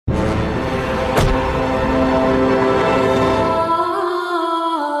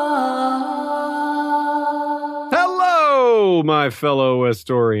Hello, my fellow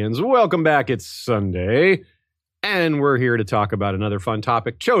Astorians. Welcome back. It's Sunday, and we're here to talk about another fun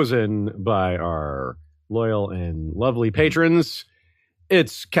topic chosen by our loyal and lovely patrons.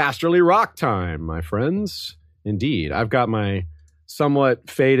 It's Casterly Rock time, my friends. Indeed. I've got my somewhat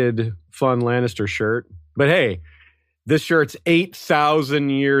faded, fun Lannister shirt. But hey, this shirt's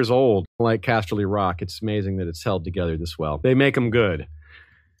 8,000 years old. Like Casterly Rock, it's amazing that it's held together this well. They make them good.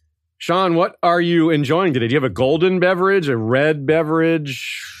 Sean, what are you enjoying today? Do you have a golden beverage, a red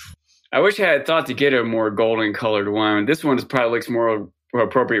beverage? I wish I had thought to get a more golden colored one. This one probably looks more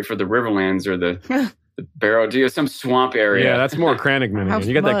appropriate for the Riverlands or the barrow. Do you have some swamp area? Yeah, that's more Cranigman again.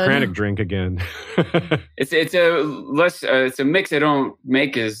 You got that Cranig drink again. It's a mix I don't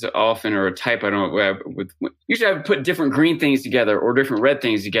make as often, or a type I don't. Usually I put different green things together or different red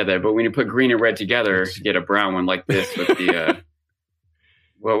things together. But when you put green and red together, you get a brown one like this with the.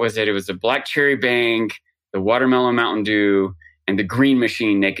 What was it? It was the Black Cherry Bang, the Watermelon Mountain Dew, and the Green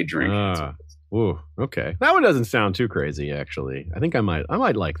Machine Naked Drink. Ooh, okay. That one doesn't sound too crazy, actually. I think I might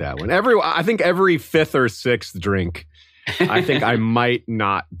like that one. I think every fifth or sixth drink, I think I might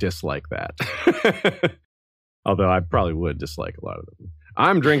not dislike that. Although I probably would dislike a lot of them.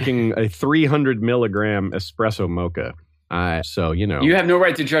 I'm drinking a 300 milligram espresso mocha. So, you know. You have no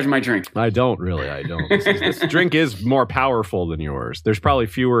right to judge my drink. I don't. This drink is more powerful than yours. There's probably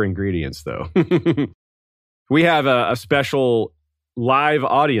fewer ingredients, though. We have a special live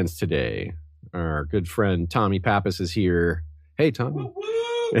audience today. Our good friend Tommy Pappas is here. Hey, Tommy.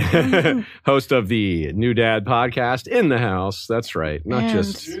 Host of the New Dad podcast in the house. That's right. Not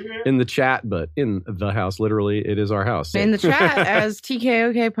just in the chat, but in the house. Literally, it is our house. In the chat as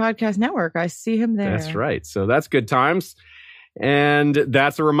TKOK Podcast Network. I see him there. That's right. So that's good times. And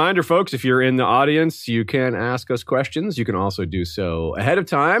that's a reminder, folks. If you're in the audience, you can ask us questions. You can also do so ahead of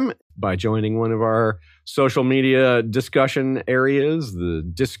time by joining one of our social media discussion areas, the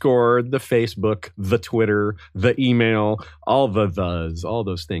Discord, the Facebook, the Twitter, the email, all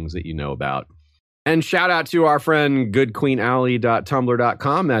those things that you know about. And shout out to our friend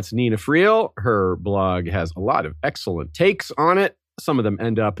goodqueenally.tumblr.com. That's Nina Friel. Her blog has a lot of excellent takes on it. Some of them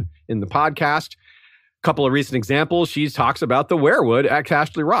end up in the podcast. A couple of recent examples. She talks about the werewood at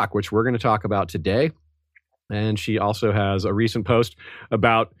Casterly Rock, which we're going to talk about today. And she also has a recent post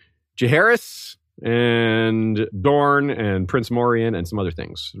about Jaehaerys and Dorne and Prince Morian and some other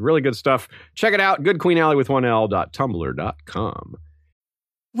things. Really good stuff. Check it out. goodqueenally.tumblr.com.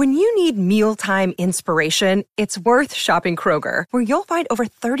 When you need mealtime inspiration, it's worth shopping Kroger, where you'll find over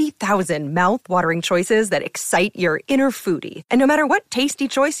 30,000 mouth-watering choices that excite your inner foodie. And no matter what tasty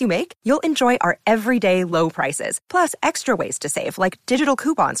choice you make, you'll enjoy our everyday low prices, plus extra ways to save, like digital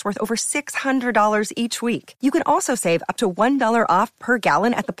coupons worth over $600 each week. You can also save up to $1 off per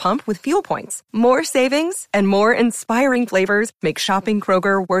gallon at the pump with fuel points. More savings and more inspiring flavors make shopping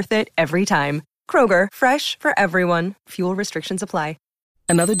Kroger worth it every time. Kroger, fresh for everyone. Fuel restrictions apply.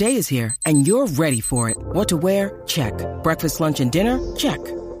 Another day is here, and you're ready for it. What to wear? Check. Breakfast, lunch, and dinner? Check.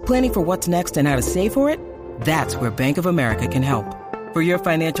 Planning for what's next and how to save for it? That's where Bank of America can help. For your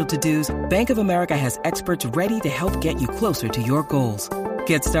financial to-dos, Bank of America has experts ready to help get you closer to your goals.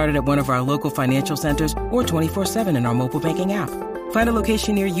 Get started at one of our local financial centers or 24/7 in our mobile banking app. Find a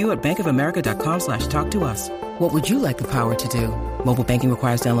location near you at bankofamerica.com/talktous. What would you like the power to do? Mobile banking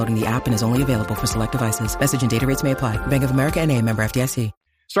requires downloading the app and is only available for select devices. Message and data rates may apply. Bank of America N.A., member FDIC.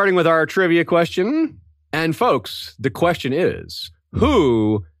 Starting with our trivia question. And folks, the question is,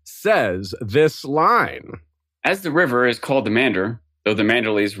 who says this line? As the river is called the Mander, though the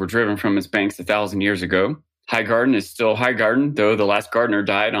Manderleys were driven from its banks 1,000 years ago, Highgarden is still Highgarden, though the last gardener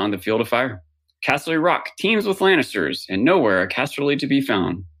died on the field of fire. Casterly Rock teams with Lannisters, and nowhere a Casterly to be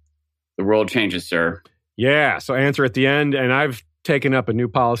found. The world changes, sir. Yeah, so answer at the end, and I've taken up a new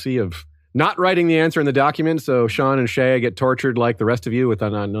policy of not writing the answer in the document, so Sean and Shay get tortured like the rest of you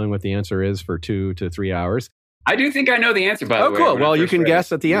without not knowing what the answer is for 2 to 3 hours. I do think I know the answer, by the way. Oh, cool. Well, you can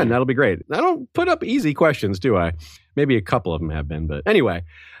guess at the end. That'll be great. I don't put up easy questions, do I? Maybe a couple of them have been, but anyway.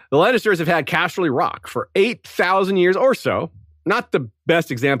 The Lannisters have had Casterly Rock for 8,000 years or so. Not the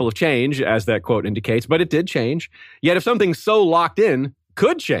best example of change, as that quote indicates, but it did change. Yet if something so locked in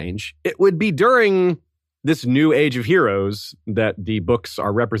could change, it would be during this new age of heroes that the books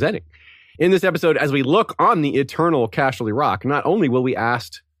are representing. In this episode, as we look on the eternal Casterly Rock, not only will we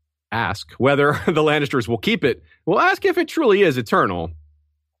ask whether the Lannisters will keep it, we'll ask if it truly is eternal,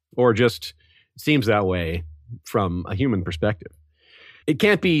 or just seems that way from a human perspective. It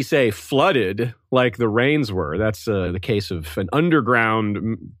can't be, say, flooded like the Rains were. That's the case of an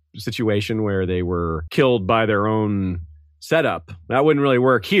underground situation where they were killed by their own setup. That wouldn't really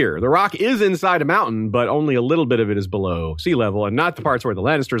work here. The Rock is inside a mountain, but only a little bit of it is below sea level, and not the parts where the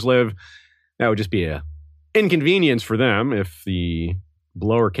Lannisters live. That would just be a inconvenience for them if the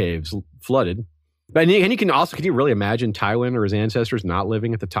lower caves flooded. But and can you really imagine Tywin or his ancestors not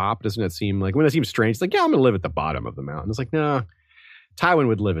living at the top? Doesn't that seem like, when that seems strange, it's like, yeah, I'm going to live at the bottom of the mountain. It's like, no, Tywin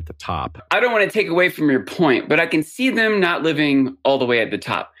would live at the top. I don't want to take away from your point, but I can see them not living all the way at the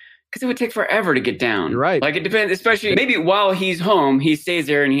top because it would take forever to get down. You're right. Like, it depends, especially maybe while he's home, he stays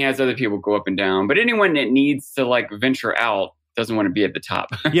there and he has other people go up and down. But anyone that needs to like venture out doesn't want to be at the top.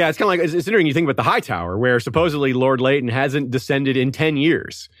 Yeah, it's kind of like, it's interesting you think about the High Tower, where supposedly Lord Leighton hasn't descended in 10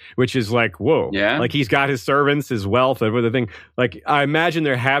 years, which is like, whoa. Yeah. Like, he's got his servants, his wealth, everything. Like, I imagine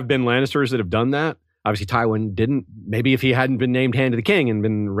there have been Lannisters that have done that. Obviously, Tywin didn't. Maybe if he hadn't been named Hand of the King and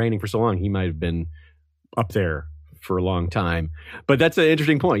been reigning for so long, he might have been up there for a long time. But that's an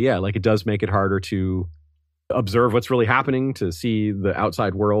interesting point. Yeah, like, it does make it harder to observe what's really happening, to see the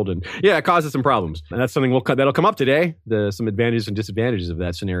outside world, and yeah, it causes some problems. And that's something that'll come up today. Some advantages and disadvantages of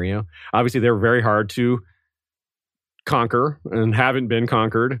that scenario. Obviously, they're very hard to conquer and haven't been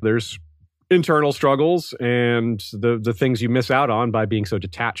conquered. There's internal struggles and the things you miss out on by being so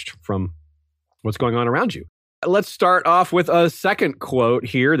detached from what's going on around you. Let's start off with a second quote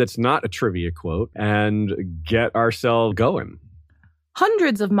here that's not a trivia quote and get ourselves going.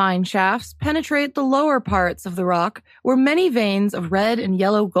 Hundreds of mine shafts penetrate the lower parts of the rock, where many veins of red and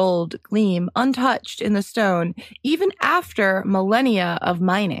yellow gold gleam untouched in the stone, even after millennia of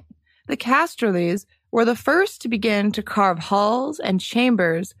mining. The Casterlys were the first to begin to carve halls and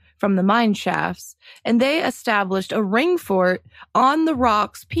chambers from the mine shafts, and they established a ring fort on the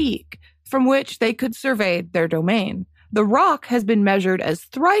rock's peak, from which they could survey their domain. The rock has been measured as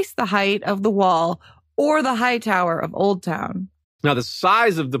thrice the height of the wall or the high tower of Old Town. Now, the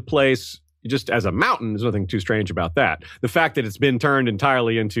size of the place, just as a mountain, there's nothing too strange about that. The fact that it's been turned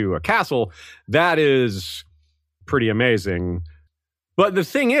entirely into a castle, that is pretty amazing. But the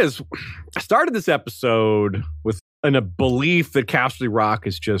thing is, I started this episode with a belief that Casterly Rock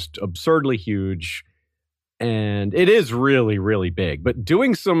is just absurdly huge. And it is really, really big. But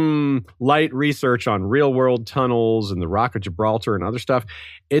doing some light research on real-world tunnels and the Rock of Gibraltar and other stuff,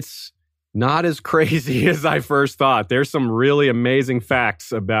 it's not as crazy as I first thought. There's some really amazing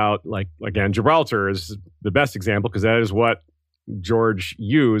facts about, like, again, Gibraltar is the best example because that is what George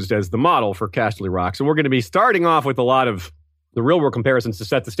used as the model for Casterly Rock. So we're going to be starting off with a lot of the real-world comparisons to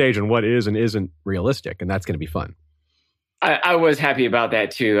set the stage on what is and isn't realistic, and that's going to be fun. I was happy about that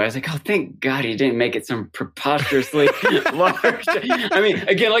too. I was like, oh, thank God he didn't make it some preposterously large. I mean,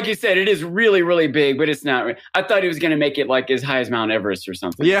 again, like you said, it is really, really big, but it's not. I thought he was going to make it like as high as Mount Everest or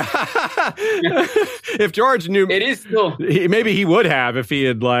something. Yeah. If George knew, it is still. Maybe he would have if he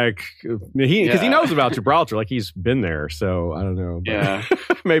had because he knows about Gibraltar, like he's been there. So I don't know. But yeah.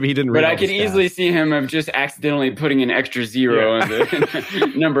 Maybe he didn't. But I could easily see him of just accidentally putting an extra zero in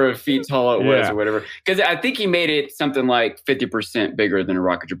the number of feet tall it was or whatever. Because I think he made it something like 50% bigger than a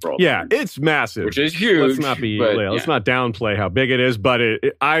Rock of Gibraltar. Yeah, it's massive. Which is huge. Let's not downplay how big it is, but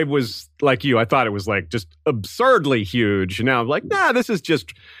I was like you, I thought it was like just absurdly huge. And now I'm like, nah, this is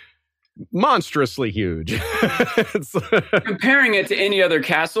just monstrously huge. Comparing it to any other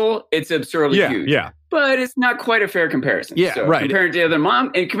castle, it's absurdly huge. Yeah. But it's not quite a fair comparison. Yeah, so right. Compared to other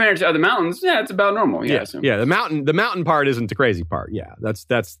mountains, it's about normal. Yeah, the mountain part isn't the crazy part. Yeah, that's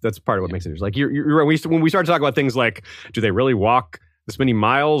part of what makes it interesting. Like you're right. When we start to talk about things like, do they really walk this many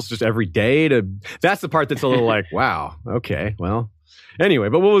miles just every day? That's the part that's a little like, wow, okay, well. Anyway,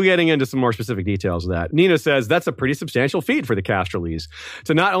 but we'll be getting into some more specific details of that. Nina says that's a pretty substantial feat for the Casterlys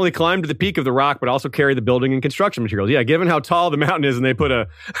to not only climb to the peak of the rock, but also carry the building and construction materials. Yeah, given how tall the mountain is, and they put a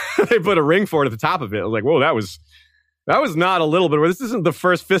ring fort at the top of it. I was like, whoa, that was not a little bit. This isn't the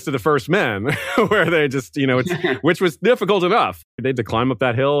first Fist of the First Men, where they just which was difficult enough. They had to climb up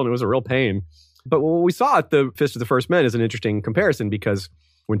that hill, and it was a real pain. But what we saw at the Fist of the First Men is an interesting comparison because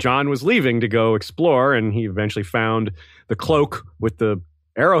when Jon was leaving to go explore, and he eventually found the cloak with the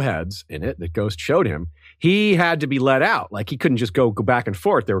arrowheads in it that Ghost showed him, he had to be let out. Like, he couldn't just go back and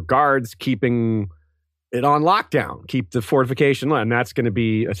forth. There were guards keeping it on lockdown, keep the fortification, and that's going to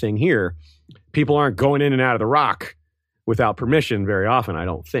be a thing here. People aren't going in and out of the rock without permission very often, I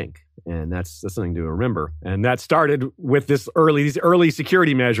don't think. And that's something to remember. And that started with these early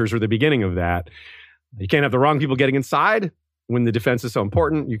security measures were the beginning of that. You can't have the wrong people getting inside when the defense is so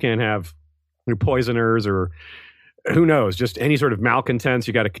important. You can't have poisoners or who knows, just any sort of malcontents.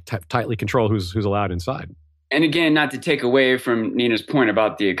 You got to tightly control who's allowed inside. And again, not to take away from Nina's point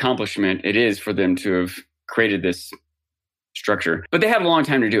about the accomplishment, it is for them to have created this structure. But they had a long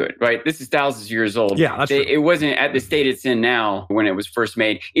time to do it, right? This is thousands of years old. Yeah, that's true. It wasn't at the state it's in now when it was first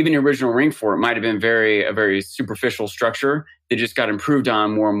made. Even the original ring fort might have been a very superficial structure that just got improved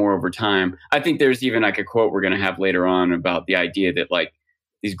on more and more over time. I think there's even like a quote we're going to have later on about the idea that like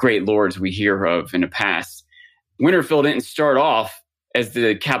these great lords we hear of in the past, Winterfell didn't start off as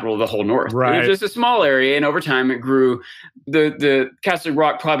the capital of the whole North. Right. It was just a small area, and over time it grew. The Castle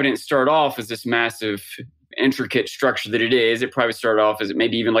Rock probably didn't start off as this massive, intricate structure that it is. It probably started off as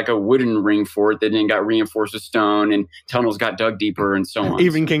maybe even like a wooden ring fort that then got reinforced with stone, and tunnels got dug deeper and so on.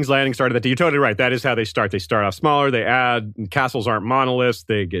 Even King's Landing started that. You're totally right. That is how they start. They start off smaller. They add, castles aren't monoliths.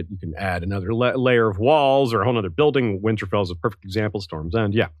 You can add another layer of walls or a whole other building. Winterfell is a perfect example. Storm's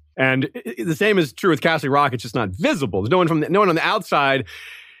End, yeah. And the same is true with Castle Rock. It's just not visible. There's no one on the outside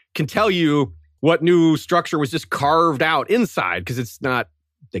can tell you what new structure was just carved out inside because it's not.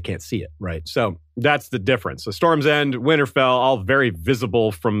 They can't see it, right? So that's the difference. So Storm's End, Winterfell, all very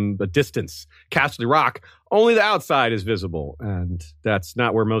visible from a distance. Castle Rock, only the outside is visible, and that's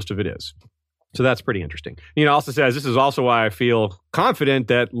not where most of it is. So that's pretty interesting. Nina also says, this is also why I feel confident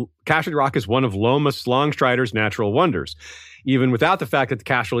that Castle Rock is one of Lomas Longstrider's natural wonders. Even without the fact that the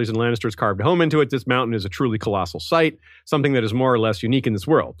Casserleys and Lannisters carved a home into it, this mountain is a truly colossal sight, something that is more or less unique in this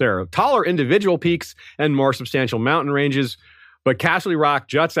world. There are taller individual peaks and more substantial mountain ranges, but Castle Rock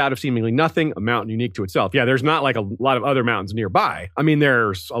juts out of seemingly nothing, a mountain unique to itself. Yeah, there's not like a lot of other mountains nearby. I mean,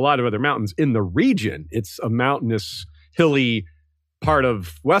 there's a lot of other mountains in the region. It's a mountainous, hilly part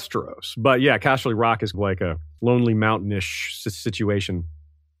of Westeros. But yeah, Castle Rock is like a lonely mountainish situation.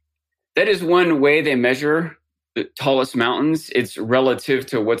 That is one way they measure the tallest mountains. It's relative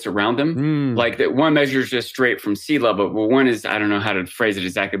to what's around them. Like that one measures just straight from sea level, but one is, I don't know how to phrase it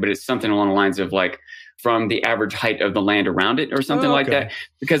exactly, but it's something along the lines of like from the average height of the land around it or something like that.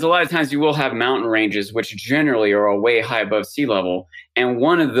 Because a lot of times you will have mountain ranges, which generally are way high above sea level. And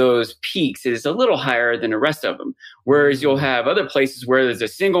one of those peaks is a little higher than the rest of them. Whereas you'll have other places where there's a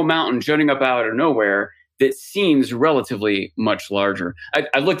single mountain jutting up out of nowhere that seems relatively much larger.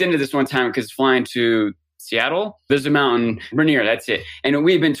 I looked into this one time because flying to Seattle, there's a mountain, Rainier, that's it. And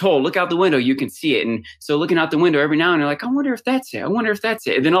we've been told, look out the window, you can see it. And so looking out the window every now and then, you're like, I wonder if that's it. I wonder if that's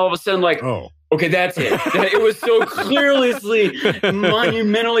it. And then all of a sudden, like, okay, that's it. It was so clearly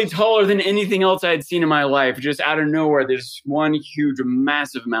monumentally taller than anything else I had seen in my life. Just out of nowhere, there's one huge,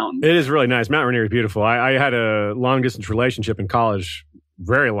 massive mountain. It is really nice. Mount Rainier is beautiful. I had a long-distance relationship in college,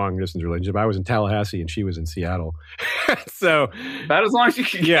 very long-distance relationship. I was in Tallahassee and she was in Seattle. So about as long as you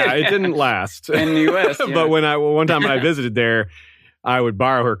could get. Yeah, it didn't last. In the U.S., yeah. But one time when I visited there, I would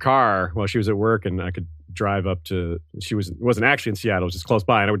borrow her car while she was at work and I could drive up to, wasn't actually in Seattle, it was just close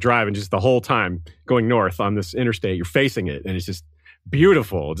by, and I would drive, and just the whole time going north on this interstate, you're facing it, and it's just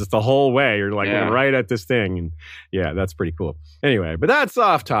beautiful. Just the whole way, you're like looking right at this thing, and yeah, that's pretty cool. Anyway, but that's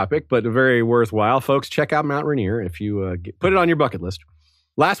off topic, but very worthwhile. Folks, check out Mount Rainier if you put it on your bucket list.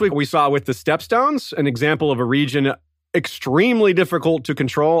 Last week, we saw with the Stepstones an example of a region extremely difficult to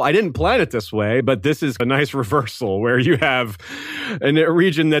control. I didn't plan it this way, but this is a nice reversal where you have a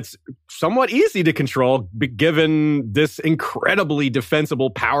region that's somewhat easy to control given this incredibly defensible,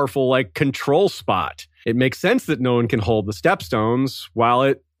 powerful, like control spot. It makes sense that no one can hold the Stepstones, while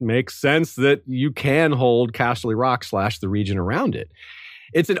it makes sense that you can hold Castle Rock / the region around it.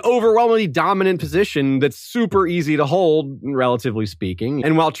 It's an overwhelmingly dominant position that's super easy to hold, relatively speaking.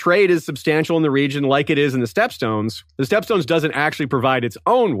 And while trade is substantial in the region like it is in the Stepstones doesn't actually provide its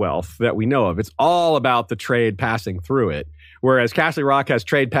own wealth that we know of. It's all about the trade passing through it. Whereas Castle Rock has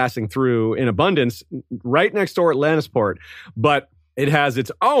trade passing through in abundance right next door at Lannisport, but it has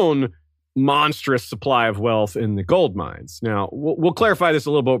its own monstrous supply of wealth in the gold mines. Now, we'll clarify this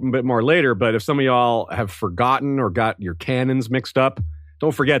a little bit more later, but if some of y'all have forgotten or got your canons mixed up,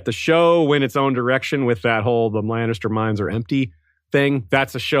 don't forget the show went its own direction with that whole the Lannister mines are empty thing.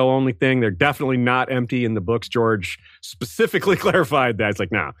 That's a show only thing. They're definitely not empty in the books. George specifically clarified that. It's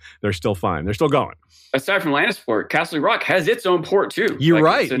like, no, they're still fine. They're still going. Aside from Lannisport, Castle Rock has its own port too. You're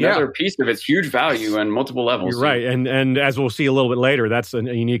right. It's another piece of its huge value on multiple levels. You're right. And as we'll see a little bit later, that's a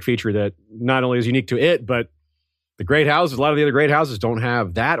unique feature that not only is unique to it, but the great houses, a lot of the other great houses don't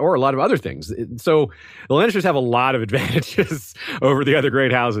have that or a lot of other things. So the Lannisters have a lot of advantages over the other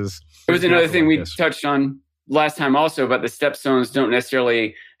great houses. It was another thing we touched on last time also, but the Stepstones don't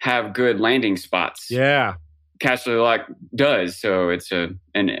necessarily have good landing spots. Yeah. Castle Rock does, so it's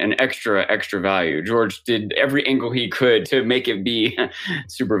an extra value. George did every angle he could to make it be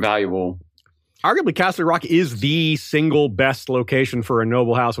super valuable. Arguably, Castle Rock is the single best location for a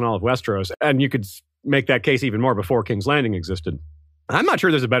noble house in all of Westeros, and you could make that case even more before King's Landing existed. I'm not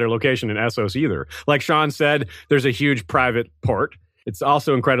sure there's a better location in Essos either. Like Sean said, there's a huge private port. It's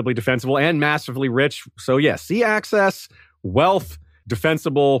also incredibly defensible and massively rich. So yeah, sea access, wealth,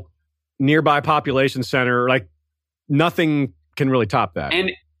 defensible, nearby population center, like nothing can really top that.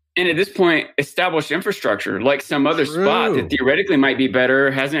 And at this point, established infrastructure, like some other spot that theoretically might be better,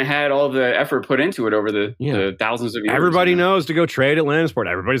 hasn't had all the effort put into it over the thousands of years. Everybody knows to go trade at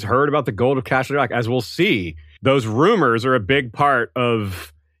Lannisport. Everybody's heard about the gold of Casterly Rock. As we'll see, those rumors are a big part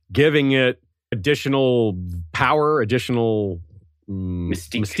of giving it additional power, additional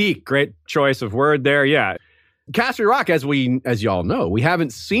mystique. Great choice of word there. Yeah. Casterly Rock, as y'all know, we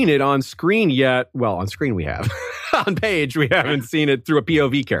haven't seen it on screen yet. Well, on screen we have. On page, we haven't seen it through a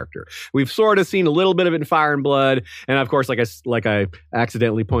POV character. We've sort of seen a little bit of it in Fire and Blood, and of course, like I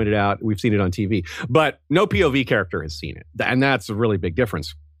accidentally pointed out, we've seen it on TV. But no POV character has seen it, and that's a really big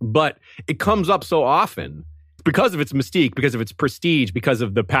difference. But it comes up so often because of its mystique, because of its prestige, because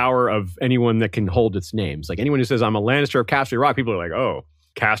of the power of anyone that can hold its names. Like anyone who says, I'm a Lannister of Casterly Rock, people are like, oh,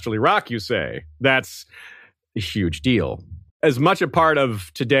 Casterly Rock, you say? That's a huge deal. As much a part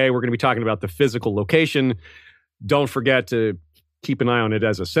of today, we're going to be talking about the physical location. Don't forget to keep an eye on it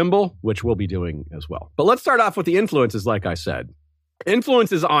as a symbol, which we'll be doing as well. But let's start off with the influences, like I said.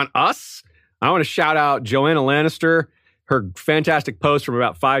 Influences on us. I want to shout out Joanna Lannister, her fantastic post from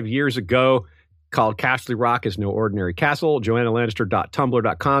about 5 years ago called Casterly Rock is No Ordinary Castle,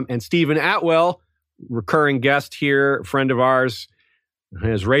 joannalannister.tumblr.com, and Stephen Atwell, recurring guest here, friend of ours,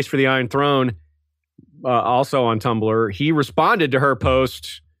 his Race for the Iron Throne, also on Tumblr. He responded to her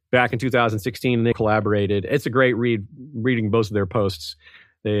post back in 2016, and they collaborated. It's a great read, reading both of their posts.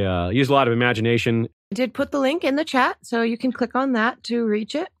 They use a lot of imagination. I did put the link in the chat, so you can click on that to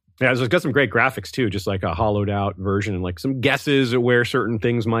reach it. Yeah, it's got some great graphics, too, just like a hollowed out version and like some guesses at where certain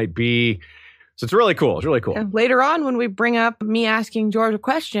things might be. So it's really cool. It's really cool. Later on, when we bring up me asking George a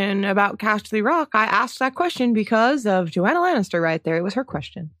question about Casterly Rock, I asked that question because of Joanna Lannister right there. It was her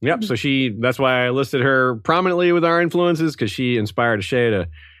question. Yep. So that's why I listed her prominently with our influences, because she inspired Shay to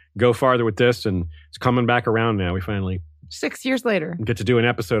go farther with this, and it's coming back around now. We finally 6 years later get to do an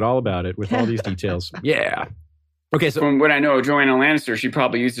episode all about it with all these details. Yeah. Okay, so from what I know of Joanna Lannister, she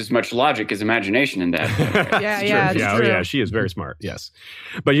probably used as much logic as imagination in that. Yeah, she is very smart, yes.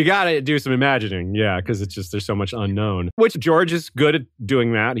 But you got to do some imagining, yeah, because it's just, there's so much unknown, which George is good at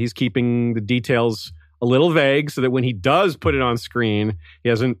doing that. He's keeping the details a little vague so that when he does put it on screen, he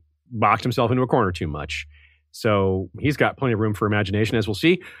hasn't boxed himself into a corner too much. So he's got plenty of room for imagination, as we'll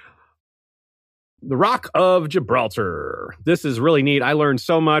see. The Rock of Gibraltar. This is really neat. I learned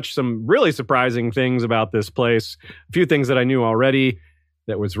so much, some really surprising things about this place. A few things that I knew already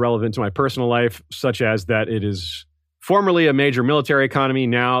that was relevant to my personal life, such as that it is formerly a major military economy.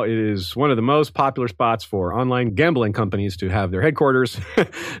 Now it is one of the most popular spots for online gambling companies to have their headquarters.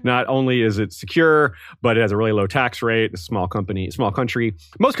 Not only is it secure, but it has a really low tax rate, a small country.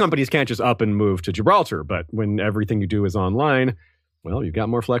 Most companies can't just up and move to Gibraltar, but when everything you do is online, well, you've got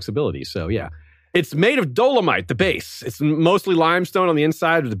more flexibility. So yeah. It's made of dolomite, the base. It's mostly limestone on the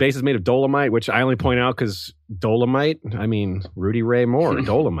inside, but the base is made of dolomite, which I only point out because dolomite, I mean, Rudy Ray Moore,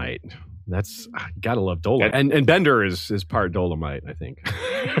 dolomite. That's, gotta love dolomite. And Bender is part dolomite, I think.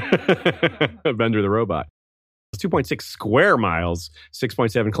 Bender the robot. It's 2.6 square miles,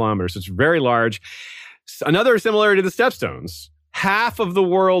 6.7 kilometers. So it's very large. Another similarity to the Stepstones. Half of the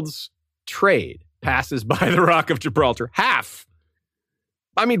world's trade passes by the Rock of Gibraltar. Half.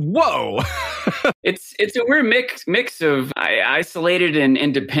 I mean, whoa. It's a weird mix of isolated and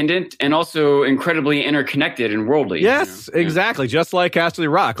independent, and also incredibly interconnected and worldly. Yes, you know? Exactly. Just like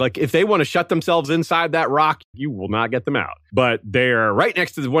Casterly Rock. Like, if they want to shut themselves inside that rock, you will not get them out. But they're right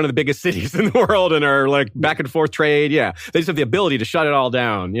next to one of the biggest cities in the world and are like back and forth trade. Yeah. They just have the ability to shut it all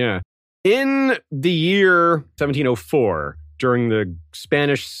down. Yeah. In the year 1704, during the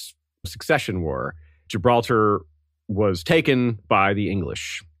Spanish Succession War, Gibraltar was taken by the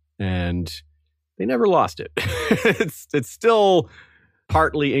English, and they never lost it. It's still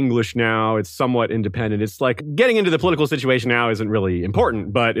partly English now. It's somewhat independent. It's like getting into the political situation now isn't really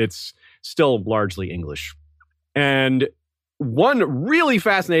important, but it's still largely English. And one really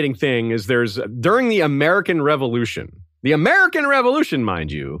fascinating thing is during the American Revolution,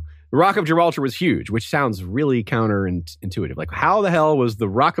 mind you, the Rock of Gibraltar was huge, which sounds really counterintuitive. Like, how the hell was the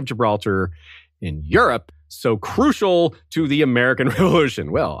Rock of Gibraltar in Europe so crucial to the American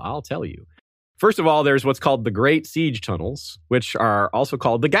Revolution? Well, I'll tell you. First of all, there's what's called the Great Siege Tunnels, which are also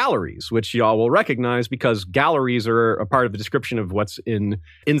called the galleries, which y'all will recognize because galleries are a part of the description of what's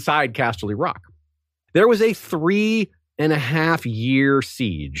inside Casterly Rock. There was a 3.5 3.5-year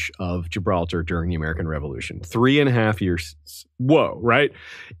siege of Gibraltar during the American Revolution. 3.5 years. Whoa, right?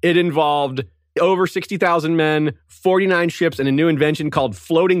 It involved over 60,000 men, 49 ships, and a new invention called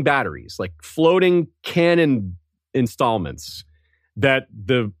floating batteries, like floating cannon installments that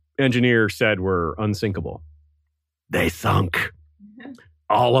the engineer said were unsinkable. They sunk.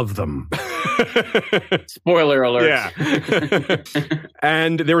 All of them. Spoiler alert. Yeah.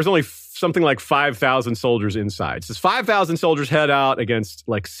 And there was only something like 5,000 soldiers inside. So 5,000 soldiers head out against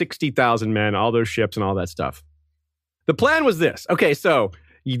like 60,000 men, all those ships and all that stuff. The plan was this. Okay, so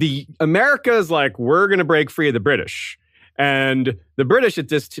the America's like, we're going to break free of the British. And the British at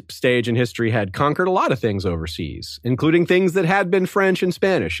this stage in history had conquered a lot of things overseas, including things that had been French and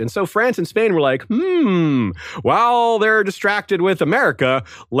Spanish. And so France and Spain were like, while they're distracted with America,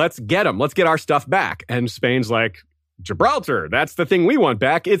 let's get them. Let's get our stuff back. And Spain's like, Gibraltar, that's the thing we want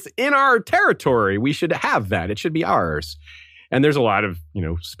back. It's in our territory. We should have that. It should be ours. And there's a lot of,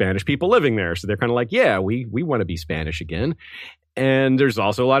 Spanish people living there. So they're kind of like, yeah, we want to be Spanish again. And there's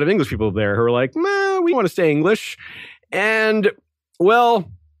also a lot of English people there who are like, we want to stay English. And,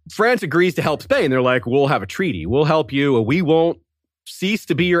 well, France agrees to help Spain. They're like, we'll have a treaty. We'll help you. We won't cease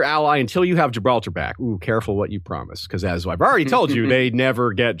to be your ally until you have Gibraltar back. Ooh, careful what you promise. Because as I've already told you, they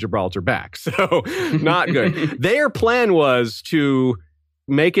never get Gibraltar back. So not good. Their plan was to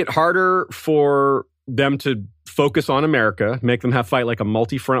make it harder for them to focus on America, make them have fight like a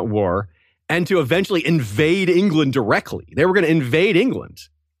multi-front war, and to eventually invade England directly. They were going to invade England.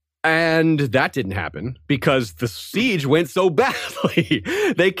 And that didn't happen because the siege went so badly.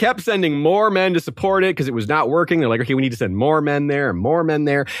 They kept sending more men to support it because it was not working. They're like, okay, we need to send more men there and more men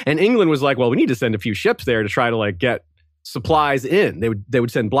there. And England was like, well, we need to send a few ships there to try to like get supplies in. They would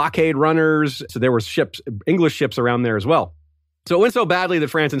send blockade runners. So there were English ships around there as well. So it went so badly that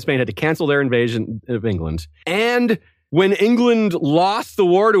France and Spain had to cancel their invasion of England. And when England lost the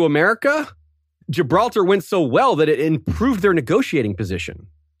war to America, Gibraltar went so well that it improved their negotiating position.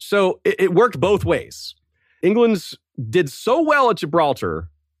 So it worked both ways. England did so well at Gibraltar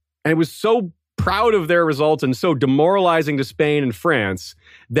and was so proud of their results and so demoralizing to Spain and France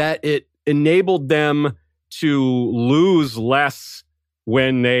that it enabled them to lose less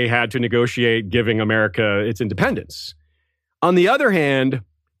when they had to negotiate giving America its independence. On the other hand,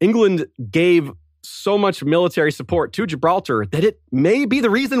 England gave so much military support to Gibraltar that it may be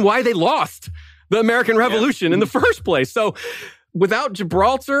the reason why they lost the American Revolution in the first place. So without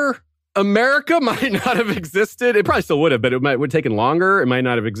Gibraltar, America might not have existed. It probably still would have, but it would have taken longer. It might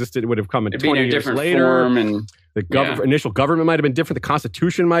not have existed. It would have come in 20 years later. And the initial government might have been different. The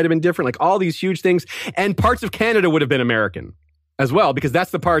Constitution might have been different. Like all these huge things. And parts of Canada would have been American as well, because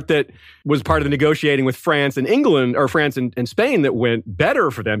that's the part that was part of the negotiating with France and England, or France and Spain, that went better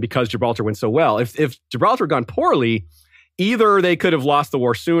for them because Gibraltar went so well. If Gibraltar had gone poorly, either they could have lost the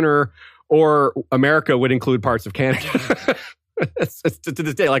war sooner, or America would include parts of Canada. It's to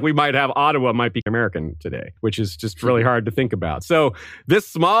this day, like we might have Ottawa might be American today, which is just really hard to think about. So this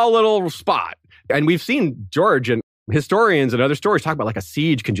small little spot, and we've seen George and historians and other stories talk about like a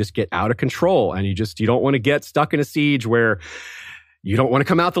siege can just get out of control, and you don't want to get stuck in a siege where you don't want to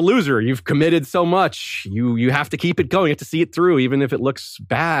come out the loser. You've committed so much. You have to keep it going. You have to see it through, even if it looks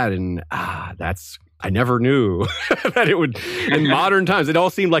bad. And I never knew that it would, in modern times, it all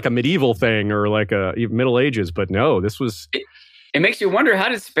seemed like a medieval thing or like a Middle Ages, but no, this was... It makes you wonder, how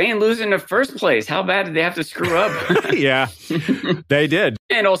did Spain lose in the first place? How bad did they have to screw up? Yeah, they did.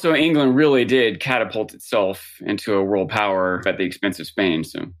 And also England really did catapult itself into a world power at the expense of Spain.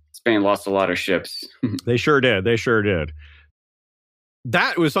 So Spain lost a lot of ships. They sure did.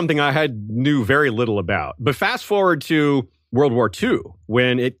 That was something I knew very little about. But fast forward to World War II,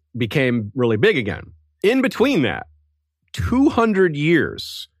 when it became really big again. In between that, 200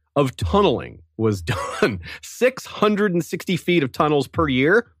 years of tunneling was done. 660 feet of tunnels per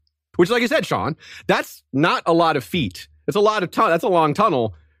year, which, like I said, Sean, that's not a lot of feet. It's a lot of that's a long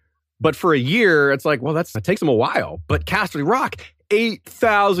tunnel. But for a year, it's like, well, that takes them a while. But Casterly Rock,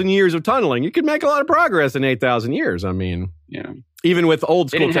 8,000 years of tunneling. You could make a lot of progress in 8,000 years. I mean, yeah, even with old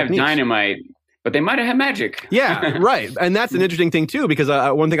school techniques. They didn't have dynamite, but they might have had magic. Yeah, right. And that's an interesting thing, too, because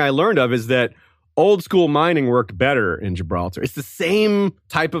one thing I learned of is that old school mining worked better in Gibraltar. It's the same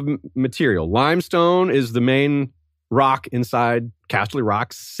type of material. Limestone is the main rock inside Casterly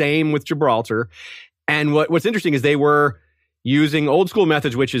Rock. Same with Gibraltar. And what's interesting is they were using old school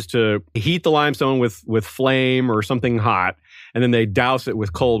methods, which is to heat the limestone with flame or something hot, and then they douse it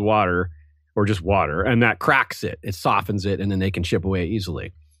with cold water or just water, and that cracks it. It softens it, and then they can chip away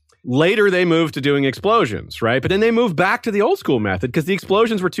easily. Later, they moved to doing explosions, right? But then they moved back to the old school method because the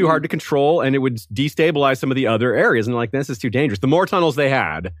explosions were too hard to control and it would destabilize some of the other areas. And like, this is too dangerous. The more tunnels they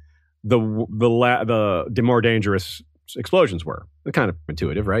had, the more dangerous explosions were. They're kind of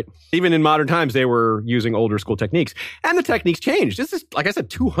intuitive, right? Even in modern times, they were using older school techniques. And the techniques changed. This is, like I said,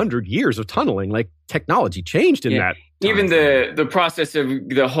 200 years of tunneling. Like, technology changed in that time. Even the process of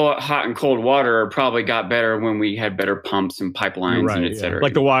the hot and cold water probably got better when we had better pumps and pipelines and et cetera.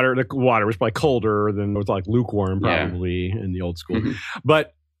 Like the water was probably colder than it was, like lukewarm probably in the old school. Mm-hmm.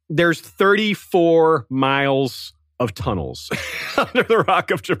 But there's 34 miles of tunnels under the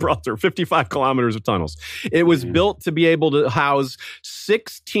Rock of Gibraltar, 55 kilometers of tunnels. It was built to be able to house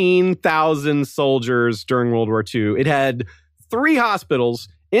 16,000 soldiers during World War II. It had 3 hospitals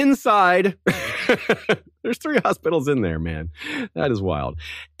inside. There's 3 hospitals in there, man. That is wild.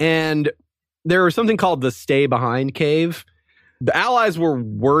 And there was something called the Stay Behind Cave. The Allies were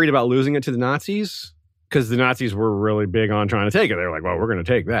worried about losing it to the Nazis because the Nazis were really big on trying to take it. They were like, well, we're going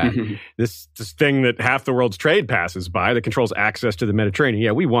to take that. This thing that half the world's trade passes by that controls access to the Mediterranean.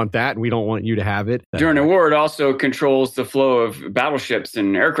 Yeah, we want that, and we don't want you to have it. During the war, it also controls the flow of battleships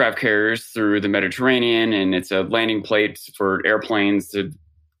and aircraft carriers through the Mediterranean, and it's a landing plate for airplanes to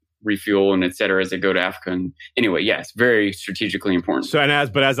refuel and et cetera as they go to Africa. And anyway, yes, very strategically important. So,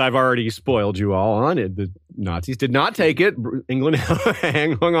 as I've already spoiled you all on it, the Nazis did not take it. England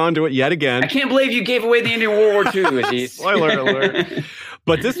hung on to it yet again. I can't believe you gave away the end of World War II, Aziz. Spoiler alert.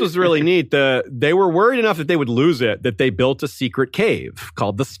 But this was really neat. They were worried enough that they would lose it that they built a secret cave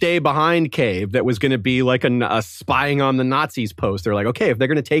called the Stay Behind Cave that was going to be like a spying on the Nazis post. They're like, okay, if they're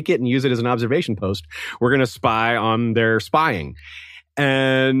going to take it and use it as an observation post, we're going to spy on their spying.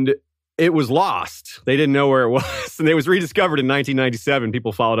 And it was lost. They didn't know where it was. And it was rediscovered in 1997.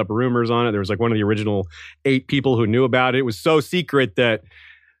 People followed up rumors on it. There was like one of the original 8 people who knew about it. It was so secret that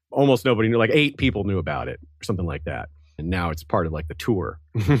almost nobody knew. Like 8 people knew about it or something like that. And now it's part of like the tour.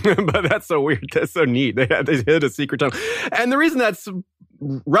 But that's so weird. That's so neat. They hid a secret tunnel. And the reason that's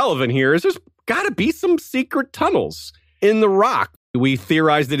relevant here is there's got to be some secret tunnels in the rock. We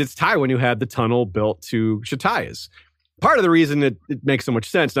theorized that it's Tywin who had the tunnel built to Chataya's. Part of the reason it makes so much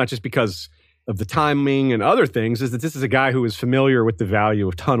sense, not just because of the timing and other things, is that this is a guy who is familiar with the value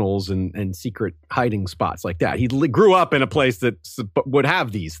of tunnels and secret hiding spots like that. He grew up in a place that would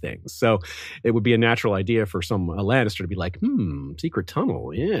have these things. So it would be a natural idea for a Lannister to be like, secret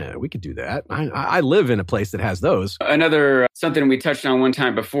tunnel. Yeah, we could do that. I live in a place that has those. Another, something we touched on one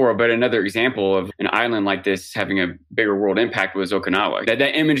time before, but another example of an island like this having a bigger world impact was Okinawa. That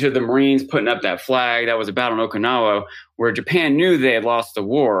image of the Marines putting up that flag, that was a battle in Okinawa where Japan knew they had lost the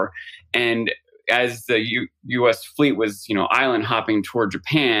war. And as the U.S. fleet was, island hopping toward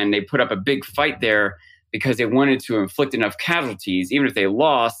Japan, they put up a big fight there because they wanted to inflict enough casualties, even if they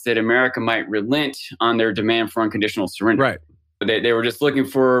lost, that America might relent on their demand for unconditional surrender. Right. They were just looking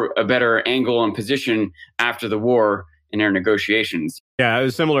for a better angle and position after the war in their negotiations. Yeah, it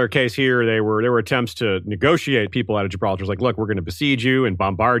was a similar case here. There were attempts to negotiate people out of Gibraltar. It was like, look, we're going to besiege you and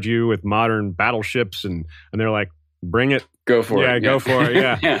bombard you with modern battleships. And they're like, bring it. Go for it. Yeah, go for it.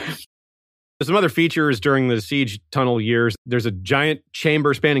 Yeah. Yeah. There's some other features during the siege tunnel years. There's a giant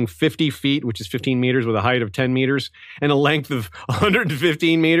chamber spanning 50 feet, which is 15 meters with a height of 10 meters and a length of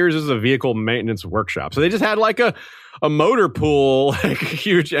 115 meters. This is a vehicle maintenance workshop. So they just had like a motor pool, like a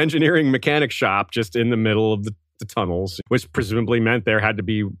huge engineering mechanic shop just in the middle of the tunnels, which presumably meant there had to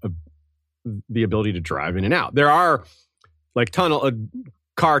be the ability to drive in and out. There are like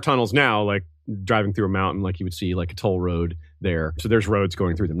car tunnels now, like driving through a mountain, like you would see like a toll road there. So there's roads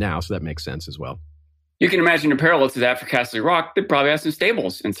going through them now. So that makes sense as well. You can imagine a parallel to that for Castle Rock. They probably have some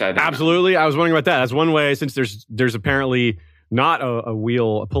stables inside there. Absolutely. I was wondering about that. That's one way, since there's apparently not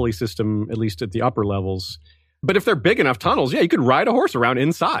a pulley system, at least at the upper levels. But if they're big enough tunnels, yeah, you could ride a horse around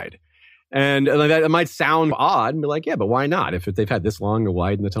inside. And that might sound odd and be like, yeah, but why not? If they've had this long to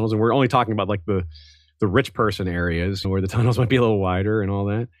widen the tunnels, and we're only talking about like the rich person areas where the tunnels might be a little wider and all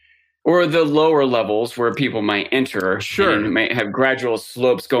that. Or the lower levels where people might enter. Sure. And might have gradual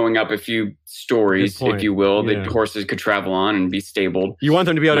slopes going up a few stories, if you will, that horses could travel on and be stabled. You want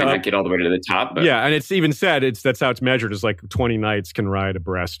them to be able to not get all the way to the top. But. Yeah, and it's even said, that's how it's measured, is like 20 knights can ride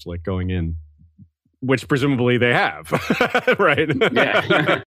abreast, like going in, which presumably they have, right?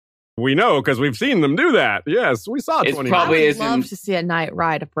 Yeah. We know because we've seen them do that. Yes, we saw 20 knights. I would love to see a knight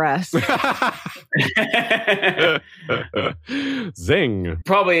ride abreast. Zing.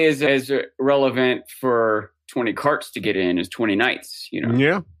 Probably is as relevant for 20 carts to get in as 20 knights,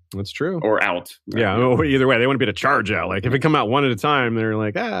 Yeah, that's true. Or out. Right? Yeah, either way, they want to be able to charge out. Like if they come out one at a time, they're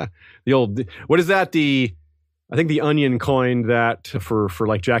like, the old, what is that? The I think The Onion coined that for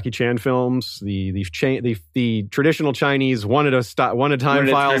like Jackie Chan films, the traditional Chinese one at a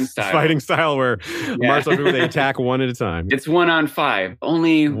time fighting style, where martial arts they attack one at a time. It's 1 on 5,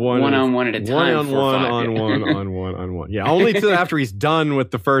 only one on one at a time. One on one. Yeah, only till after he's done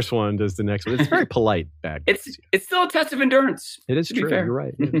with the first one does the next one. It's very polite. Bad. It's still a test of endurance. It is true. You're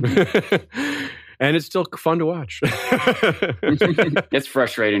right. And it's still fun to watch. It's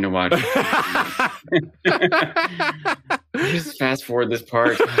frustrating to watch. Just fast forward this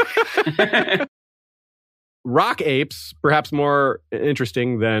part. Rock apes, perhaps more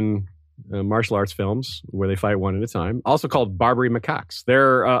interesting than martial arts films where they fight one at a time, also called Barbary macaques.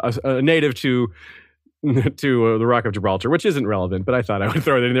 They're a native to the Rock of Gibraltar, which isn't relevant, but I thought I would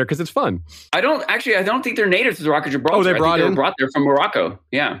throw that in there because it's fun. I don't think they're native to the Rock of Gibraltar. Oh, they were brought there from Morocco.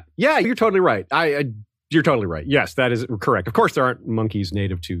 Yeah. Yeah, you're totally right. You're totally right. Yes, that is correct. Of course, there aren't monkeys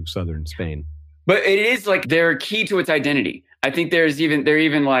native to southern Spain. But it is like they're key to its identity. I think they're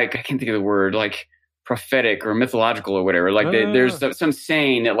even like, I can't think of the word, like prophetic or mythological or whatever. Like there's some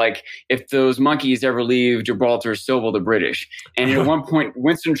saying that like if those monkeys ever leave Gibraltar, so will the British. And at one point,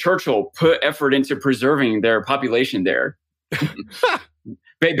 Winston Churchill put effort into preserving their population there.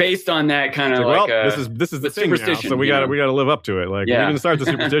 Based on that kind of this is the thing now, so we got to live up to it. Like we didn't start the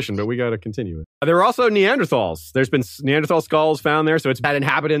superstition, but we got to continue it. There were also Neanderthals. There's been Neanderthal skulls found there, so it's had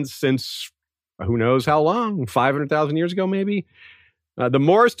inhabitants since who knows how long, 500,000 years ago maybe. The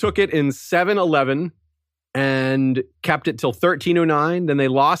Moors took it in 711 and kept it till 1309. Then they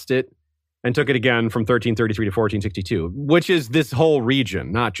lost it and took it again from 1333 to 1462, which is this whole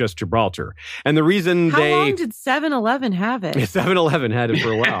region, not just Gibraltar. And the reason How long did 7-Eleven have it? 7-Eleven had it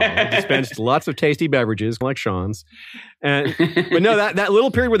for a while. They dispensed lots of tasty beverages like Sean's. But no, that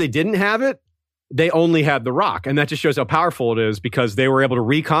little period where they didn't have it, they only had the rock. And that just shows how powerful it is because they were able to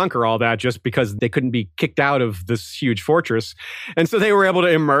reconquer all that just because they couldn't be kicked out of this huge fortress. And so they were able to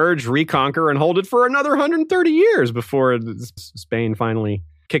emerge, reconquer, and hold it for another 130 years before Spain finally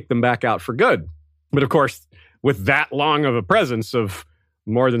kicked them back out for good. But of course, with that long of a presence of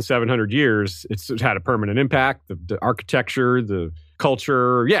more than 700 years, it's had a permanent impact. The architecture, the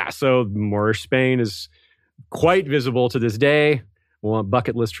culture. Yeah, so Moorish Spain is quite visible to this day. Well,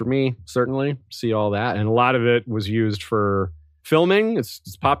 bucket list for me, certainly. See all that. And a lot of it was used for filming. It's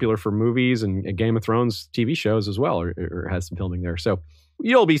popular for movies and Game of Thrones TV shows as well, or has some filming there. So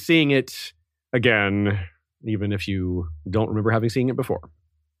you'll be seeing it again, even if you don't remember having seen it before.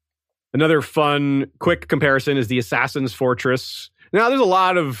 Another fun, quick comparison is the Assassin's Fortress. Now, there's a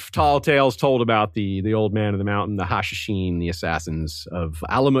lot of tall tales told about the old man of the mountain, the Hashashin, the assassins of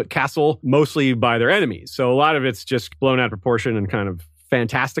Alamut Castle, mostly by their enemies. So a lot of it's just blown out of proportion and kind of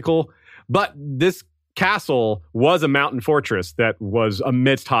fantastical. But this castle was a mountain fortress that was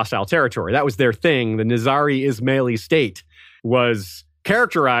amidst hostile territory. That was their thing. The Nizari Ismaili state was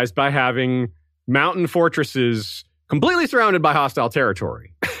characterized by having mountain fortresses completely surrounded by hostile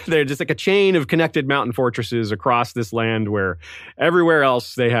territory. They're just like a chain of connected mountain fortresses across this land where everywhere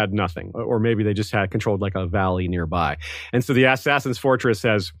else they had nothing. Or maybe they just had controlled like a valley nearby. And so the Assassin's Fortress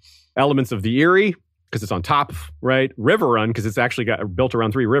has elements of the Erie, because it's on top, right? River Run, because it's actually built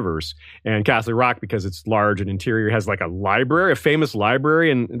around 3 rivers. And Castle Rock, because it's large and interior, has like a library, a famous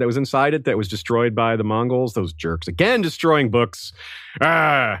library that was inside it that was destroyed by the Mongols. Those jerks. Again, destroying books.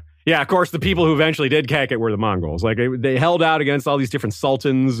 Yeah, of course, the people who eventually did kick it were the Mongols. Like, they held out against all these different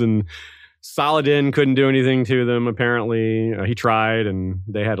sultans, and Saladin couldn't do anything to them, apparently. He tried, and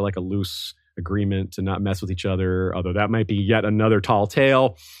they had like a loose agreement to not mess with each other, although that might be yet another tall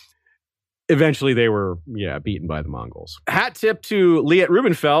tale. Eventually, they were, beaten by the Mongols. Hat tip to Liet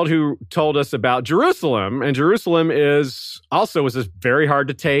Rubenfeld, who told us about Jerusalem. And Jerusalem was very hard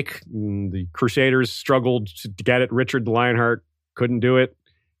to take. The Crusaders struggled to get it. Richard the Lionheart couldn't do it.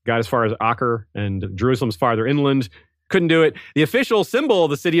 Got as far as Acre, and Jerusalem's farther inland. Couldn't do it. The official symbol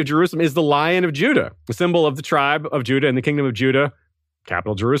of the city of Jerusalem is the Lion of Judah, the symbol of the tribe of Judah and the kingdom of Judah.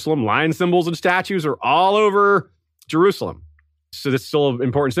 Capital Jerusalem, lion symbols and statues are all over Jerusalem. So that's still an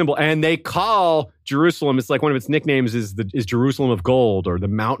important symbol. And they call Jerusalem, it's like one of its nicknames is Jerusalem of Gold, or the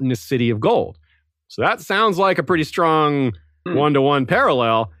mountainous city of gold. So that sounds like a pretty strong one-to-one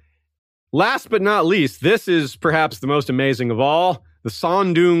parallel. Last but not least, this is perhaps the most amazing of all. The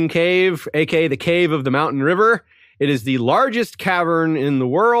Sondung Cave, aka the Cave of the Mountain River. It is the largest cavern in the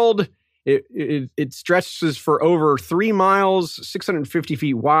world. It stretches for over 3 miles, 650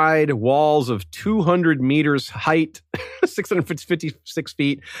 feet wide, walls of 200 meters height, 656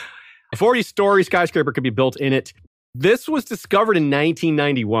 feet. A 40-story skyscraper could be built in it. This was discovered in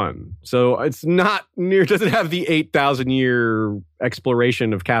 1991. So it's not near, doesn't have the 8,000-year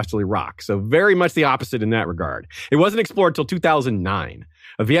exploration of Casterly Rock. So very much the opposite in that regard. It wasn't explored until 2009.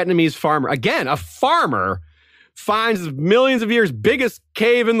 A Vietnamese farmer, again, a farmer, finds millions of years biggest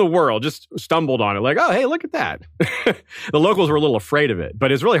cave in the world. Just stumbled on it. Like, oh, hey, look at that. The locals were a little afraid of it,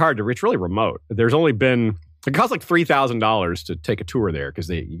 but it's really hard to reach, really remote. There's only been, it costs like $3,000 to take a tour there because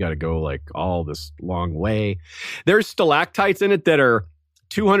you got to go like all this long way. There's stalactites in it that are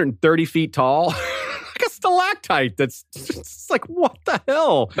 230 feet tall. Like a stalactite that's it's like, what the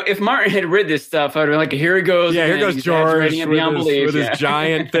hell? If Martin had read this stuff, I'd be like, here he goes. Yeah, here goes George with his Yeah.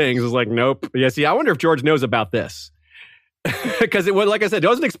 giant things. It's like, nope. Yeah, see, I wonder if George knows about this. Because it was, like I said, it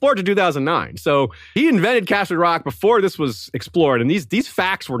wasn't explored to 2009. So he invented Casterly Rock before this was explored. And these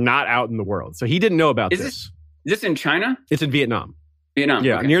facts were not out in the world. So he didn't know about this. Is this in China? It's in Vietnam. Vietnam.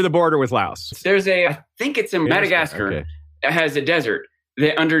 Yeah, okay. near the border with Laos. There's I think it's in Madagascar. Okay. It has a desert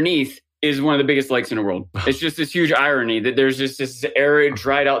that underneath is one of the biggest lakes in the world. It's just this huge irony that there's just this arid,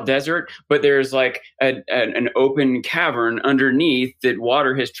 dried out desert, but there's like an open cavern underneath that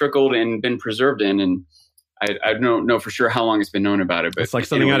water has trickled and been preserved in. And I don't know for sure how long it's been known about it, but It's like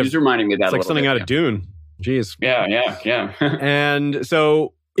something out of, just reminding me of that. it's like something out of Dune. Jeez. Yeah. And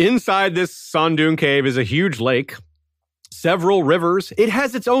so inside this Sandoon cave is a huge lake, several rivers. It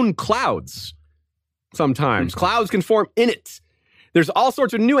has its own clouds sometimes. Clouds can form in it. There's all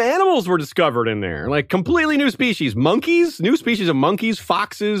sorts of new animals were discovered in there, like completely new species. Monkeys, new species of monkeys,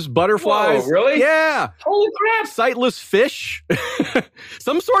 foxes, butterflies. Whoa, really? Yeah. Holy crap. Sightless fish.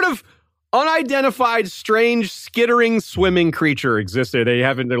 Some sort of unidentified, strange, skittering, swimming creature existed.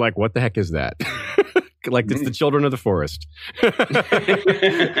 They're like, what the heck is that? Like it's the children of the forest.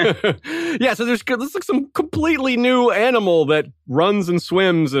 Yeah, so there's like some completely new animal that runs and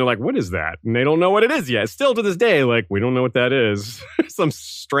swims. And they're like, what is that? And they don't know what it is yet. Still to this day, like, we don't know what that is. Some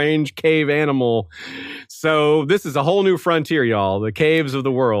strange cave animal. So this is a whole new frontier, y'all. The caves of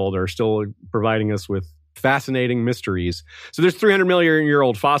the world are still providing us with fascinating mysteries. So there's 300 million year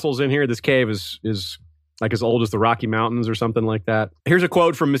old fossils in here. This cave is like as old as the Rocky Mountains or something like that. Here's a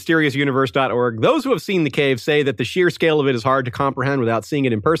quote from mysteriousuniverse.org. Those who have seen the cave say that the sheer scale of it is hard to comprehend without seeing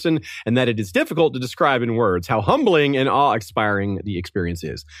it in person, and that it is difficult to describe in words how humbling and awe-inspiring the experience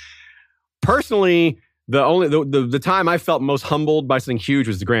is. Personally, the time I felt most humbled by something huge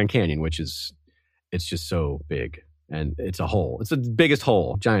was the Grand Canyon, which is, it's just so big. And it's a hole. It's the biggest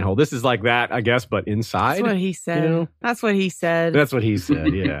hole, giant hole. This is like that, I guess, but inside. That's what he said. You know? That's what he said. That's what he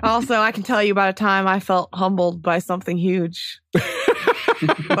said, yeah. Also, I can tell you about a time I felt humbled by something huge.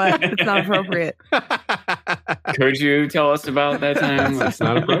 But it's not appropriate. Could you tell us about that time? It's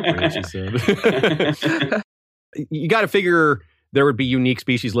not appropriate, she said. You got to figure there would be unique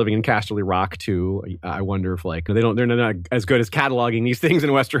species living in Casterly Rock too. I wonder if they're not as good as cataloging these things in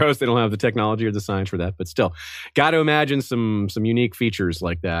Westeros. They don't have the technology or the science for that, but still, got to imagine some unique features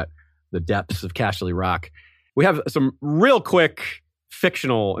like that. The depths of Casterly Rock. We have some real quick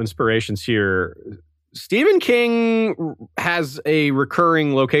fictional inspirations here. Stephen King has a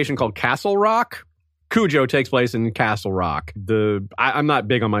recurring location called Castle Rock. Cujo takes place in Castle Rock. I'm not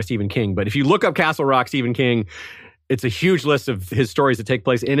big on my Stephen King, but if you look up Castle Rock, Stephen King, it's a huge list of his stories that take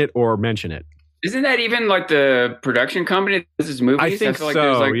place in it or mention it. Isn't that even like the production company that does his movies? I think feel like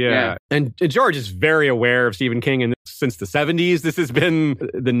so, there's yeah. And George is very aware of Stephen King, and since the 70s, this has been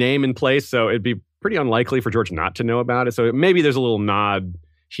the name in place, so it'd be pretty unlikely for George not to know about it. So maybe there's a little nod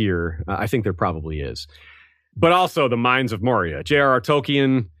here. I think there probably is. But also the Mines of Moria. J.R.R.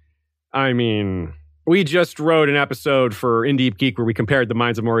 Tolkien, I mean, we just wrote an episode for In Deep Geek where we compared the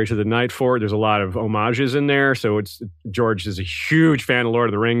Mines of Moria to the Night Fort. There's a lot of homages in there. So George is a huge fan of Lord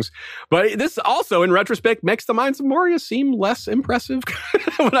of the Rings. But this also, in retrospect, makes the Mines of Moria seem less impressive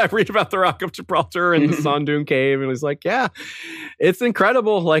when I read about the Rock of Gibraltar and the Sandoon Cave. And it was like, yeah, it's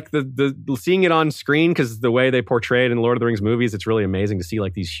incredible. Like the seeing it on screen, because the way they portray it in Lord of the Rings movies, it's really amazing to see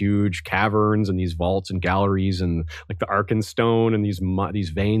like these huge caverns and these vaults and galleries and like the Arkenstone and these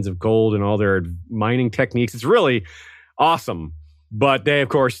veins of gold and all their mining techniques. It's really awesome. But they, of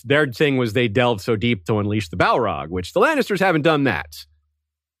course, their thing was they delved so deep to unleash the Balrog, which the Lannisters haven't done that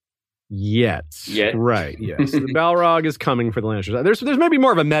yet. Right, yes. The Balrog is coming for the Lannisters. There's maybe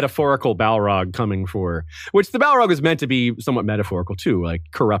more of a metaphorical Balrog coming for, which the Balrog is meant to be somewhat metaphorical too, like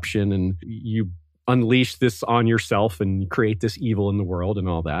corruption, and you unleash this on yourself and create this evil in the world and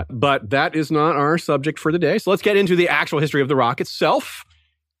all that. But that is not our subject for the day. So let's get into the actual history of the Rock itself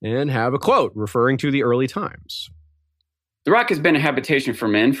and have a quote referring to the early times. The Rock has been a habitation for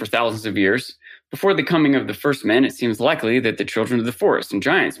men for thousands of years. Before the coming of the first men, it seems likely that the children of the forest and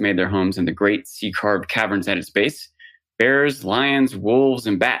giants made their homes in the great sea-carved caverns at its base. Bears, lions, wolves,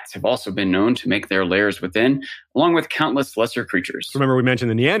 and bats have also been known to make their lairs within, along with countless lesser creatures. Remember, we mentioned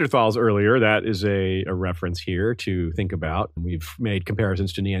the Neanderthals earlier. That is a reference here to think about. We've made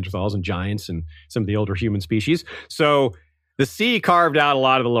comparisons to Neanderthals and giants and some of the older human species. So the sea carved out a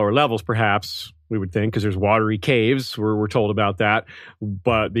lot of the lower levels, perhaps, we would think, because there's watery caves. We're told about that.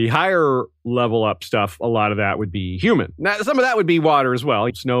 But the higher level up stuff, a lot of that would be human. Now, some of that would be water as well.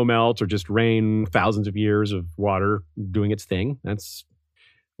 Snow melts or just rain, thousands of years of water doing its thing. That's,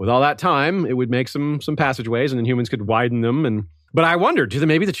 with all that time, it would make some passageways, and then humans could widen them. But I wonder,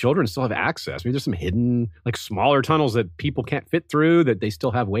 maybe the children still have access? Maybe there's some hidden, like smaller tunnels that people can't fit through that they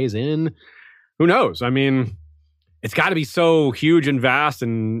still have ways in. Who knows? I mean, it's got to be so huge and vast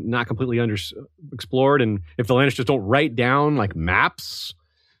and not completely explored. And if the lands just don't write down like maps,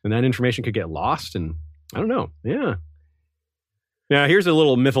 then that information could get lost. And I don't know. Yeah. Now, here's a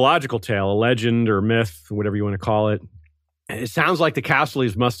little mythological tale, a legend or myth, whatever you want to call it. It sounds like the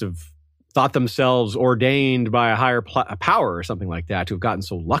Casterlys must have thought themselves ordained by a higher power or something like that to have gotten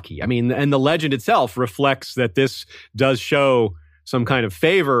so lucky. I mean, and the legend itself reflects that this does show some kind of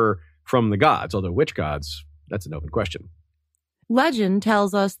favor from the gods, although which gods? That's an open question. Legend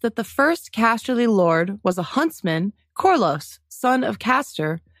tells us that the first Casterly lord was a huntsman, Corlos, son of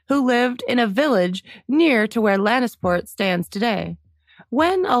Castor, who lived in a village near to where Lannisport stands today.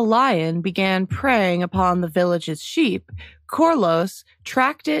 When a lion began preying upon the village's sheep, Corlos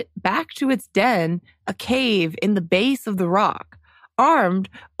tracked it back to its den, a cave in the base of the rock. Armed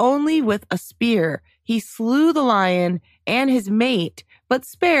only with a spear, he slew the lion and his mate, but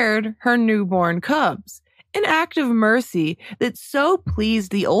spared her newborn cubs. An act of mercy that so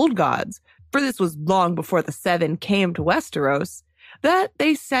pleased the old gods, for this was long before the Seven came to Westeros, that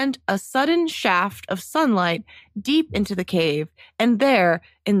they sent a sudden shaft of sunlight deep into the cave, and there,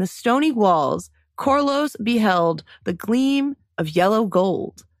 in the stony walls, Corlos beheld the gleam of yellow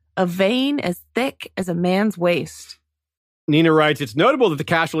gold, a vein as thick as a man's waist. Nina writes, it's notable that the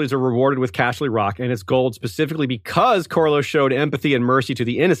Casterlys are rewarded with Casterly Rock and its gold specifically because Corlos showed empathy and mercy to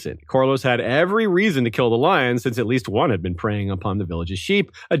the innocent. Corlos had every reason to kill the lion since at least one had been preying upon the village's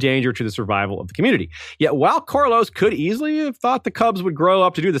sheep, a danger to the survival of the community. Yet while Corlos could easily have thought the cubs would grow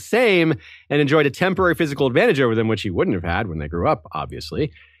up to do the same and enjoyed a temporary physical advantage over them, which he wouldn't have had when they grew up,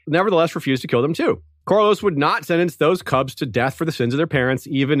 obviously, nevertheless refused to kill them too. Corlos would not sentence those cubs to death for the sins of their parents,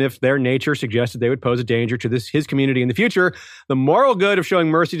 even if their nature suggested they would pose a danger to his community in the future. The moral good of showing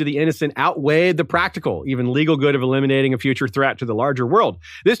mercy to the innocent outweighed the practical, even legal good of eliminating a future threat to the larger world.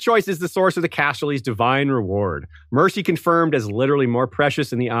 This choice is the source of the Casterlys' divine reward. Mercy confirmed as literally more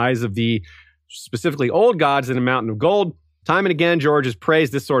precious in the eyes of the specifically old gods than a mountain of gold. Time and again, George has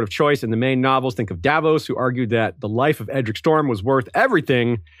praised this sort of choice in the main novels. Think of Davos, who argued that the life of Edric Storm was worth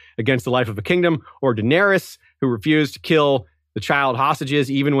everything against the life of a kingdom, or Daenerys, who refused to kill the child hostages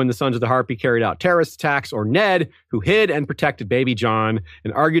even when the Sons of the Harpy carried out terrorist attacks, or Ned, who hid and protected baby Jon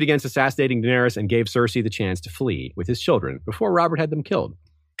and argued against assassinating Daenerys and gave Cersei the chance to flee with his children before Robert had them killed.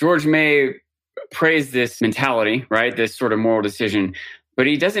 George may praise this mentality, right? This sort of moral decision, but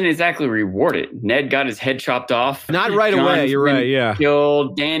he doesn't exactly reward it. Ned got his head chopped off. Not right away, you're right, yeah.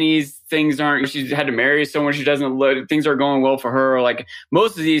 Killed. Dany's she had to marry someone she doesn't love. Things are going well for her. Like,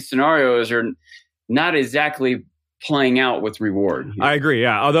 most of these scenarios are not exactly playing out with reward. I agree,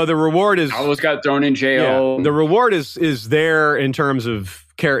 yeah. Although the reward is... almost got thrown in jail. Yeah, the reward is there in terms of...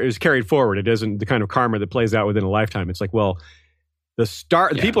 is carried forward. It isn't the kind of karma that plays out within a lifetime. It's like, well,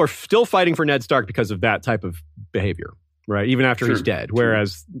 the people are still fighting for Ned Stark because of that type of behavior. Right, even after he's dead.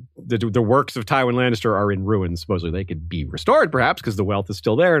 Whereas the works of Tywin Lannister are in ruins. Supposedly they could be restored, perhaps, because the wealth is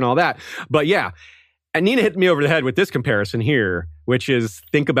still there and all that. But yeah, and Nina hit me over the head with this comparison here, which is,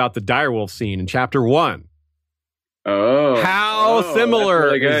 think about the direwolf scene in chapter 1. Oh, how similar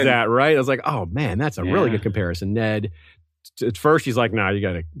really is that? Right? I was like, oh man, that's a really good comparison. Ned, at first he's like, nah, you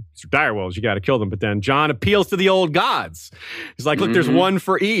got to direwolves, you got to kill them. But then Jon appeals to the old gods. He's like, look, there's one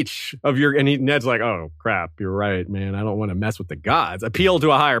for each of your, and Ned's like, oh crap, you're right, man. I don't want to mess with the gods. Appeal to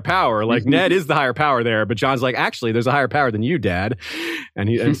a higher power. Like Ned is the higher power there, but Jon's like, actually, there's a higher power than you, Dad. And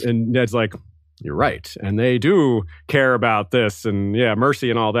and Ned's like, you're right. And they do care about this and mercy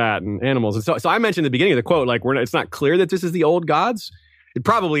and all that and animals. And so I mentioned at the beginning of the quote, like, it's not clear that this is the old gods. It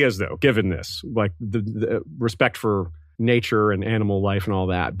probably is though, given this, like the respect for nature and animal life and all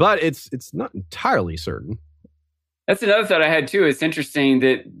that, but it's not entirely certain. That's another thought I had too. It's interesting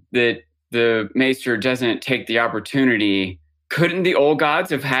that the Maester doesn't take the opportunity. Couldn't the old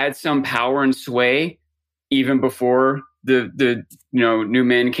gods have had some power and sway even before the new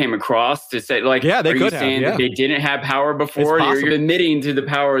men came across to say, like, yeah, they are could you have, saying yeah. that they didn't have power before? You're admitting to the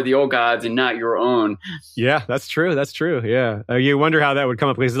power of the old gods and not your own. Yeah, that's true. That's true. Yeah. You wonder how that would come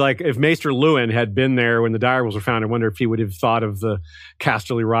up. Because like if Maester Luwin had been there when the direwolves were found, I wonder if he would have thought of the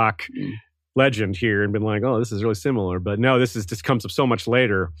Casterly Rock legend here and been like, oh, this is really similar. But no, this comes up so much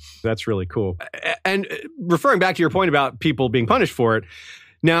later. That's really cool. And referring back to your point about people being punished for it,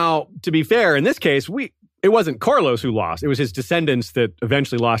 now, to be fair, in this case, it wasn't Corlos who lost. It was his descendants that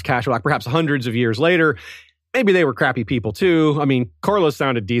eventually lost Casterly Rock, perhaps hundreds of years later. Maybe they were crappy people too. I mean, Corlos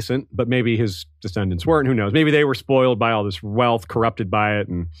sounded decent, but maybe his descendants weren't. Who knows? Maybe they were spoiled by all this wealth, corrupted by it,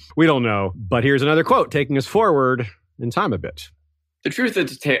 and we don't know. But here's another quote taking us forward in time a bit. The truth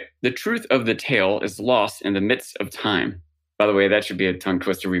of the tale is lost in the midst of time. By the way, that should be a tongue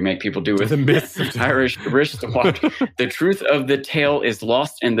twister we make people do with the midst of time. Irish talk. The truth of the tale is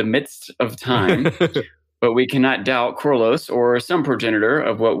lost in the midst of time. But we cannot doubt Corlos, or some progenitor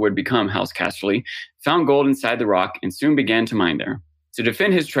of what would become House Casterly, found gold inside the rock and soon began to mine there. To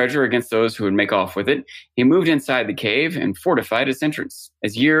defend his treasure against those who would make off with it, he moved inside the cave and fortified its entrance.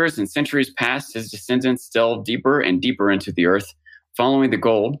 As years and centuries passed, his descendants delved deeper and deeper into the earth, following the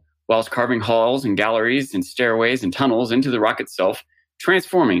gold, whilst carving halls and galleries and stairways and tunnels into the rock itself,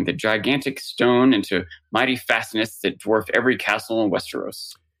 transforming the gigantic stone into mighty fastnesses that dwarf every castle in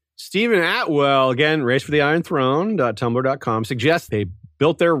Westeros. Stephen Atwell, again, Race for the Iron Throne.tumblr.com, suggests they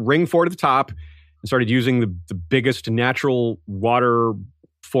built their ring fort at the top and started using the biggest natural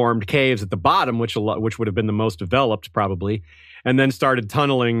water-formed caves at the bottom, which would have been the most developed, probably, and then started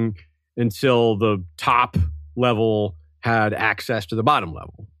tunneling until the top level had access to the bottom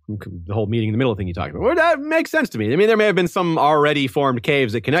level. The whole meeting in the middle thing you talked about. Well, that makes sense to me. I mean, there may have been some already formed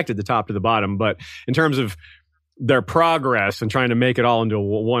caves that connected the top to the bottom, but in terms of their progress and trying to make it all into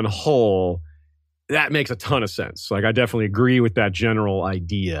one whole, that makes a ton of sense. Like, I definitely agree with that general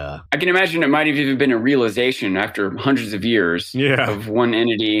idea. I can imagine it might have even been a realization after hundreds of years of one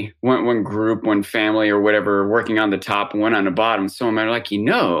entity, one group, one family or whatever working on the top and one on the bottom. So I'm like,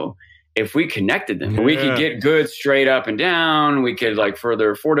 if we connected them, we could get goods straight up and down. We could like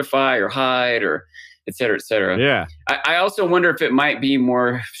further fortify or hide or et cetera, et cetera. Yeah. I also wonder if it might be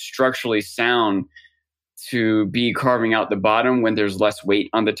more structurally sound to be carving out the bottom when there's less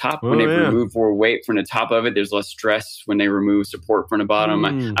weight on the top. When they remove more weight from the top of it, there's less stress when they remove support from the bottom. I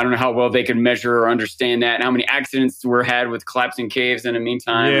don't know how well they can measure or understand that and how many accidents were had with collapsing caves in the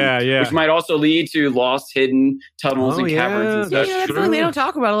meantime. Which might also lead to lost hidden tunnels and caverns and such. Yeah, that's something they don't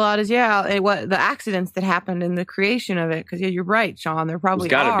talk about a lot is, what the accidents that happened in the creation of it. Because you're right, Sean. There probably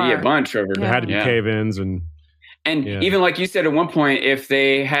There's got to be a bunch over there. There had to be cave-ins. And even like you said at one point, if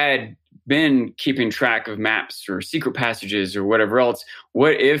they had been keeping track of maps or secret passages or whatever else,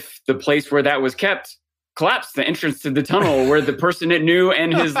 what if the place where that was kept collapsed, the entrance to the tunnel where the person it knew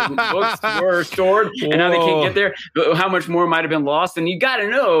and his books were stored, and now they can't get there? How much more might have been lost? And you got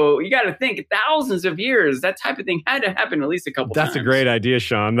to think thousands of years, that type of thing had to happen at least a couple times. That's a great idea,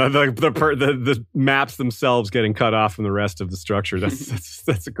 Sean. The maps themselves getting cut off from the rest of the structure.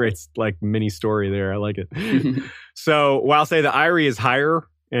 That's a great mini story there. I like it. So while say the Eyrie is higher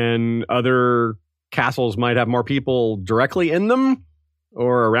and other castles might have more people directly in them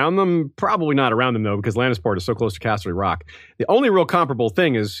or around them, probably not around them, though, because Lannisport is so close to Casterly Rock. The only real comparable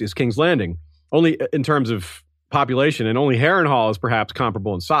thing is King's Landing, only in terms of population, and only Harrenhal is perhaps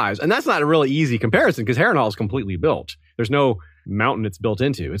comparable in size. And that's not a really easy comparison because Harrenhal is completely built. There's no mountain it's built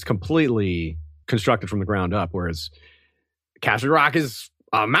into. It's completely constructed from the ground up, whereas Casterly Rock is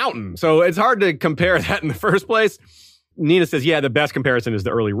a mountain. So it's hard to compare that in the first place. Nina says, the best comparison is the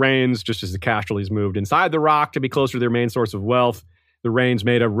early Rains, just as the Casterlys moved inside the rock to be closer to their main source of wealth. The Rains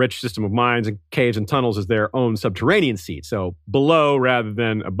made a rich system of mines and caves and tunnels as their own subterranean seat. So below rather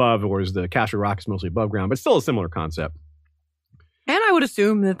than above, whereas the Casterly Rock is mostly above ground, but still a similar concept. And I would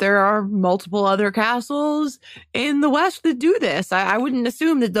assume that there are multiple other castles in the West that do this. I wouldn't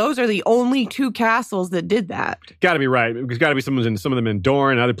assume that those are the only two castles that did that. Got to be right. There's got to be some of them in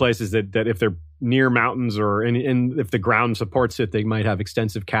Dorne and other places that if they're near mountains or if the ground supports it, they might have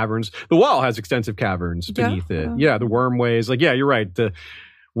extensive caverns. The Wall has extensive caverns beneath it. Yeah, the Wormways. You're right. The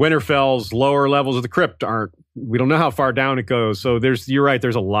Winterfell's lower levels of the crypt we don't know how far down it goes. So you're right.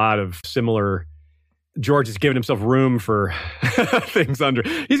 There's a lot of similar. George has given himself room for things under.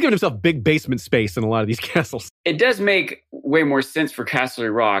 He's given himself big basement space in a lot of these castles. It does make way more sense for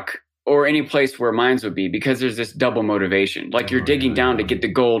Casterly Rock or any place where mines would be because there's this double motivation. Like you're digging down to get the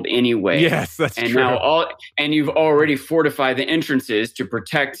gold anyway. Yes, that's true. And you've already fortified the entrances to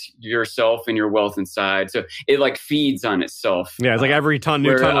protect yourself and your wealth inside. So it feeds on itself. Yeah, it's like every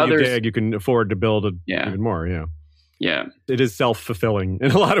new tunnel you dig, you can afford to build even more. Yeah. Yeah. It is self-fulfilling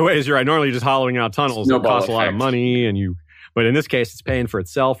in a lot of ways. You're right. Normally, you're just hollowing out tunnels. It costs a lot of money, but in this case, it's paying for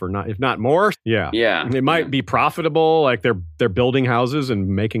itself, or not, if not more. Yeah. It might be profitable, like they're building houses and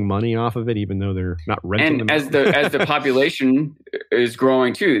making money off of it, even though they're not renting them. And as the population is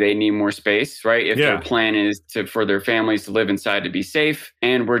growing too, they need more space, right? If their plan is for their families to live inside to be safe,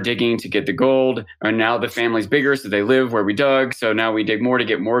 and we're digging to get the gold, and now the family's bigger, so they live where we dug. So now we dig more to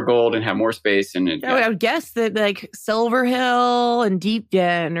get more gold and have more space. And I would guess that like Silver Hill and Deep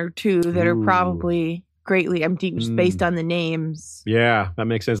Den are two that are probably greatly empty, just based on the names. Yeah, that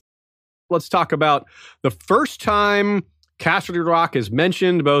makes sense. Let's talk about the first time Casterly Rock is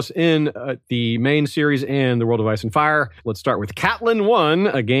mentioned, both in the main series and the World of Ice and Fire. Let's start with Catelyn 1,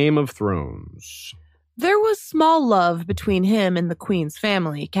 A Game of Thrones. There was small love between him and the Queen's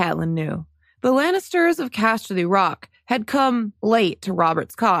family, Catelyn knew. The Lannisters of Casterly Rock had come late to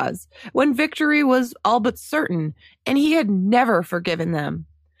Robert's cause, when victory was all but certain, and he had never forgiven them.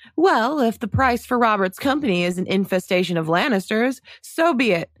 Well, if the price for Robert's company is an infestation of Lannisters, so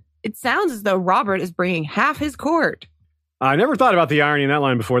be it. It sounds as though Robert is bringing half his court. I never thought about the irony in that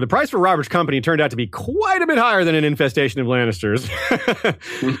line before. The price for Robert's company turned out to be quite a bit higher than an infestation of Lannisters.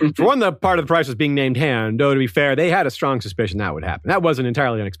 For one, the part of the price was being named Hand, though to be fair, they had a strong suspicion that would happen. That wasn't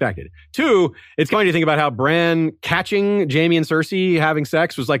entirely unexpected. Two, it's funny to think about how Bran catching Jaime and Cersei having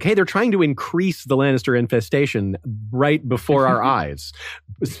sex was like, hey, they're trying to increase the Lannister infestation right before our eyes.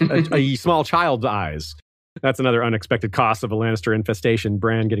 A small child's eyes. That's another unexpected cost of a Lannister infestation,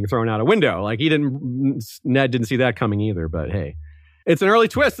 Bran getting thrown out a window. Like Ned didn't see that coming either, but hey. It's an early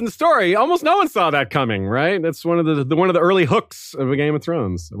twist in the story. Almost no one saw that coming, right? That's one of the early hooks of A Game of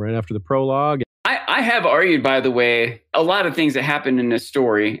Thrones, right after the prologue. I have argued, by the way, a lot of things that happen in this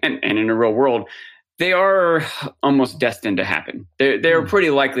story and in the real world, they are almost destined to happen. They're pretty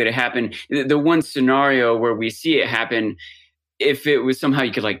likely to happen. The one scenario where we see it happen, if it was somehow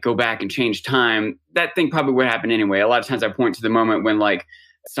you could like go back and change time, that thing probably would happen anyway. A lot of times I point to the moment when like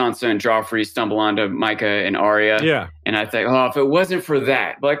Sansa and Joffrey stumble onto Micah and Arya. Yeah. And I think, if it wasn't for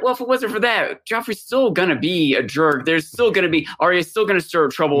that, like, well, if it wasn't for that, Joffrey's still going to be a jerk. There's still going to be, Arya's still going to stir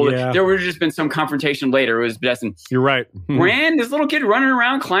trouble. Yeah. There would have just been some confrontation later. It was destined. You're right. Bran, this little kid running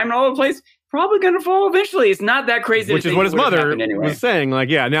around, climbing all over the place, probably going to fall eventually. It's not that crazy. Which is what his mother was saying.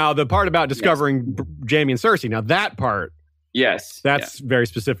 Like, yeah, now the part about discovering Jaime and Cersei, now that part, yes. That's very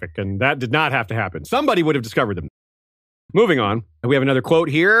specific, and that did not have to happen. Somebody would have discovered them. Moving on, we have another quote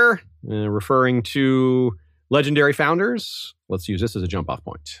here referring to legendary founders. Let's use this as a jump-off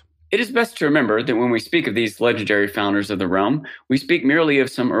point. It is best to remember that when we speak of these legendary founders of the realm, we speak merely of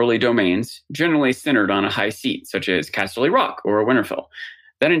some early domains, generally centered on a high seat, such as Casterly Rock or Winterfell,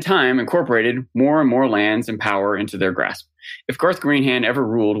 that in time incorporated more and more lands and power into their grasp. If Garth Greenhand ever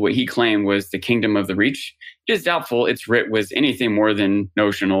ruled what he claimed was the Kingdom of the Reach, it is doubtful its writ was anything more than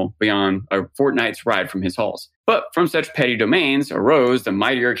notional beyond a fortnight's ride from his halls. But from such petty domains arose the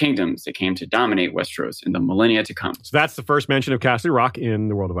mightier kingdoms that came to dominate Westeros in the millennia to come. So that's the first mention of Casterly Rock in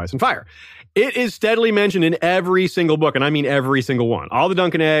The World of Ice and Fire. It is steadily mentioned in every single book, and I mean every single one. All the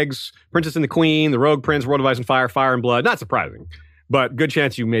Duncan Eggs, Princess and the Queen, The Rogue Prince, World of Ice and Fire, Fire and Blood. Not surprising, but good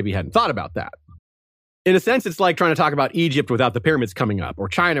chance you maybe hadn't thought about that. In a sense, it's like trying to talk about Egypt without the pyramids coming up, or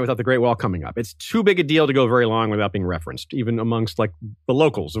China without the Great Wall coming up. It's too big a deal to go very long without being referenced, even amongst like the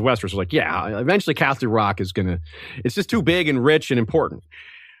locals of Westeros. Like, yeah, eventually Casterly Rock is it's just too big and rich and important.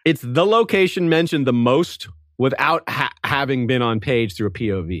 It's the location mentioned the most without having been on page through a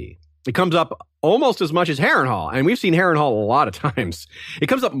POV. It comes up almost as much as Harrenhal, and we've seen Harrenhal a lot of times. It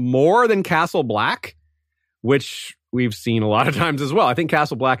comes up more than Castle Black, which we've seen a lot of times as well. I think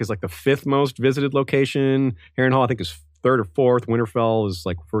Castle Black is like the 5th most visited location. Harrenhal, I think, is 3rd or 4th. Winterfell is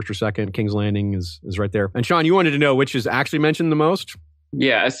like 1st or 2nd. King's Landing is right there. And Sean, you wanted to know which is actually mentioned the most?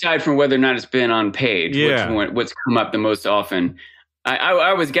 Yeah, aside from whether or not it's been on page, what's come up the most often.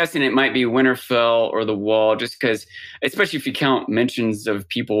 I was guessing it might be Winterfell or the Wall, just because, especially if you count mentions of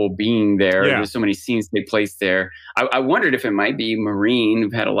people being there. Yeah. There's so many scenes take place there. I wondered if it might be Meereen,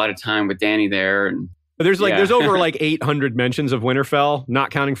 who've had a lot of time with Dany there. And there's over like 800 mentions of Winterfell, not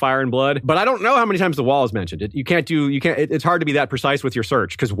counting Fire and Blood. But I don't know how many times the Wall is mentioned. It's hard to be that precise with your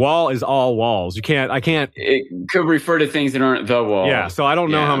search because Wall is all walls. It could refer to things that aren't the Wall. Yeah. So I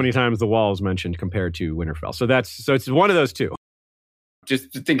don't know how many times the Wall is mentioned compared to Winterfell. So it's one of those two.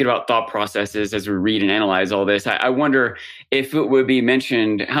 Just thinking about thought processes as we read and analyze all this, I wonder if it would be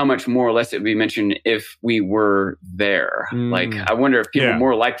mentioned, how much more or less it would be mentioned if we were there. Like, I wonder if people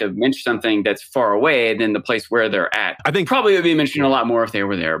more like to mention something that's far away than the place where they're at. I think probably would be mentioned a lot more if they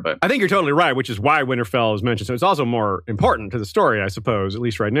were there. But I think you're totally right, which is why Winterfell is mentioned. So it's also more important to the story, I suppose, at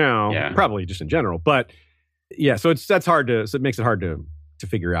least right now, probably just in general. But Yeah, so it makes it hard to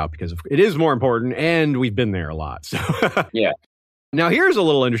figure out because it is more important, and we've been there a lot. So Yeah. Now, here's a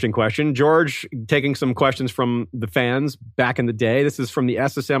little interesting question. George, taking some questions from the fans back in the day. This is from the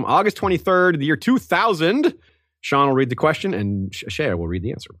SSM, August 23rd, the year 2000. Sean will read the question, and Shea will read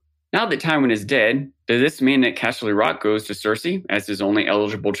the answer. Now that Tywin is dead, does this mean that Casterly Rock goes to Cersei as his only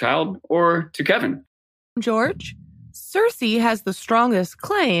eligible child, or to Kevin? George, Cersei has the strongest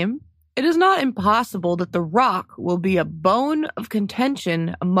claim. It is not impossible that the Rock will be a bone of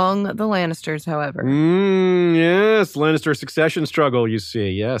contention among the Lannisters, however. Yes, Lannister succession struggle, you see.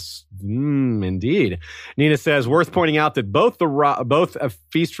 Yes, indeed. Nina says, worth pointing out that both A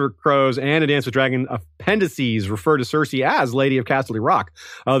Feast for Crows and A Dance with Dragon appendices refer to Cersei as Lady of Casterly Rock,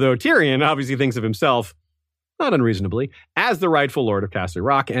 although Tyrion obviously thinks of himself, not unreasonably, as the rightful Lord of Casterly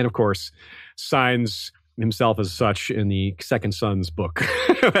Rock, and of course, signs himself as such in the Second Sons book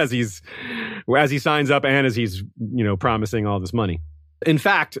as he signs up and as he's, promising all this money. In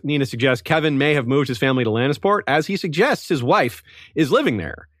fact, Nina suggests Kevin may have moved his family to Lannisport, as he suggests his wife is living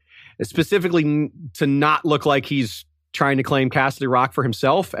there, specifically to not look like he's trying to claim Casterly Rock for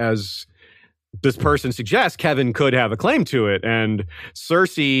himself, as this person suggests Kevin could have a claim to it. And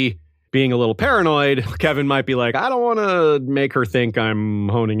Cersei, being a little paranoid, Kevin might be like, I don't want to make her think I'm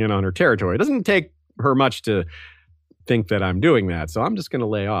honing in on her territory. It doesn't take her much to think that I'm doing that, so I'm just going to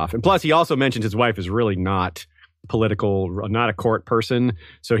lay off. And plus, he also mentioned his wife is really not political, not a court person,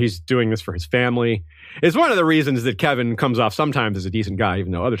 so he's doing this for his family. It's one of the reasons that Kevin comes off sometimes as a decent guy,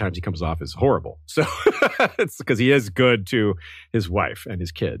 even though other times he comes off as horrible. So it's because he is good to his wife and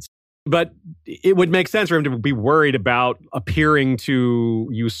his kids. But it would make sense for him to be worried about appearing to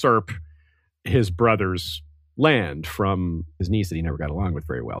usurp his brother's land from his niece that he never got along with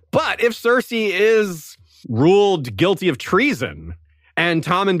very well. But if Cersei is ruled guilty of treason and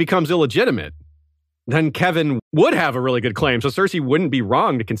Tommen becomes illegitimate, then Kevin would have a really good claim. So Cersei wouldn't be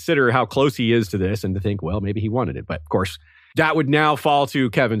wrong to consider how close he is to this and to think, well, maybe he wanted it. But of course, that would now fall to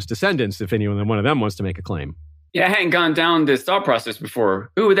Kevin's descendants if one of them wants to make a claim. Yeah, I hadn't gone down this thought process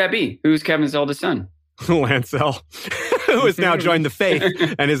before. Who would that be? Who's Kevin's eldest son? Lancel, who has now joined the faith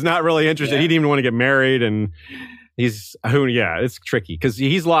and is not really interested. Yeah. He didn't even want to get married, and it's tricky because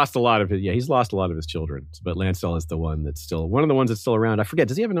he's lost a lot of his children. But Lancel is one of the ones that's still around. I forget.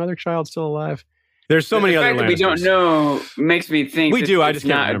 Does he have another child still alive? There's so many other Lannisters. We don't know makes me think we do. I just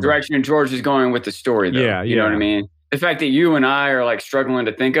not a direction George is going with the story, though. Yeah, you know what I mean. The fact that you and I are struggling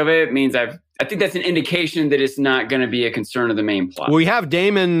to think of it means I think that's an indication that it's not going to be a concern of the main plot. We have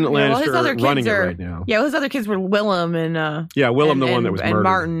Daemon Lannister running it right now. Yeah, his other kids were Willem and Willem, the one that was murdered, and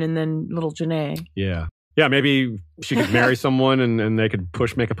Martin, and then little Janae. Yeah, maybe she could marry someone and they could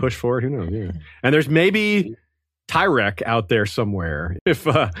make a push for it. Who knows? Yeah, and there's maybe Tyrek out there somewhere. If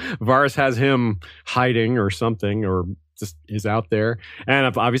Varys has him hiding or something, or just is out there, and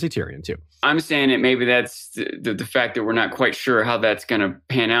obviously Tyrion too. I'm saying it. Maybe that's the fact that we're not quite sure how that's going to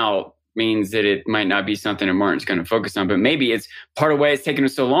pan out means that it might not be something that Martin's going to focus on. But maybe it's part of why it's taken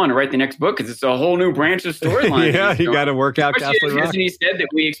us so long to write the next book, because it's a whole new branch of storyline. Yeah, you got to work out Casterly Rock. He said that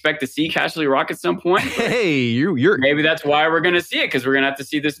we expect to see Casterly Rock at some point. Hey, you're maybe that's why we're going to see it, because we're going to have to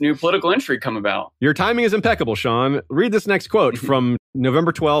see this new political intrigue come about. Your timing is impeccable, Sean. Read this next quote from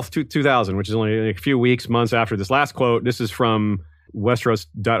November 12th, 2000, which is only a few months after this last quote. This is from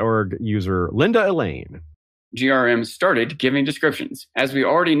Westeros.org user Linda Elaine. GRM started giving descriptions. As we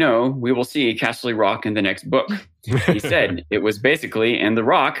already know, we will see Casterly Rock in the next book. He said it was basically in the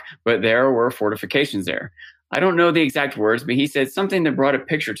rock, but there were fortifications there. I don't know the exact words, but he said something that brought a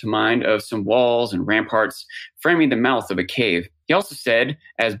picture to mind of some walls and ramparts framing the mouth of a cave. He also said,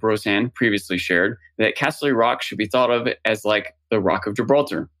 as Brosan previously shared, that Casterly Rock should be thought of as like the Rock of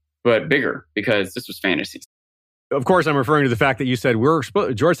Gibraltar, but bigger, because this was fantasy. Of course, I'm referring to the fact that you said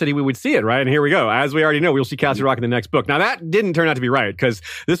George said we would see it, right? And here we go. As we already know, we'll see Casterly Rock in the next book. Now, that didn't turn out to be right, because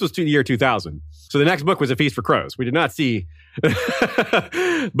this was the year 2000. So the next book was A Feast for Crows. We did not see...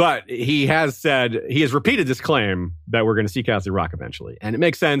 But he has repeated this claim that we're going to see Casterly Rock eventually. And it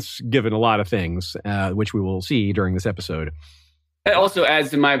makes sense, given a lot of things, which we will see during this episode. It also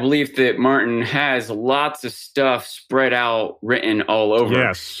adds to my belief that Martin has lots of stuff spread out, written all over.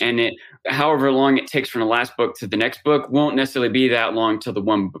 Yes. And however long it takes from the last book to the next book won't necessarily be that long till the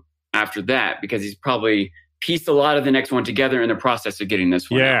one after that, because he's probably pieced a lot of the next one together in the process of getting this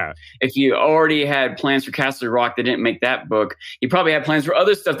one out. If you already had plans for Casterly Rock that didn't make that book, you probably had plans for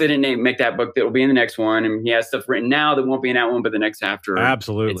other stuff that didn't make that book that will be in the next one. And he has stuff written now that won't be in that one, but the next after.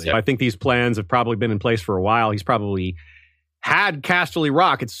 Absolutely. I think these plans have probably been in place for a while. He's probably had Casterly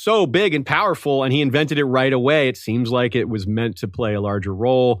Rock. It's so big and powerful, and he invented it right away. It seems like it was meant to play a larger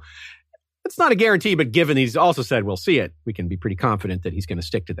role. It's not a guarantee, but given he's also said we'll see it, we can be pretty confident that he's going to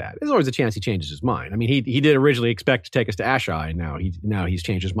stick to that. There's always a chance he changes his mind. I mean, he did originally expect to take us to Asshai, and now he's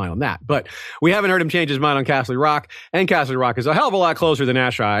changed his mind on that. But we haven't heard him change his mind on Casterly Rock, and Casterly Rock is a hell of a lot closer than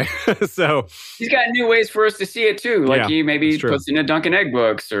Asshai. So he's got new ways for us to see it too. Like he maybe puts in a Duncan Egg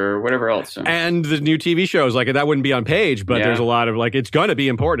books or whatever else. So. And the new TV shows, like that wouldn't be on page, but there's a lot of like it's going to be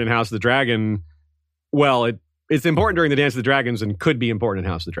important in House of the Dragon. Well, it's important during the Dance of the Dragons and could be important in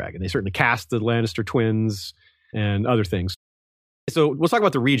House of the Dragon. They certainly cast the Lannister twins and other things. So let's talk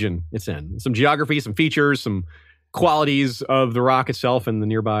about the region it's in. Some geography, some features, some qualities of the rock itself and the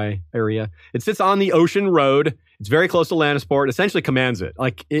nearby area. It sits on the ocean road. It's very close to Lannisport. It essentially commands it.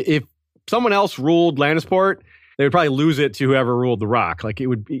 Like if someone else ruled Lannisport, they would probably lose it to whoever ruled the rock. Like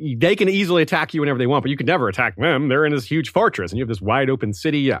they can easily attack you whenever they want, but you could never attack them. They're in this huge fortress and you have this wide open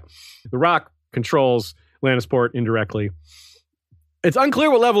city. Yeah. The rock controls Lannisport indirectly. It's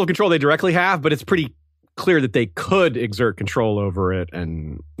unclear what level of control they directly have, but it's pretty clear that they could exert control over it.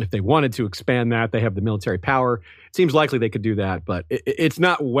 And if they wanted to expand that, they have the military power. It seems likely they could do that, but it's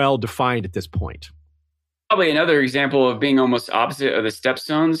not well defined at this point. Probably another example of being almost opposite of the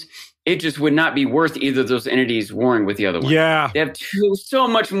Stepstones. It just would not be worth either of those entities warring with the other one. Yeah. They have so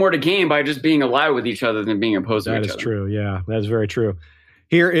much more to gain by just being allied with each other than being opposed to each other. That is true. Yeah, that is very true.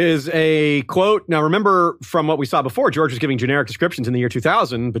 Here is a quote. Now, remember from what we saw before, George was giving generic descriptions in the year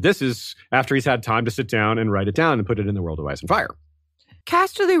 2000, but this is after he's had time to sit down and write it down and put it in the World of Ice and Fire.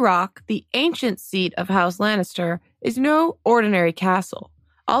 Casterly Rock, the ancient seat of House Lannister, is no ordinary castle.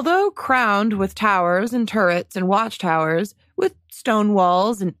 Although crowned with towers and turrets and watchtowers, with stone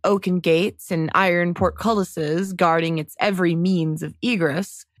walls and oaken gates and iron portcullises guarding its every means of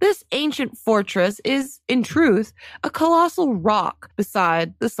egress, this ancient fortress is, in truth, a colossal rock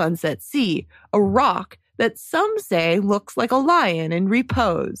beside the Sunset Sea, a rock that some say looks like a lion in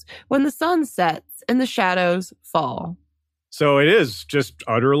repose when the sun sets and the shadows fall. So it is just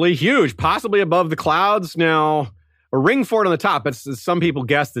utterly huge, possibly above the clouds. Now, a ring fort on the top, but some people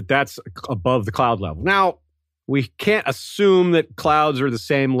guess that that's above the cloud level. Now, we can't assume that clouds are the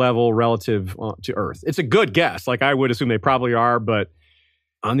same level relative to Earth. It's a good guess. Like, I would assume they probably are, but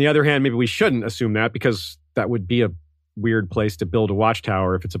on the other hand, maybe we shouldn't assume that because that would be a weird place to build a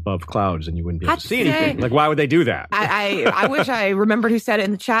watchtower if it's above clouds and you wouldn't be able to see anything. Like, why would they do that? I wish I remembered who said it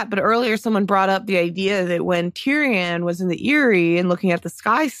in the chat, but earlier someone brought up the idea that when Tyrion was in the Eyrie and looking at the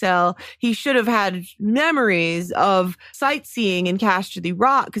Sky Cell, he should have had memories of sightseeing in Casterly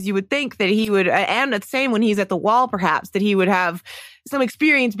Rock, because you would think that he would, and the same when he's at the Wall perhaps, that he would have some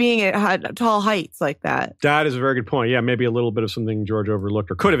experience being at tall heights like that. That is a very good point. Yeah, maybe a little bit of something George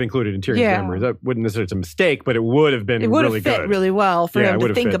overlooked or could have incled in Tyrion's memories. That wouldn't necessarily, it's a mistake, but it would have been really good. It would have fit really well for him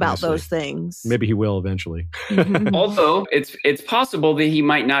to think about those things. Maybe he will eventually. Although it's possible that he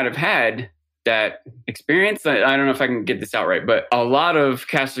might not have had that experience. I don't know if I can get this out right, but a lot of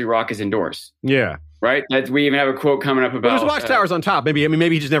Casterly Rock is indoors. Yeah. Right? We even have a quote coming up about... There's watchtowers on top. Maybe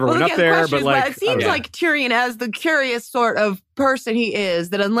he just never went up there, but like... It seems like Tyrion, as the curious sort of person he is,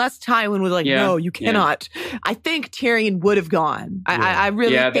 that unless Tywin was like, no, you cannot, I think Tyrion would have gone. I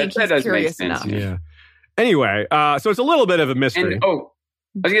really think he's curious enough. Yeah. Anyway, so it's a little bit of a mystery. And, I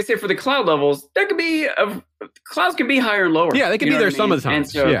was going to say, for the cloud levels, there could be... clouds can be higher and lower. Yeah, they can be there some of the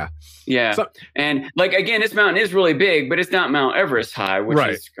times. So, yeah. So, and like, again, this mountain is really big, but it's not Mount Everest high, which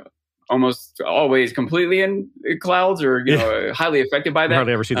is... almost always completely in clouds or highly affected by that. You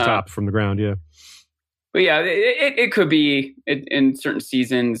hardly ever see the top from the ground, But yeah, it could be in certain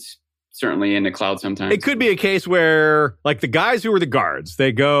seasons, certainly in the cloud sometimes. It could be a case where, like, the guys who were the guards,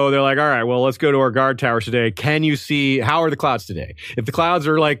 they're like, all right, well, let's go to our guard towers today. Can you see, how are the clouds today? If the clouds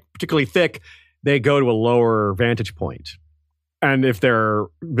are, like, particularly thick, they go to a lower vantage point. And if they're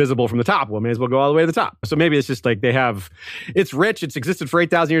visible from the top, well, may as well go all the way to the top. So maybe it's just like it's rich. It's existed for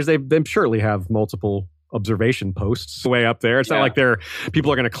 8,000 years. They surely have multiple observation posts way up there. It's not like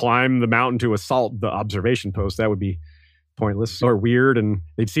people are going to climb the mountain to assault the observation post. That would be pointless or weird, and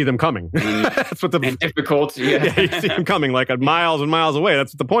they'd see them coming. That's what and difficult. Yeah, you see them coming like miles and miles away.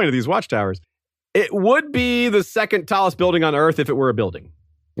 That's the point of these watchtowers. It would be the second tallest building on Earth if it were a building.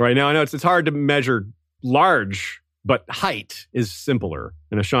 Right now, I know it's hard to measure large, but height is simpler.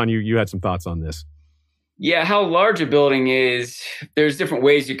 And Sean, you had some thoughts on this. Yeah, how large a building is, there's different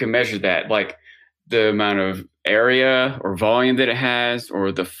ways you can measure that, like the amount of area or volume that it has,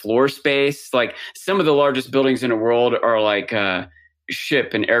 or the floor space. Like, some of the largest buildings in the world are like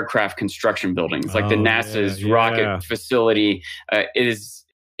ship and aircraft construction buildings, like the NASA's rocket facility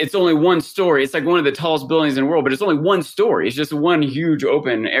it's only one story. It's like one of the tallest buildings in the world, but it's only one story. It's just one huge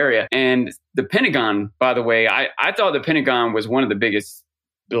open area. And the Pentagon, by the way, I thought the Pentagon was one of the biggest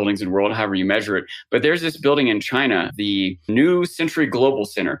buildings in the world, however you measure it. But there's this building in China, the New Century Global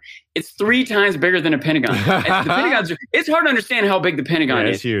Center. It's 3 times bigger than a Pentagon. It's hard to understand how big the Pentagon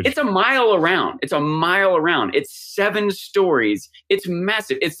is. Huge. It's a mile around. It's 7 stories. It's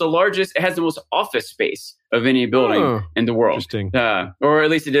massive. It's the largest. It has the most office space of any building in the world. Interesting. Or at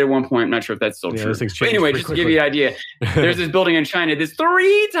least it did at one point. I'm not sure if that's still true. But anyway, just to give you an idea, there's this building in China that's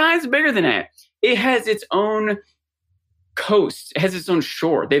 3 times bigger than that. It has its own coast. It has its own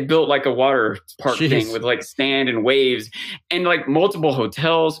shore. They built like a water park thing with like sand and waves and like multiple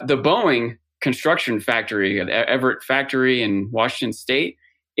hotels. The Boeing construction factory, the Everett factory in Washington State,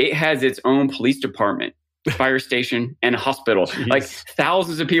 it has its own police department, fire station, and a hospital. Jeez. Like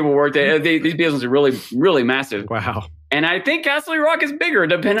thousands of people work there. These buildings are really, really massive. Wow. And I think Castle Rock is bigger,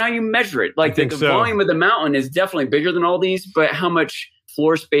 depending on how you measure it. Like the volume of the mountain is definitely bigger than all these, but how much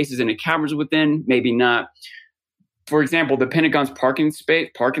floor space is in the caverns within, maybe not. For example, the Pentagon's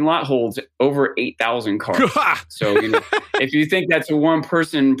parking lot holds over 8,000 cars. So if you think that's 1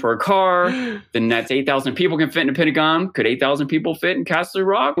 person per car, then that's 8,000 people can fit in the Pentagon. Could 8,000 people fit in Castle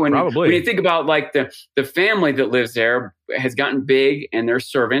Rock? Probably. When you think about like the family that lives there has gotten big, and their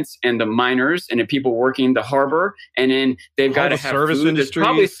servants and the miners and the people working the harbor, and then they've got to have service food. industries. There's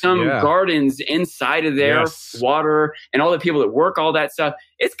probably some gardens inside of there, Yes. water, and all the people that work all that stuff.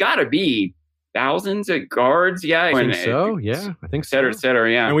 It's got to be thousands of guards, I think so. Yeah, I think so. Et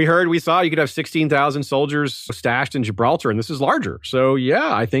cetera, yeah. And we saw you could have 16,000 soldiers stashed in Gibraltar, and this is larger. So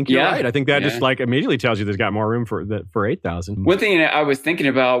yeah, I think you're right. I think that just like immediately tells you there's got more room for 8,000. One thing I was thinking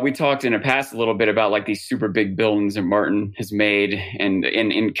about, we talked in the past a little bit about like these super big buildings that Martin has made, and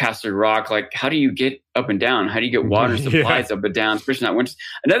in Castle Rock, like how do you get up and down? How do you get water supplies up and down, especially not winter?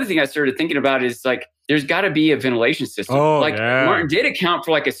 Another thing I started thinking about is like there's got to be a ventilation system. Martin did account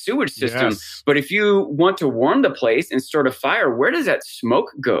for like a sewage system, but if you want to warm the place and start a fire, where does that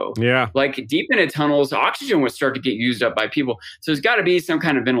smoke go? Yeah. Like deep into tunnels, oxygen would start to get used up by people. So there's got to be some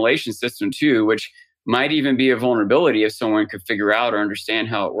kind of ventilation system too, which might even be a vulnerability if someone could figure out or understand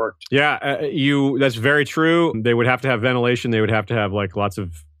how it worked. Yeah, that's very true. They would have to have ventilation. They would have to have like lots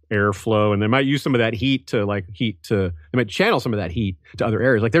of airflow, and they might use some of that they might channel some of that heat to other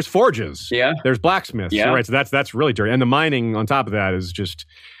areas. Like there's forges, there's blacksmiths, right? So that's really dirty. And the mining on top of that is just,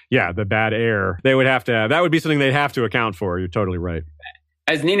 the bad air. They would have to, that would be something they'd have to account for. You're totally right.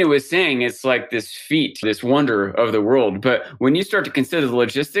 As Nina was saying, it's like this feat, this wonder of the world. But when you start to consider the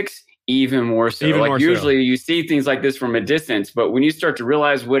logistics, even more so. Usually you see things like this from a distance, but when you start to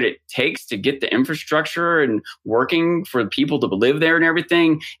realize what it takes to get the infrastructure and working for people to live there and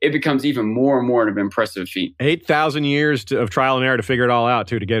everything, it becomes even more and more of an impressive feat. 8,000 years of trial and error to figure it all out,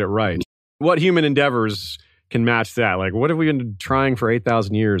 too, to get it right. What human endeavors can match that? Like, what have we been trying for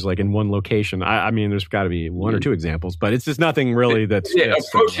 8,000 years, like in one location? I mean, there's got to be 1 or 2 examples, but it's just nothing really that's...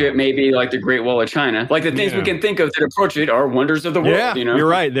 approach it maybe like the Great Wall of China. Like the things we can think of that approach it are wonders of the world, You're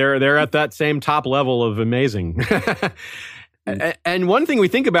right. They're at that same top level of amazing. And one thing we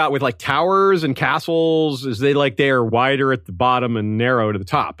think about with like towers and castles is they are wider at the bottom and narrow to the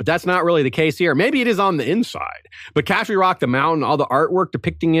top. But that's not really the case here. Maybe it is on the inside. But Castle Rock, the mountain, all the artwork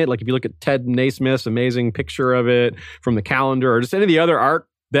depicting it, like if you look at Ted Naismith's amazing picture of it from the calendar, or just any of the other art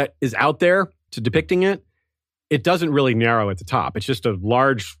that is out there to depicting it, it doesn't really narrow at the top. It's just a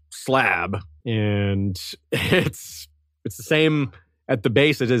large slab, and it's the same at the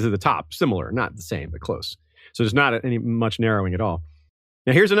base as it is at the top. Similar, not the same, but close. So there's not any much narrowing at all.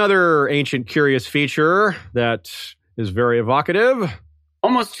 Now, here's another ancient curious feature that is very evocative.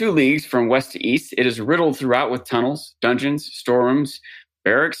 Almost 2 leagues from west to east, it is riddled throughout with tunnels, dungeons, storerooms,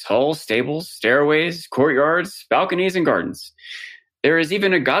 barracks, halls, stables, stairways, courtyards, balconies, and gardens. There is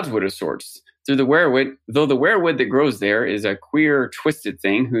even a godswood of sorts. Though the weirwood that grows there is a queer, twisted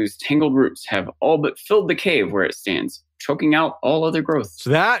thing whose tangled roots have all but filled the cave where it stands, choking out all other growth.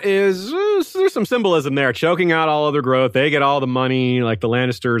 So that is, there's some symbolism there, choking out all other growth. They get all the money, like the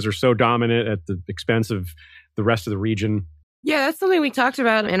Lannisters are so dominant at the expense of the rest of the region. Yeah, that's something we talked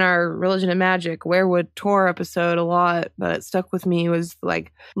about in our Religion and Magic Weirwood Tour episode a lot, but it stuck with me was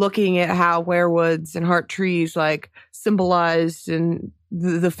like looking at how weirwoods and heart trees like symbolized in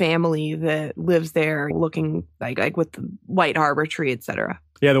the family that lives there, looking like with the White Harbor tree, etc.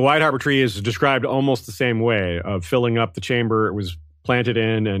 Yeah, the White Harbor tree is described almost the same way, of filling up the chamber it was planted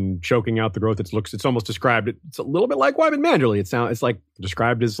in and choking out the growth. It's almost described, it's a little bit like Wyman Manderley. It's like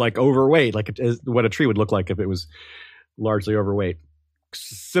described as like overweight, like as what a tree would look like if it was largely overweight.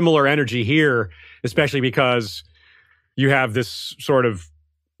 Similar energy here, especially because you have this sort of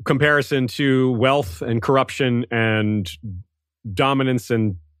comparison to wealth and corruption and dominance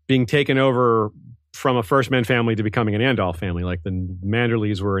and being taken over from a first man family to becoming an Andal family. Like the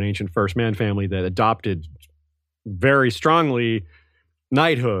Manderleys were an ancient first man family that adopted very strongly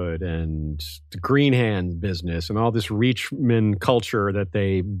knighthood and the green hand business and all this reachman culture that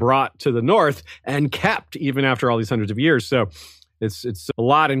they brought to the north and kept even after all these hundreds of years. So it's a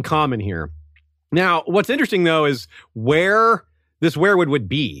lot in common here. Now, what's interesting though is where this werewood would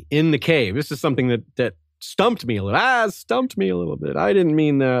be in the cave. This is something that stumped me a little bit. I didn't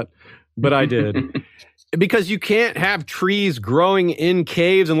mean that, but I did. Because you can't have trees growing in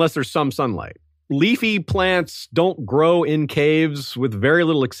caves unless there's some sunlight. Leafy plants don't grow in caves with very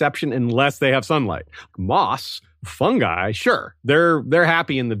little exception unless they have sunlight. Moss, fungi, sure, they're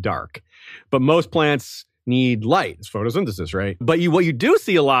happy in the dark. But most plants need light. It's photosynthesis, right? But what you do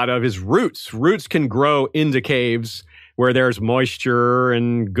see a lot of is roots. Roots can grow into caves where there's moisture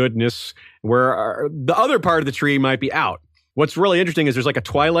and goodness, where the other part of the tree might be out. What's really interesting is there's like a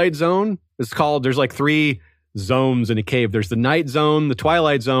twilight zone. There's like 3 zones in a cave. There's the night zone, the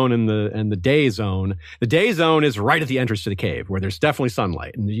twilight zone, and the day zone. The day zone is right at the entrance to the cave where there's definitely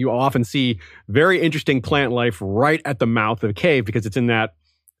sunlight. And you often see very interesting plant life right at the mouth of the cave because it's in that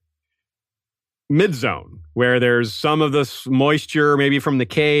mid zone where there's some of this moisture maybe from the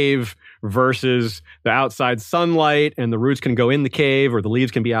cave versus the outside sunlight, and the roots can go in the cave or the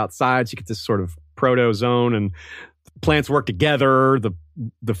leaves can be outside. So you get this sort of proto zone and plants work together.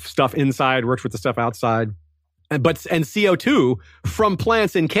 The stuff inside works with the stuff outside. And CO2 from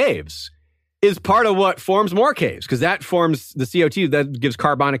plants in caves is part of what forms more caves, because that forms the CO2 that gives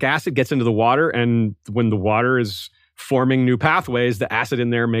carbonic acid, gets into the water. And when the water is forming new pathways, the acid in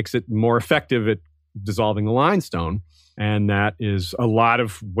there makes it more effective at dissolving the limestone. And that is a lot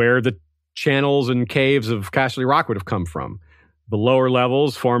of where the channels and caves of Casterly Rock would have come from. The lower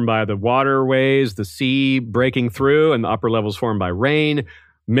levels formed by the waterways, the sea breaking through, and the upper levels formed by rain,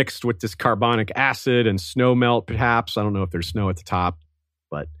 mixed with this carbonic acid and snow melt, perhaps. I don't know if there's snow at the top,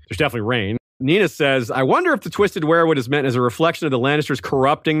 but there's definitely rain. Nina says, I wonder if the twisted werewood is meant as a reflection of the Lannisters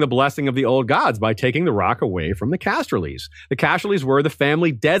corrupting the blessing of the old gods by taking the rock away from the Casterlys. The Casterlys were the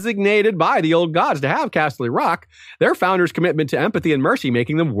family designated by the old gods to have Casterly Rock, their founders' commitment to empathy and mercy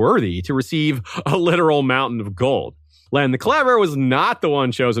making them worthy to receive a literal mountain of gold. Len the Clever was not the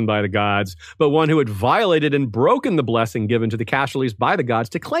one chosen by the gods, but one who had violated and broken the blessing given to the Casterlys by the gods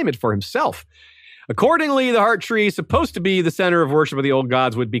to claim it for himself. Accordingly, the heart tree, supposed to be the center of worship of the old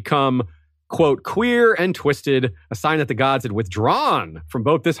gods, would become, quote, queer and twisted, a sign that the gods had withdrawn from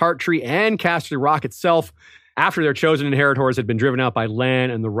both this heart tree and Casterly Rock itself after their chosen inheritors had been driven out by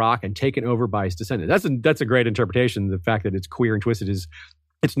Lan and the rock and taken over by his descendants. That's a great interpretation. The fact that it's queer and twisted is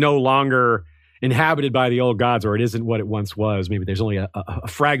it's no longer inhabited by the old gods, or it isn't what it once was. Maybe there's only a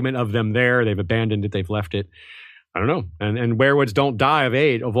fragment of them there. They've abandoned it. They've left it. I don't know. And werewoods don't die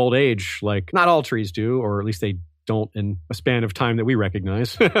of old age, like not all trees do, or at least they don't in a span of time that we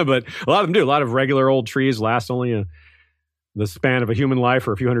recognize. But a lot of them do. A lot of regular old trees last only the span of a human life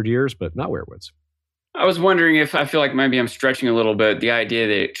for a few hundred years, but not werewoods. I was wondering if, I feel like maybe I'm stretching a little bit, the idea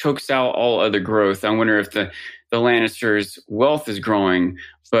that it chokes out all other growth. I wonder if the Lannisters' wealth is growing,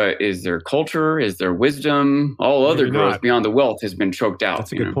 but is their culture, is their wisdom, all other growth beyond the wealth has been choked out.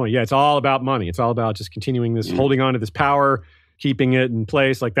 That's a good point. Yeah, it's all about money. It's all about just continuing this, holding on to this power, keeping it in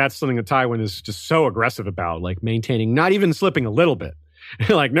place. Like that's something that Tywin is just so aggressive about, like maintaining, not even slipping a little bit.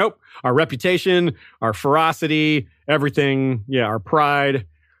 Like, nope, our reputation, our ferocity, everything. Yeah, our pride.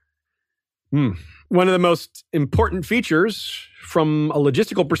 One of the most important features from a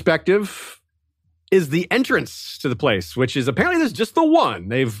logistical perspective is the entrance to the place, which is apparently there's just the one.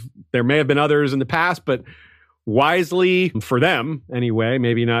 There may have been others in the past, but wisely for them anyway,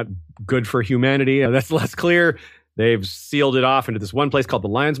 maybe not good for humanity. That's less clear. They've sealed it off into this one place called the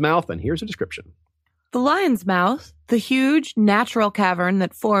Lion's Mouth, and here's a description. The Lion's Mouth, the huge natural cavern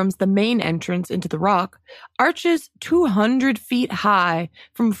that forms the main entrance into the rock, arches 200 feet high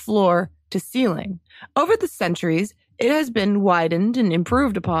from floor to ceiling. Over the centuries, it has been widened and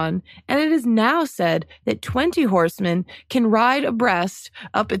improved upon, and it is now said that 20 horsemen can ride abreast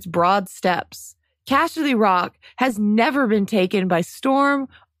up its broad steps. Casterly Rock has never been taken by storm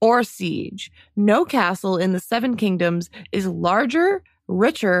or siege. No castle in the Seven Kingdoms is larger,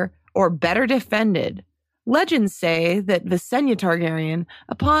 richer, or better defended. Legends say that Visenya Targaryen,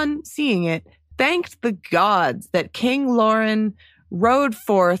 upon seeing it, thanked the gods that King Loren rode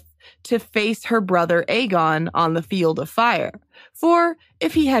forth to face her brother Aegon on the field of fire. For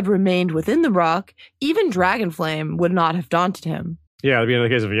if he had remained within the rock, even Dragonflame would not have daunted him. Yeah, it'd be in the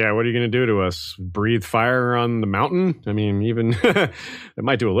case of, what are you going to do to us? Breathe fire on the mountain? I mean, even it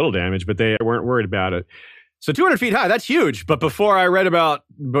might do a little damage, but they weren't worried about it. So 200 feet high, that's huge. But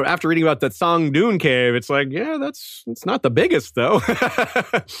after reading about that Song Dune cave, it's like, yeah, it's not the biggest though.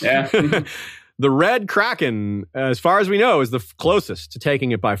 Yeah. The Red Kraken, as far as we know, is the closest to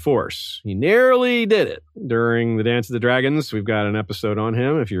taking it by force. He nearly did it during the Dance of the Dragons. We've got an episode on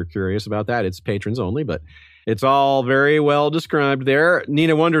him if you're curious about that. It's patrons only, but it's all very well described there.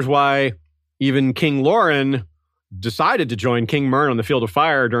 Nina wonders why even King Loren decided to join King Mern on the Field of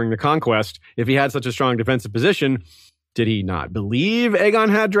Fire during the conquest if he had such a strong defensive position. Did he not believe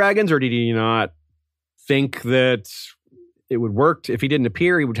Aegon had dragons, or did he not think that it would work? If he didn't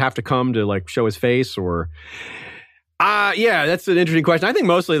appear, he would have to come to like show his face, or yeah, that's an interesting question. I think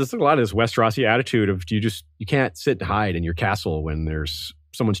mostly there's a lot of this Westerosi attitude of you can't sit and hide in your castle when there's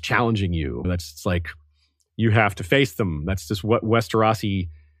someone's challenging you. It's like you have to face them. That's just what Westerosi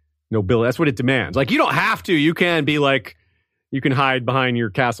nobility, that's what it demands. Like, you don't have to. You can be like, you can hide behind your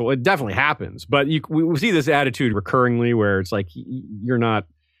castle. It definitely happens, but we see this attitude recurringly where it's like you're not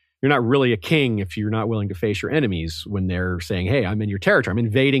really a king if you're not willing to face your enemies when they're saying, hey, I'm in your territory. I'm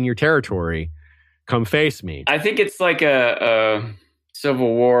invading your territory. Come face me. I think it's like a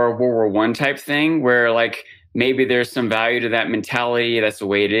Civil War, World War I type thing where like maybe there's some value to that mentality. That's the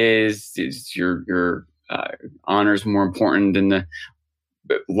way it is. It's your honor is more important than the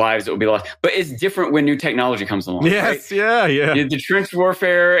lives that will be lost. But it's different when new technology comes along. Yes, right? yeah. The trench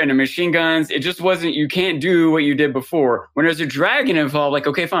warfare and the machine guns, it just wasn't, you can't do what you did before. When there's a dragon involved, like,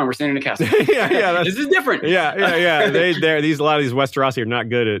 okay, fine, we're standing in a castle. yeah. This is different. Yeah. A lot of these Westerosi are not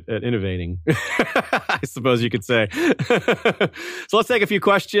good at innovating, I suppose you could say. So let's take a few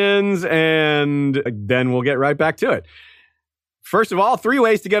questions and then we'll get right back to it. First of all, 3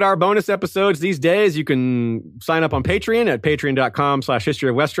 ways to get our bonus episodes these days. You can sign up on Patreon at patreon.com/History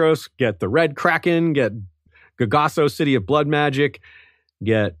of Westeros. Get the Red Kraken, get Gagasso, City of Blood Magic,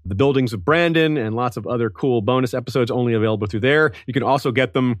 get the Buildings of Brandon, and lots of other cool bonus episodes only available through there. You can also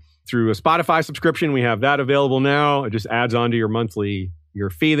get them through a Spotify subscription. We have that available now. It just adds on to your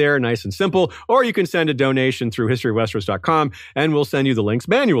fee there, nice and simple. Or you can send a donation through historyofwesteros.com and we'll send you the links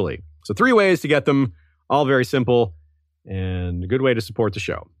manually. So 3 ways to get them, all very simple. And a good way to support the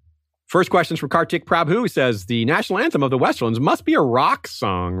show. First question is from Kartik Prabhu, who says, the national anthem of the Westerlands must be a rock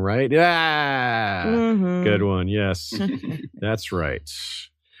song, right? Yeah. Mm-hmm. Good one. Yes. That's right.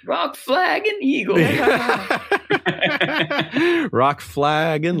 Rock, flag, and eagle. Rock,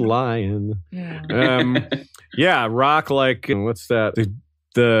 flag, and lion. Yeah, rock like, what's that?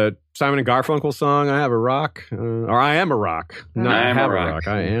 The Simon and Garfunkel song, I have a rock, or I am a rock. Not I have a rock.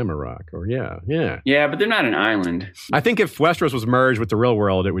 I am a rock. Or yeah. Yeah, but they're not an island. I think if Westeros was merged with the real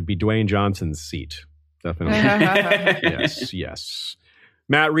world, it would be Dwayne Johnson's seat. Definitely. Yes.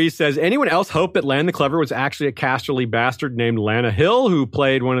 Matt Reese says, anyone else hope that Lan the Clever was actually a Casterly bastard named Lana Hill, who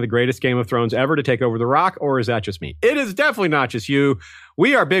played one of the greatest Game of Thrones ever to take over the Rock, or is that just me? It is definitely not just you.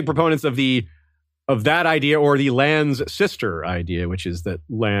 We are big proponents of that idea, or the Lan's sister idea, which is that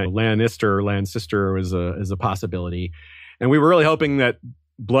Lan's sister is a possibility. And we were really hoping that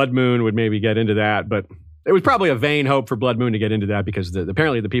Blood Moon would maybe get into that, but it was probably a vain hope for Blood Moon to get into that because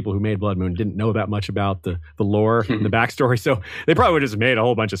apparently the people who made Blood Moon didn't know that much about the lore and the backstory. So they probably would have just made a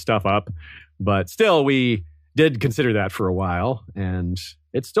whole bunch of stuff up. But still, we did consider that for a while, and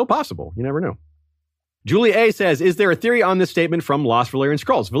it's still possible. You never know. Julie A. says, is there a theory on this statement from Lost Valyrian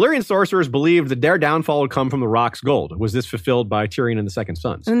Scrolls? Valyrian sorcerers believed that their downfall would come from the Rock's gold. Was this fulfilled by Tyrion and the Second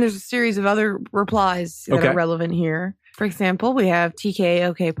Sons? And there's a series of other replies that are relevant here. For example, we have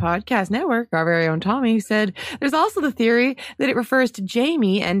TKOK Podcast Network, our very own Tommy, who said, there's also the theory that it refers to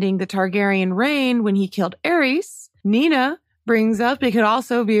Jaime ending the Targaryen reign when he killed Aerys. Nina brings up it could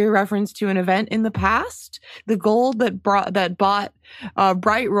also be a reference to an event in the past. The gold that bought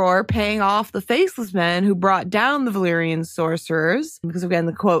Bright Roar paying off the Faceless Men who brought down the Valyrian sorcerers. Because again,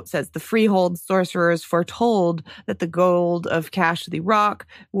 the quote says, the freehold sorcerers foretold that the gold of Casterly Rock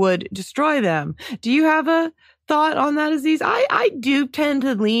would destroy them. Do you have a thought on that, Aziz? I do tend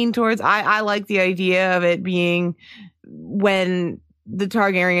to lean towards, I like the idea of it being when the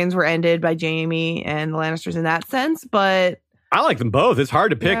Targaryens were ended by Jaime and the Lannisters in that sense, but I like them both. It's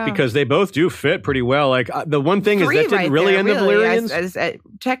hard to pick because they both do fit pretty well. Like the one thing is that didn't really end the Valyrians.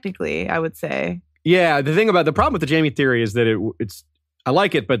 Technically, I would say. Yeah, the problem with the Jaime theory is that it's I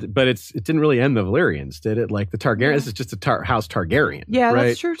like it, but it didn't really end the Valyrians, did it? Like the Targaryen, this is just a House Targaryen. Yeah, right?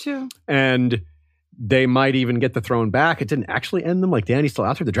 That's true too. And they might even get the throne back. It didn't actually end them. Like Dany's still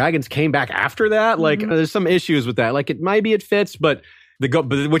out there. The dragons came back after that. Like there's some issues with that. Like it fits, but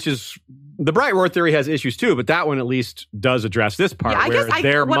which is the Bright Roar theory has issues too, but that one at least does address this part where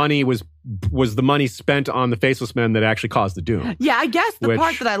their money was was the money spent on the Faceless Men that actually caused the doom. Yeah, I guess the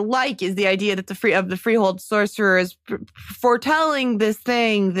part that I like is the idea that the Freehold Sorcerer is foretelling this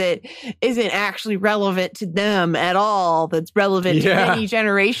thing that isn't actually relevant to them at all. That's relevant to many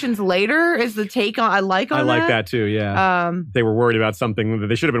generations later. Is the take on I like that too. Yeah, they were worried about something.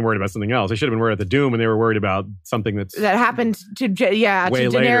 They should have been worried about something else. They should have been worried about the doom, and they were worried about something that happened to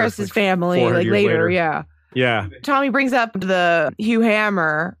Daenerys' family later. Yeah. Tommy brings up the Hugh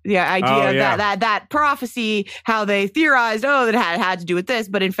Hammer, idea that prophecy, how they theorized, that it had to do with this,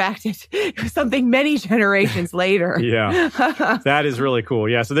 but in fact, it was something many generations later. Yeah. That is really cool.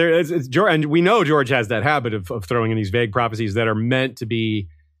 Yeah. So it's George, and we know George has that habit of throwing in these vague prophecies that are meant to be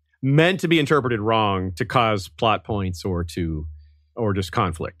interpreted wrong to cause plot points or just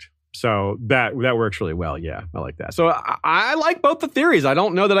conflict. So that works really well. Yeah. I like that. So I like both the theories. I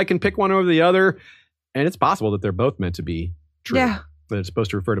don't know that I can pick one over the other. And it's possible that they're both meant to be true. Yeah. That it's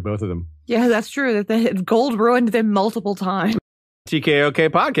supposed to refer to both of them. Yeah, that's true. That the gold ruined them multiple times. TKOK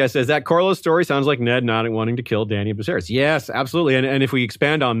Podcast says that Corlys story sounds like Ned not wanting to kill Dany and Viserys. Yes, absolutely. And if we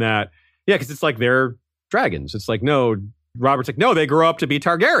expand on that, because it's like they're dragons. It's like, no, Robert's like, no, they grow up to be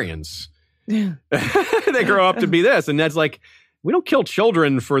Targaryens. Yeah. They grow up to be this. And Ned's like, we don't kill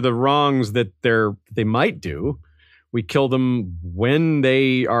children for the wrongs that they might do. We kill them when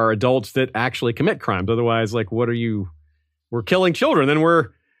they are adults that actually commit crimes. Otherwise, like, we're killing children. Then we're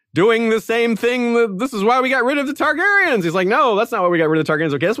doing the same thing. This is why we got rid of the Targaryens. He's like, no, that's not why we got rid of the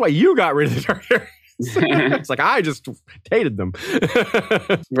Targaryens. Okay, that's why you got rid of the Targaryens. It's like, I just hated them.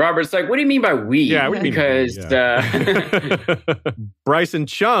 Robert's like, what do you mean by we? Yeah, what do you mean? Because Bryson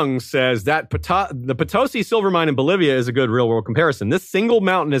Chung says that the Potosi silver mine in Bolivia is a good real-world comparison. This single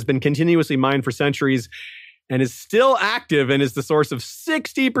mountain has been continuously mined for centuries and is still active and is the source of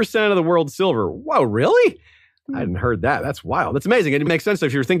 60% of the world's silver. Whoa, really? I hadn't heard that. That's wild. That's amazing. It makes sense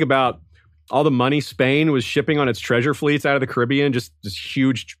if you think about all the money Spain was shipping on its treasure fleets out of the Caribbean, just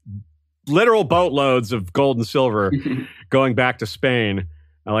huge, literal boatloads of gold and silver going back to Spain.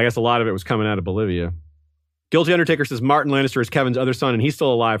 Well, I guess a lot of it was coming out of Bolivia. Guilty Undertaker says Martin Lannister is Kevin's other son, and he's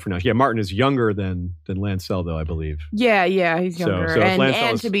still alive for now. Yeah, Martin is younger than Lancel, though, I believe. Yeah, he's younger. So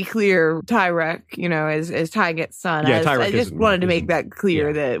and to be clear, Tyrek, is Tyget's son. Yeah, Tyrek I just wanted to make that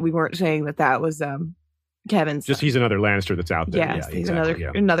clear that we weren't saying that was Kevin's son. He's another Lannister that's out there. Yes, he's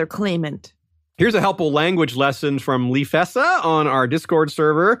another claimant. Here's a helpful language lesson from Lifessa on our Discord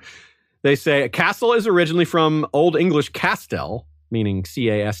server. They say, a castle is originally from Old English castel, meaning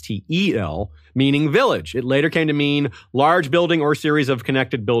C-A-S-T-E-L, meaning village. It later came to mean large building or series of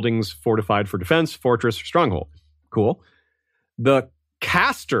connected buildings fortified for defense, fortress, or stronghold. Cool. The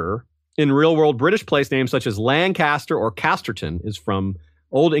Castor in real-world British place names such as Lancaster or Casterton is from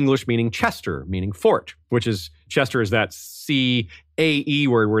Old English meaning Chester, meaning fort, which is, Chester is that C-A-E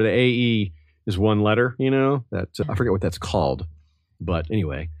word where the A-E is one letter, that I forget what that's called. But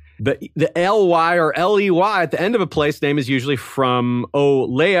anyway. The L-Y or L-E-Y at the end of a place name is usually from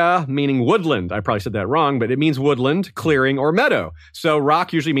Olea, meaning woodland. I probably said that wrong, but it means woodland, clearing, or meadow. So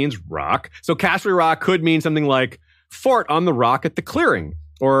rock usually means rock. So Casterly Rock could mean something like fort on the rock at the clearing.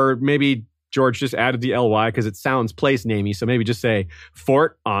 Or maybe George just added the L-Y because it sounds place namey. So maybe just say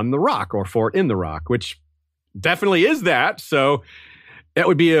fort on the rock or fort in the rock, which definitely is that. So that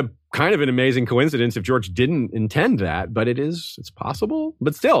would be a kind of an amazing coincidence if George didn't intend that, but it's possible.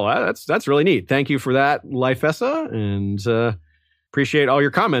 But still, that's really neat. Thank you for that, Lifessa, and appreciate all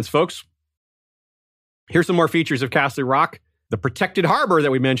your comments, folks. Here's some more features of Castle Rock. The protected harbor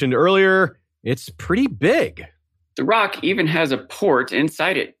that we mentioned earlier, it's pretty big. The Rock even has a port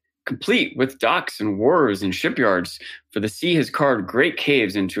inside it, complete with docks and wharves and shipyards, for the sea has carved great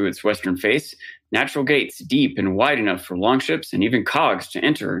caves into its western face, natural gates deep and wide enough for longships and even cogs to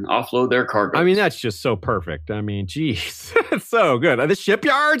enter and offload their cargo. I mean, that's just so perfect. I mean, geez, it's so good. The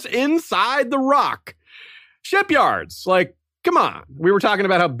shipyards inside the Rock. Shipyards, like, come on. We were talking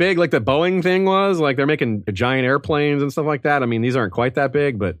about how big, like, the Boeing thing was. Like, they're making giant airplanes and stuff like that. I mean, these aren't quite that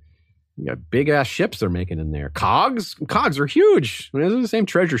big, but you got big-ass ships they're making in there. Cogs are huge. I mean, those are the same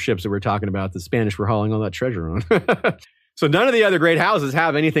treasure ships that we're talking about. The Spanish were hauling all that treasure on. So none of the other great houses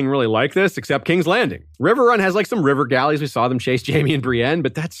have anything really like this except King's Landing. Riverrun has like some river galleys. We saw them chase Jaime and Brienne,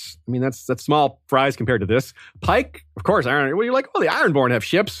 but that's small fries compared to this. Pike, of course, the Ironborn have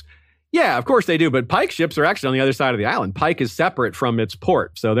ships. Yeah, of course they do, but Pike ships are actually on the other side of the island. Pike is separate from its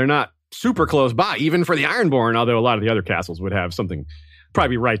port, so they're not super close by, even for the Ironborn, although a lot of the other castles would have something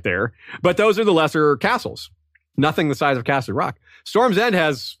probably right there. But those are the lesser castles. Nothing the size of Castle Rock. Storm's End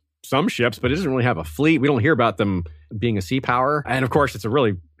has some ships, but it doesn't really have a fleet. We don't hear about them being a sea power. And of course, it's a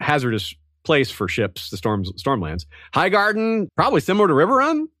really hazardous place for ships, the Stormlands. Highgarden, probably similar to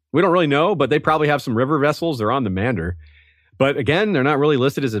Riverrun. We don't really know, but they probably have some river vessels. They're on the Mander. But again, they're not really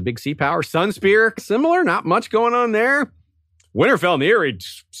listed as a big sea power. Sunspear, similar, not much going on there. Winterfell and the Erie,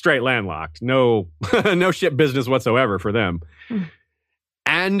 straight landlocked. No, no ship business whatsoever for them.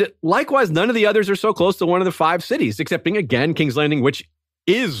 And likewise, none of the others are so close to one of the 5 cities, excepting, again, King's Landing, which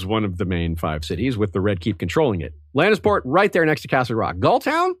is one of the main 5 cities with the Red Keep controlling it. Lannisport, right there next to Castle Rock.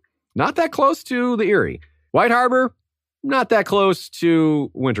 Gulltown, not that close to the Erie. White Harbor, not that close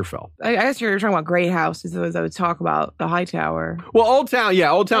to Winterfell. I guess you're talking about Great House, is those I would talk about the High Tower. Well, Old Town,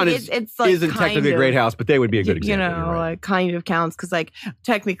 Old Town it's like isn't technically a Great House, but they would be a good example. You know, right. like kind of counts because like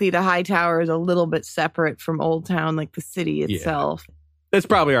technically the High Tower is a little bit separate from Old Town, like the city itself. Yeah. That's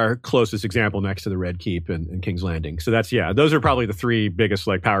probably our closest example next to the Red Keep and King's Landing. So that's, those are probably the 3 biggest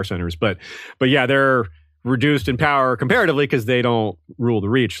like power centers. But yeah, they're reduced in power comparatively because they don't rule the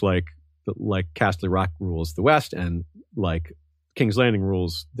Reach like Castle Rock rules the West and like King's Landing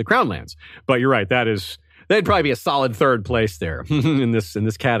rules the Crown Lands. But you're right, they'd probably be a solid 3rd place there in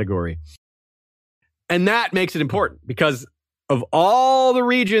this category. And that makes it important because of all the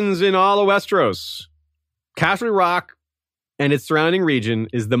regions in all of Westeros, Castle Rock and its surrounding region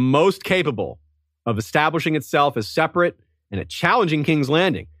is the most capable of establishing itself as separate and challenging King's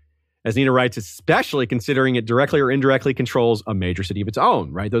Landing. As Nina writes, especially considering it directly or indirectly controls a major city of its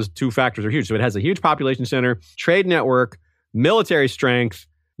own, right? Those 2 factors are huge. So it has a huge population center, trade network, military strength,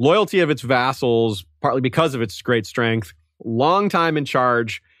 loyalty of its vassals, partly because of its great strength, long time in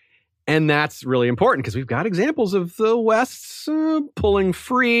charge. And that's really important because we've got examples of the West pulling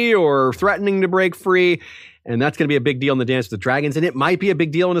free or threatening to break free. And that's going to be a big deal in the Dance with the Dragons. And it might be a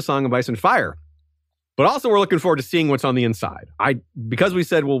big deal in A Song of Ice and Fire. But also we're looking forward to seeing what's on the inside. Because we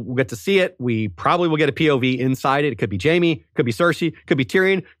said we'll get to see it, we probably will get a POV inside it. It could be Jaime, could be Cersei, could be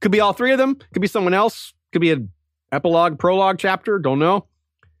Tyrion, could be all 3 of them, could be someone else, could be an epilogue, prologue chapter, don't know.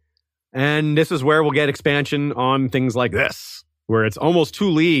 And this is where we'll get expansion on things like this, where it's almost 2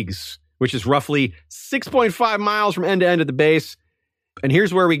 leagues, which is roughly 6.5 miles from end to end at the base. And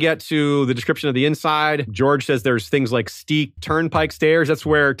here's where we get to the description of the inside. George says there's things like steep turnpike stairs. That's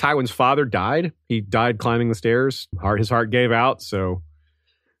where Tywin's father died. He died climbing the stairs. His heart gave out, so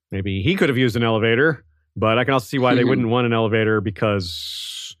maybe he could have used an elevator. But I can also see why they wouldn't want an elevator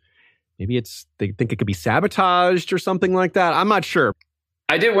because maybe they think it could be sabotaged or something like that. I'm not sure.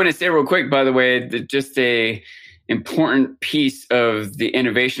 I did want to say real quick, by the way, that just a important piece of the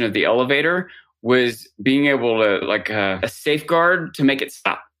innovation of the elevator was being able to, like a safeguard to make it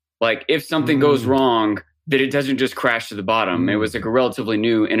stop. Like if something goes wrong, that it doesn't just crash to the bottom. It was like a relatively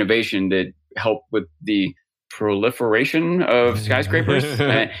new innovation that helped with the proliferation of skyscrapers.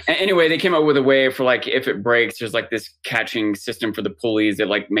 Anyway, they came up with a way for like, if it breaks, there's like this catching system for the pulleys that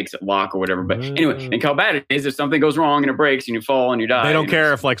like makes it lock or whatever. But anyway, and how bad it is if something goes wrong and it breaks and you fall and you die. They don't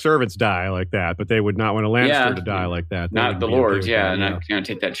care if like servants die like that, but they would not want a Lannister to die like that. Not the lords, not going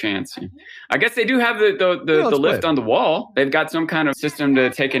to take that chance. I guess they do have the lift on the wall. They've got some kind of system to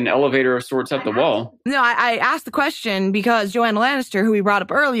take an elevator of sorts up the wall. No, I asked the question because Joanna Lannister, who we brought up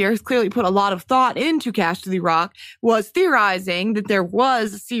earlier, has clearly put a lot of thought into Castle Rock, was theorizing that there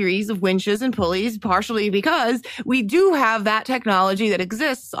was a series of winches and pulleys, partially because we do have that technology that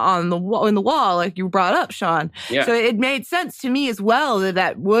exists in the wall, like you brought up, Sean. Yeah. So it made sense to me as well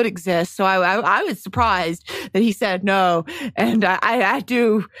that would exist. So I was surprised that he said no, and I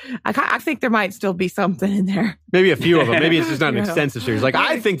think there might still be something in there. Maybe a few of them. Maybe it's just not an extensive series. Like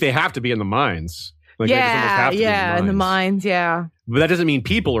I think they have to be in the mines. Like, in the mines, yeah. But that doesn't mean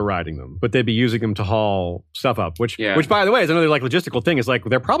people are riding them, but they'd be using them to haul stuff up, which by the way, is another like logistical thing. Is like,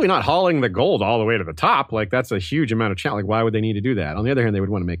 they're probably not hauling the gold all the way to the top. Like that's a huge amount of challenge. Like, why would they need to do that? On the other hand, they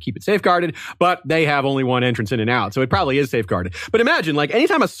would want to keep it safeguarded, but they have only one entrance in and out. So it probably is safeguarded. But imagine like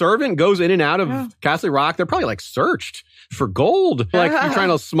anytime a servant goes in and out of Castle Rock, they're probably like searched for gold. Like you're trying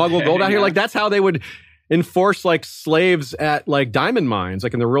to smuggle gold out here. Like that's how they would enforce like slaves at like diamond mines,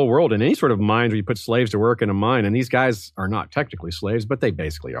 like in the real world, in any sort of mines where you put slaves to work in a mine. And these guys are not technically slaves, but they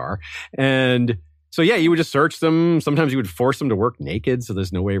basically are. And so, yeah, you would just search them. Sometimes you would force them to work naked. So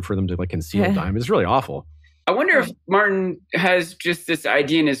there's no way for them to like conceal diamonds. It's really awful. I wonder if Martin has just this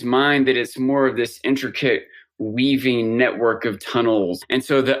idea in his mind that it's more of this intricate weaving network of tunnels. And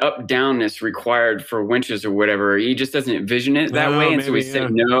so the up-downness required for winches or whatever, he just doesn't envision it that way. And so he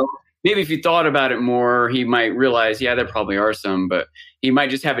said no. Maybe if he thought about it more, he might realize, there probably are some, but he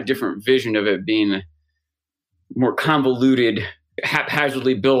might just have a different vision of it being more convoluted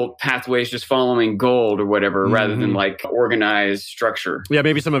haphazardly built pathways just following gold or whatever, rather than like organized structure. Yeah,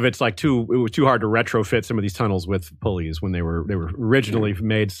 maybe some of it's like it was too hard to retrofit some of these tunnels with pulleys when they were originally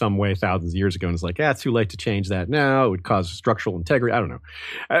made some way thousands of years ago. And it's like, it's too late to change that now. It would cause structural integrity. I don't know.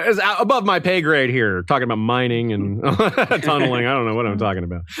 It's above my pay grade here, talking about mining and tunneling. I don't know what I'm talking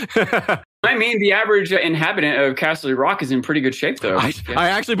about. I mean, the average inhabitant of Casterly Rock is in pretty good shape, though. I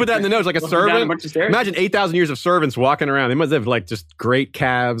actually put that in the notes, like a servant. Imagine 8,000 years of servants walking around. They must have like just great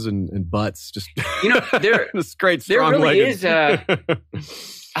calves and butts. Just this great strong there really legs.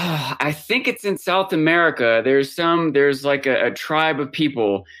 Is. I think it's in South America. There's like a tribe of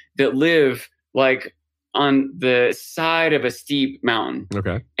people that live like on the side of a steep mountain.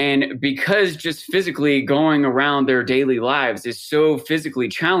 Okay. And because just physically going around their daily lives is so physically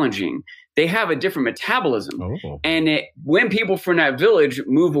challenging, they have a different metabolism. Oh. And when people from that village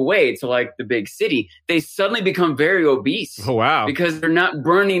move away to like the big city, they suddenly become very obese. Oh, wow. Because they're not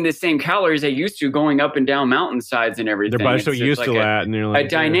burning the same calories they used to going up and down mountainsides and everything. Their body's so used to that. And you're like, a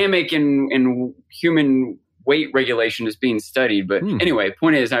dynamic in human weight regulation is being studied. But anyway,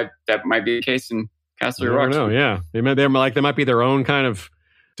 point is that might be the case in Casterly Rock. I don't know, yeah. They might be their own kind of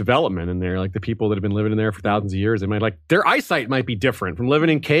development in there. Like the people that have been living in there for thousands of years, they might their eyesight might be different from living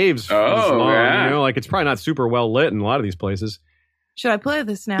in caves for this long. Yeah. You know, like it's probably not super well lit in a lot of these places. Should I play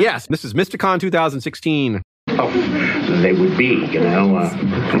this now? Yes, this is Mysticon 2016. They would be,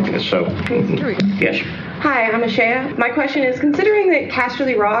 so. Here we go. Yes. Hi, I'm Ashaya. My question is, considering that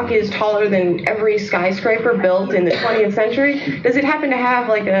Casterly Rock is taller than every skyscraper built in the 20th century, does it happen to have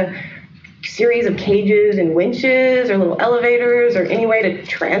like a series of cages and winches or little elevators or any way to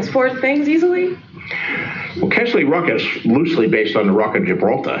transport things easily? Well, Casterly Rock is loosely based on the Rock of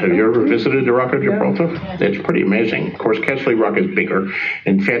Gibraltar. Have you ever visited the Rock of Gibraltar? It's pretty amazing. Of course, Casterly Rock is bigger.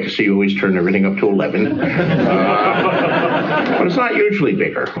 In fantasy, you always turn everything up to 11. But it's not usually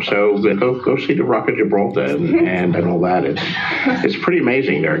bigger. So go see the Rock of Gibraltar and all that. It's pretty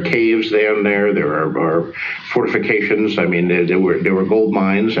amazing. There are caves down there. There are fortifications. I mean, there were gold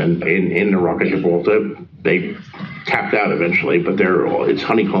mines, and in the Rock of Gibraltar, they tapped out eventually, but it's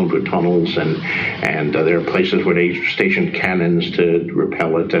honeycombed with tunnels, and there are places where they stationed cannons to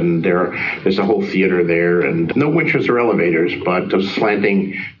repel it, and there's a whole theater there, and no winches or elevators, but just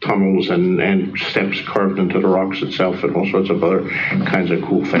slanting tunnels and steps carved into the rocks itself, and all sorts of other kinds of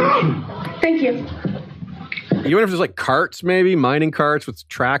cool things. Thank you. You wonder if there's like carts, maybe mining carts with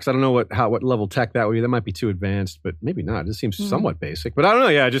tracks. I don't know what level tech that would be. That might be too advanced, but maybe not. It just seems somewhat basic. But I don't know.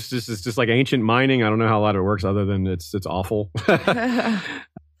 Yeah, it's just like ancient mining. I don't know how a lot of it works, other than it's awful.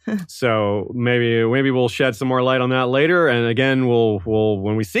 So maybe we'll shed some more light on that later. And again, we'll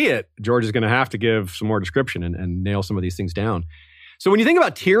when we see it, George is going to have to give some more description and nail some of these things down. So when you think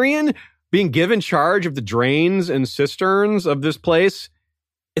about Tyrion being given charge of the drains and cisterns of this place,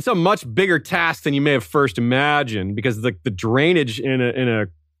 it's a much bigger task than you may have first imagined, because the drainage in a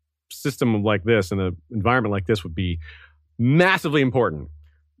system like this, in an environment like this, would be massively important.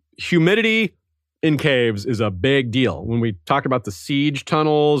 Humidity in caves is a big deal. When we talked about the siege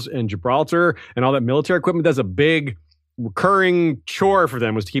tunnels and Gibraltar and all that military equipment, that's a big recurring chore for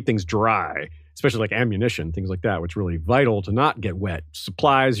them, was to keep things dry, especially like ammunition, things like that, which is really vital to not get wet.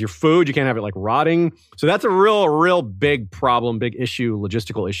 Supplies, your food, you can't have it like rotting. So that's a real big problem, big issue,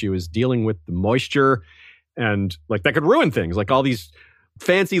 logistical issue, is dealing with the moisture. And like that could ruin things, like all these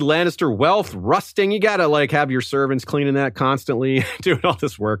fancy Lannister wealth rusting. You got to like have your servants cleaning that constantly, doing all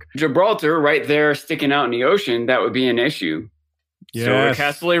this work. Gibraltar right there sticking out in the ocean, that would be an issue. Yes. So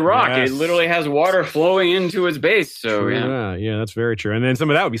at Casterly Rock, it literally has water flowing into its base. So yeah, that's very true. And then some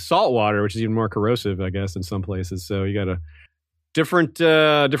of that would be salt water, which is even more corrosive, I guess, in some places. So you got a different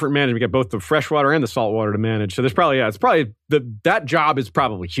management. You got both the fresh water and the salt water to manage. So there's probably that job is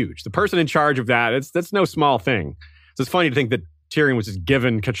probably huge. The person in charge of that's no small thing. So it's funny to think that Tyrion was just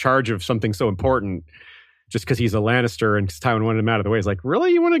given charge of something so important just because he's a Lannister and Tywin wanted him out of the way. It's like,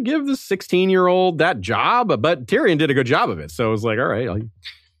 really? You want to give this 16-year-old that job? But Tyrion did a good job of it. So it was like, all right,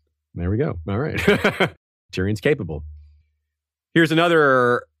 there we go. All right. Tyrion's capable. Here's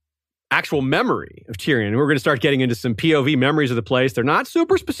another actual memory of Tyrion. We're going to start getting into some POV memories of the place. They're not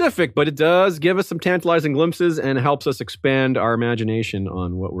super specific, but it does give us some tantalizing glimpses and helps us expand our imagination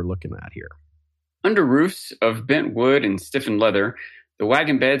on what we're looking at here. Under roofs of bent wood and stiffened leather, the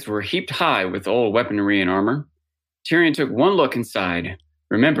wagon beds were heaped high with old weaponry and armor. Tyrion took one look inside,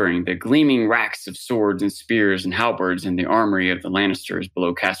 remembering the gleaming racks of swords and spears and halberds in the armory of the Lannisters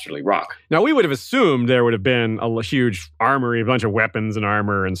below Casterly Rock. Now, we would have assumed there would have been a huge armory, a bunch of weapons and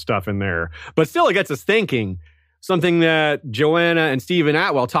armor and stuff in there. But still, it gets us thinking, something that Joanna and Stephen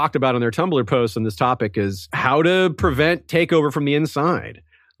Atwell talked about on their Tumblr posts on this topic is how to prevent takeover from the inside.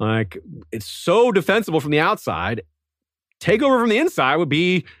 Like, it's so defensible from the outside. Takeover from the inside would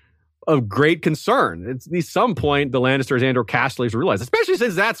be of great concern. It's at some point the Lannisters and or Casterlys realize, especially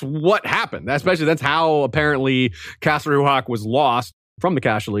since that's what happened. Especially that's how apparently Casterly Rock was lost from the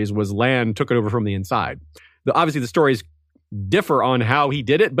Casterlys, was Lann took it over from the inside. Obviously the stories differ on how he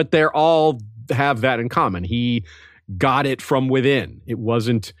did it, but they're all have that in common. He got it from within. It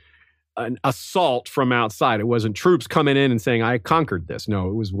wasn't an assault from outside. It wasn't troops coming in and saying, I conquered this. No,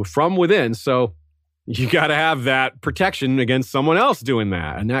 it was from within. So you got to have that protection against someone else doing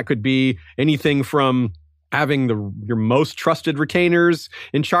that. And that could be anything from having your most trusted retainers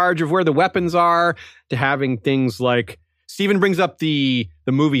in charge of where the weapons are, to having things like, Stephen brings up the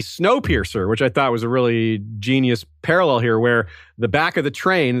movie Snowpiercer, which I thought was a really genius parallel here, where the back of the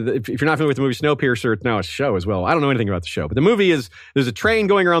train, if you're not familiar with the movie Snowpiercer, it's now a show as well. I don't know anything about the show, but the movie is, there's a train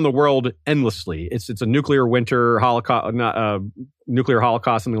going around the world endlessly. It's a nuclear winter holocaust, nuclear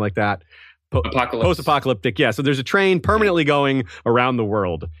holocaust, something like that. Post-apocalyptic, yeah. So there's a train permanently going around the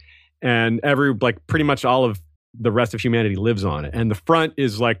world, and pretty much all of the rest of humanity lives on it. And the front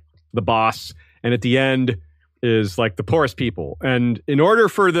is like the boss, and at the end is like the poorest people. And in order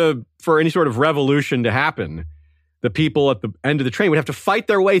for any sort of revolution to happen, the people at the end of the train would have to fight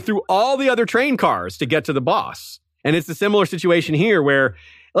their way through all the other train cars to get to the boss. And it's a similar situation here where,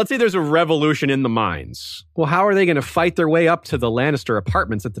 let's say there's a revolution in the mines. Well, how are they going to fight their way up to the Lannister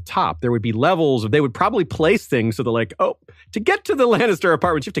apartments at the top? There would be levels. They would probably place things so they're like, oh, to get to the Lannister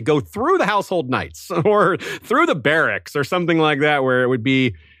apartments, you have to go through the household knights or through the barracks or something like that, where it would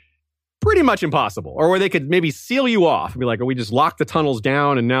be pretty much impossible. Or where they could maybe seal you off and be like, oh, we just locked the tunnels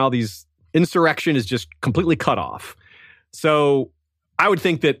down and now insurrection is just completely cut off. So I would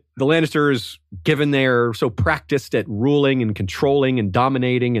think that the Lannisters, given they're so practiced at ruling and controlling and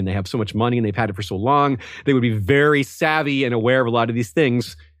dominating, and they have so much money and they've had it for so long, they would be very savvy and aware of a lot of these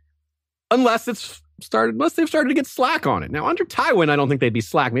things, unless they've started to get slack on it. Now, under Tywin, I don't think they'd be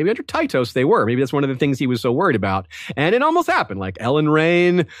slack. Maybe under Tytos, they were. Maybe that's one of the things he was so worried about. And it almost happened. Like Ellen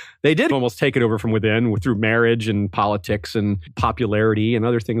Rain, they did almost take it over from within through marriage and politics and popularity and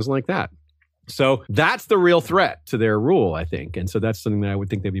other things like that. So that's the real threat to their rule, I think. And so that's something that I would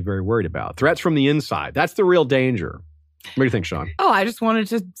think they'd be very worried about. Threats from the inside. That's the real danger. What do you think, Sean? Oh, I just wanted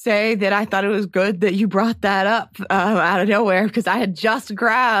to say that I thought it was good that you brought that up out of nowhere, because I had just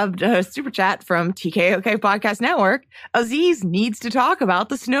grabbed a super chat from TKOK Podcast Network. Aziz needs to talk about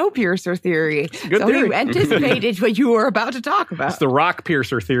the Snowpiercer theory. Good theory. He anticipated what you were about to talk about. It's the rock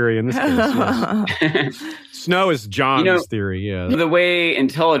piercer theory in this case. Yes. Snow is John's theory, yeah. The way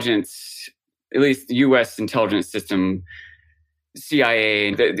intelligence, at least the U.S. intelligence system,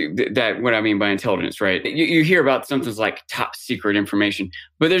 CIA, that what I mean by intelligence, right? You hear about something like top secret information,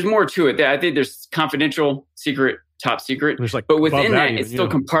 but there's more to it. I think there's confidential, secret, top secret. But within that, it's still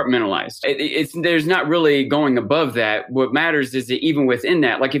compartmentalized. There's not really going above that. What matters is that even within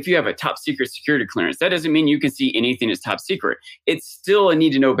that, like if you have a top secret security clearance, that doesn't mean you can see anything that's top secret. It's still a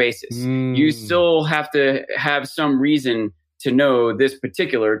need to know basis. You still have to have some reason to know this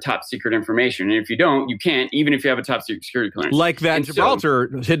particular top secret information. And if you don't, you can't, even if you have a top secret security clearance. Like that Gibraltar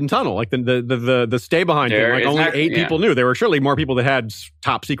hidden tunnel, like the stay behind thing. Like only 8 people knew. There were surely more people that had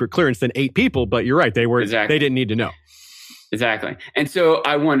top secret clearance than 8 people, but you're right. They didn't need to know. Exactly. And so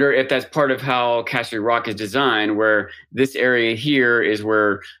I wonder if that's part of how Casterly Rock is designed, where this area here is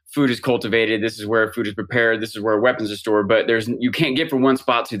where food is cultivated. This is where food is prepared. This is where weapons are stored. But you can't get from one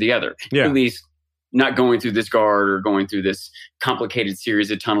spot to the other. Yeah. At least not going through this guard or going through this complicated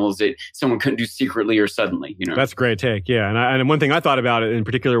series of tunnels that someone couldn't do secretly or suddenly, That's a great take, yeah. And one thing I thought about it in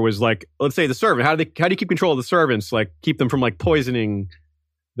particular was like, let's say the servant. How do you keep control of the servants? Like keep them from like poisoning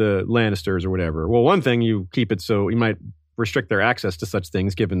the Lannisters or whatever. Well, one thing, you keep it so you might restrict their access to such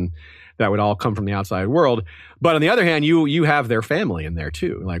things, given that would all come from the outside world. But on the other hand, you have their family in there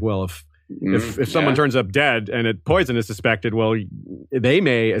too. Like, well, if someone turns up dead and poison is suspected, well, they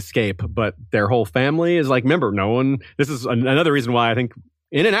may escape, but their whole family is like, remember, this is another reason why I think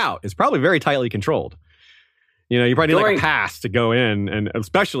In and Out is probably very tightly controlled. You probably need like a pass to go in, and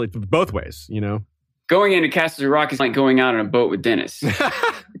especially both ways, Going into Casterly Rock is like going out on a boat with Dennis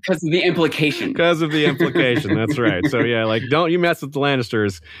because of the implication. That's right. So yeah, like don't you mess with the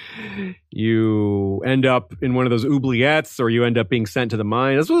Lannisters. You end up in one of those oubliettes, or you end up being sent to the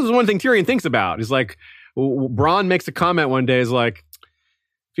mine. This was one thing Tyrion thinks about. He's like, Bronn makes a comment one day, is like,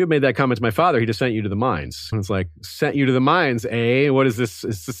 if you had made that comment to my father, he'd have sent you to the mines. And it's like, sent you to the mines, eh? What is this?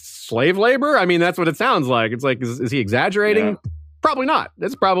 Is this slave labor? I mean, that's what it sounds like. It's like, is he exaggerating? Yeah. Probably not.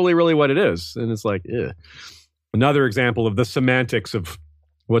 That's probably really what it is. And it's like, ugh. Another example of the semantics of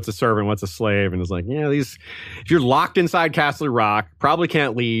what's a servant, what's a slave. And it's like, yeah, if you're locked inside Casterly Rock, probably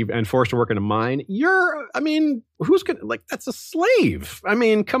can't leave and forced to work in a mine, who's going to, like, that's a slave. I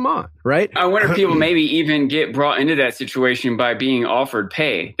mean, come on, right? I wonder if people maybe even get brought into that situation by being offered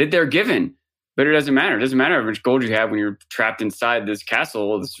pay that they're given. But it doesn't matter. It doesn't matter how much gold you have when you're trapped inside this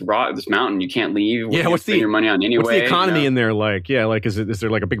castle, this rock, this mountain. You can't leave. Yeah, what's your money on anyway? What's the economy in there like? Yeah, like is there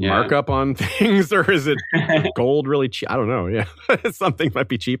like a big markup on things, or is it gold really cheap? I don't know. Yeah, something might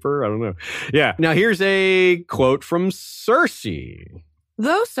be cheaper. I don't know. Yeah. Now here's a quote from Cersei.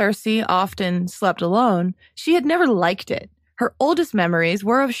 Though Cersei often slept alone, she had never liked it. Her oldest memories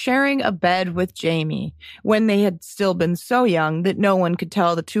were of sharing a bed with Jaime when they had still been so young that no one could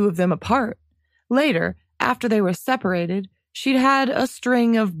tell the two of them apart. Later, after they were separated, she'd had a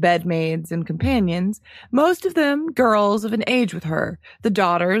string of bedmaids and companions, most of them girls of an age with her, the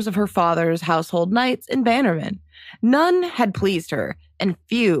daughters of her father's household knights and bannermen. None had pleased her, and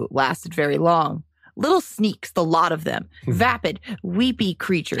few lasted very long. Little sneaks, the lot of them, vapid, weepy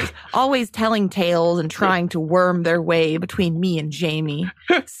creatures, always telling tales and trying to worm their way between me and Jaime.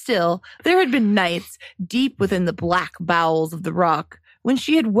 Still, there had been nights, deep within the black bowels of the rock, when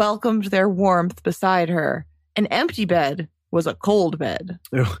she had welcomed their warmth beside her. An empty bed was a cold bed.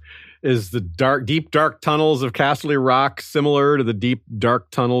 Is the deep, dark tunnels of Casterly Rock similar to the deep,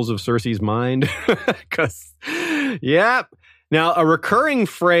 dark tunnels of Cersei's mind? Because, yeah. Now, a recurring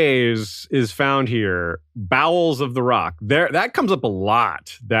phrase is found here, bowels of the rock. That comes up a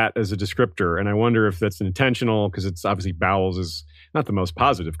lot, that as a descriptor, and I wonder if that's intentional, because it's obviously bowels is not the most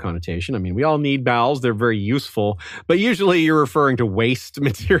positive connotation. I mean, we all need bowels. They're very useful, but usually you're referring to waste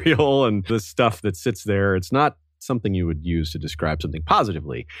material and the stuff that sits there. It's not something you would use to describe something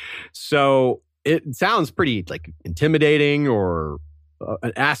positively. So it sounds pretty like intimidating or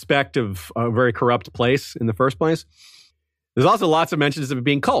an aspect of a very corrupt place in the first place. There's also lots of mentions of it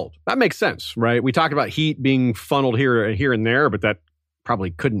being cold. That makes sense, right? We talked about heat being funneled here and there, but that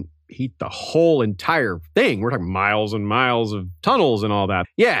probably couldn't heat the whole entire thing. We're talking miles and miles of tunnels and all that.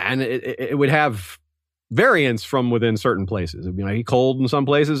 Yeah, and it would have variance from within certain places. It would be like cold in some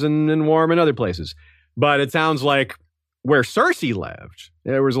places and warm in other places. But it sounds like where Cersei lived,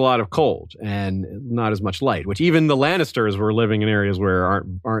 there was a lot of cold and not as much light, which even the Lannisters were living in areas where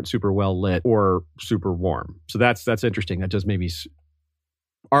aren't super well lit or super warm. So that's interesting. That does maybe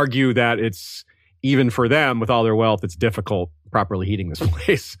argue that it's even for them with all their wealth, it's difficult properly heating this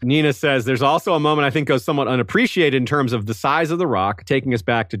place. Nina says there's also a moment I think goes somewhat unappreciated in terms of the size of the rock, taking us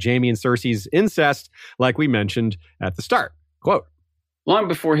back to Jaime and Cersei's incest, like we mentioned at the start. Quote, long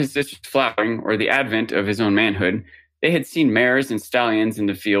before his sister's flowering or the advent of his own manhood, they had seen mares and stallions in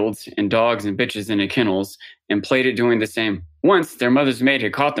the fields and dogs and bitches in the kennels and played at doing the same. Once, their mother's maid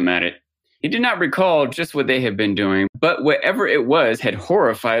had caught them at it. He did not recall just what they had been doing, but whatever it was had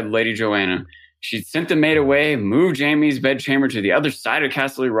horrified Lady Joanna. She'd sent the maid away, moved Jaime's bedchamber to the other side of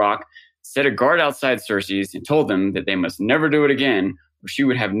Casterly Rock, set a guard outside Cersei's, and told them that they must never do it again, or she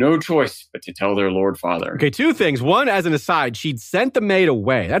would have no choice but to tell their Lord Father. Okay, two things. One, as an aside, she'd sent the maid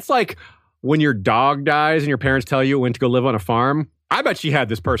away. That's like when your dog dies and your parents tell you it went to go live on a farm. I bet she had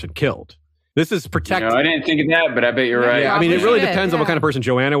this person killed. This is protected. I didn't think of that, but I bet you're right. Yeah, I mean, it really depends on what kind of person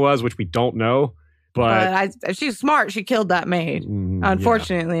Joanna was, which we don't know. But if she's smart, she killed that maid.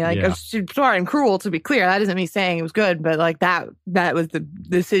 Unfortunately, if she's smart and cruel, to be clear, that isn't me saying it was good, but like that was the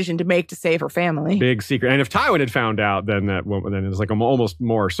decision to make to save her family. Big secret. And if Tywin had found out, then it's like almost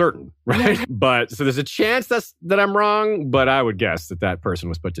more certain, right? But so there's a chance that I'm wrong, but I would guess that person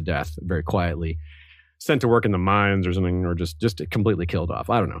was put to death very quietly, sent to work in the mines or something, or just completely killed off.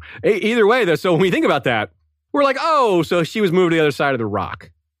 I don't know. Either way, though, so when we think about that, we're like, oh, so she was moved to the other side of the rock.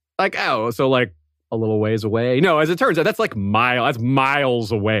 Like, oh, so like a little ways away. No, as it turns out, that's like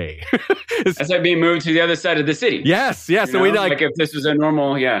miles away. That's like being moved to the other side of the city. Yes. So we like if this was a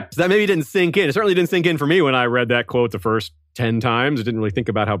normal, So that maybe didn't sink in. It certainly didn't sink in for me when I read that quote the first 10 times. I didn't really think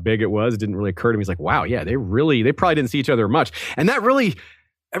about how big it was. It didn't really occur to me. It's like, wow, yeah, they probably didn't see each other much. And that really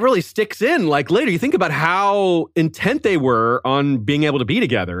sticks in. Like later, you think about how intent they were on being able to be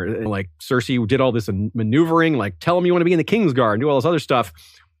together. And like Cersei did all this maneuvering, like tell them you want to be in the Kingsguard and do all this other stuff.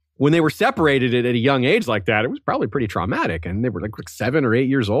 When they were separated at a young age like that, it was probably pretty traumatic. And they were like 7 or 8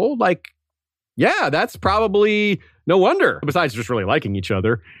 years old. Like, yeah, that's probably no wonder. Besides just really liking each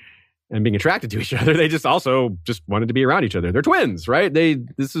other and being attracted to each other, they just also just wanted to be around each other. They're twins, right?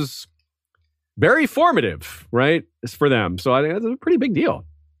 This is very formative, right? It's for them. So I think that's a pretty big deal.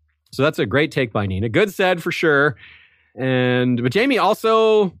 So that's a great take by Nina. Good said for sure. But Jaime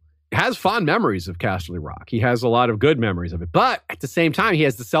also has fond memories of Casterly Rock. He has a lot of good memories of it. But at the same time, he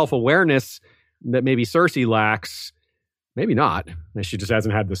has the self-awareness that maybe Cersei lacks. Maybe not. She just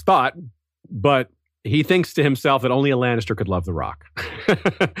hasn't had this thought. But he thinks to himself that only a Lannister could love the Rock.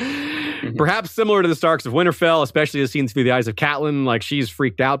 Perhaps similar to the Starks of Winterfell, especially as seen through the eyes of Catelyn. Like, she's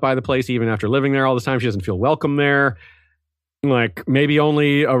freaked out by the place even after living there all the time. She doesn't feel welcome there. Like, maybe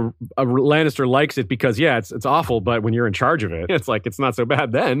only a Lannister likes it because, yeah, it's awful, but when you're in charge of it, it's like, it's not so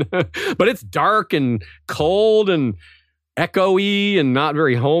bad then. But it's dark and cold and echoey and not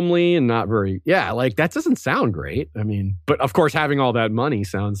very homely and not very, yeah, like, that doesn't sound great. I mean, but of course, having all that money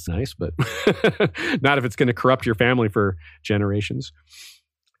sounds nice, but not if it's going to corrupt your family for generations.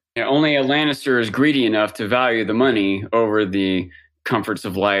 Yeah, only a Lannister is greedy enough to value the money over the comforts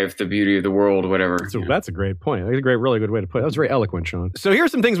of life, the beauty of the world, whatever. So that's a great point. That's a really good way to put it. That was very eloquent, Sean. So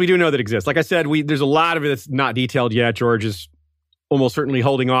here's some things we do know that exist. Like I said, there's a lot of it that's not detailed yet. George is almost certainly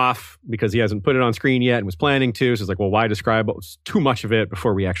holding off because he hasn't put it on screen yet and was planning to. So it's like, well, why describe too much of it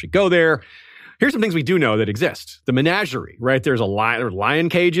before we actually go there? Here's some things we do know that exist. The menagerie, right? There's lion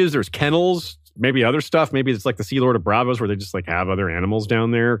cages, there's kennels, maybe other stuff. Maybe it's like the Sea Lord of Braavos where they just like have other animals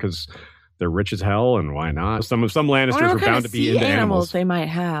down there because they're rich as hell, and why not? Some Lannisters are bound to be into animals. They might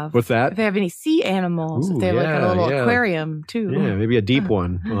have. What's that? If they have any sea animals, if they have like a little aquarium too. Yeah, maybe a deep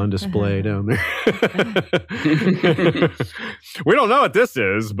one on display down there. We don't know what this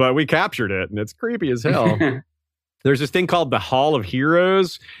is, but we captured it, and it's creepy as hell. There's this thing called the Hall of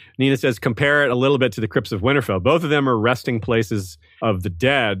Heroes. Nina says, compare it a little bit to the Crypts of Winterfell. Both of them are resting places of the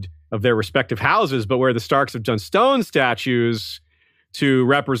dead of their respective houses, but where the Starks have done stone statues to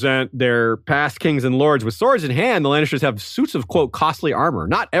represent their past kings and lords with swords in hand, the Lannisters have suits of, quote, costly armor.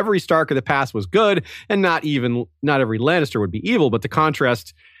 Not every Stark of the past was good, and not every Lannister would be evil, but the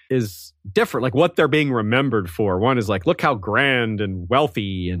contrast is different, like what they're being remembered for. One is like, look how grand and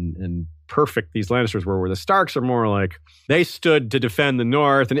wealthy and perfect these Lannisters were, where the Starks are more like, they stood to defend the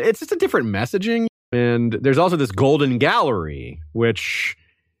North, and it's just a different messaging. And there's also this Golden Gallery, which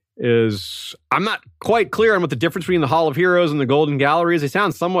is, I'm not quite clear on what the difference between the Hall of Heroes and the Golden Gallery is. They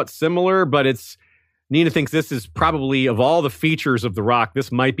sound somewhat similar, but Nina thinks this is probably, of all the features of The Rock,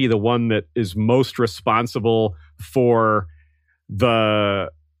 this might be the one that is most responsible for the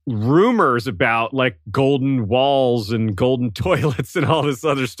rumors about like golden walls and golden toilets and all this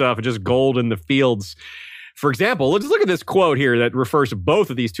other stuff, and just gold in the fields. For example, let's look at this quote here that refers to both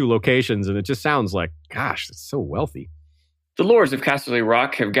of these two locations, and it just sounds like, gosh, it's so wealthy. The lords of Casterly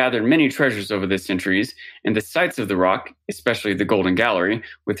Rock have gathered many treasures over the centuries, and the sites of the Rock, especially the Golden Gallery,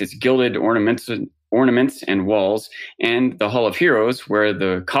 with its gilded ornaments and walls, and the Hall of Heroes, where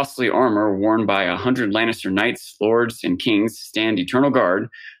the costly armor worn by 100 Lannister knights, lords, and kings stand eternal guard,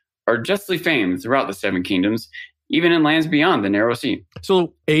 are justly famed throughout the Seven Kingdoms, even in lands beyond the Narrow Sea.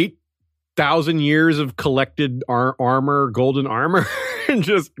 So 8,000 years of collected armor, golden armor, and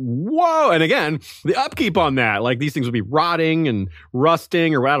just, whoa. And again, the upkeep on that, like these things would be rotting and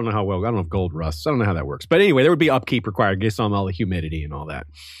rusting, or I don't know if gold rusts. I don't know how that works. But anyway, there would be upkeep required based on all the humidity and all that.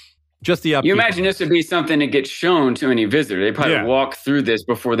 Just the upkeep. You imagine this would be something that gets shown to any visitor. They probably walk through this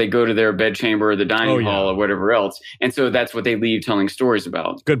before they go to their bedchamber or the dining hall or whatever else. And so that's what they leave telling stories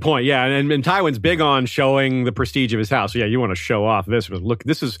about. Good point. Yeah. And Tywin's big on showing the prestige of his house. So yeah, you want to show off this. But look,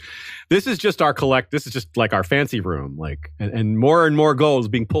 this is just our this is just like our fancy room. Like, and more gold is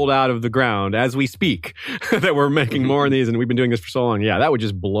being pulled out of the ground as we speak, that we're making more of these. And we've been doing this for so long. Yeah, that would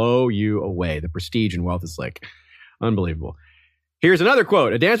just blow you away. The prestige and wealth is like unbelievable. Here's another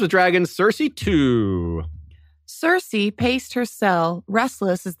quote. A Dance with Dragons, Cersei 2. Cersei paced her cell,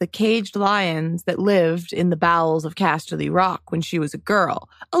 restless as the caged lions that lived in the bowels of Casterly Rock when she was a girl,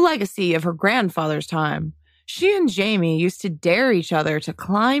 a legacy of her grandfather's time. She and Jaime used to dare each other to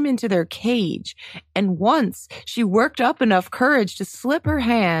climb into their cage, and once she worked up enough courage to slip her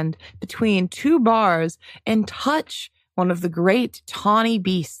hand between two bars and touch one of the great tawny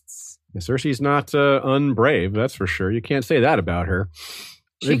beasts. Cersei's not unbrave, that's for sure. You can't say that about her.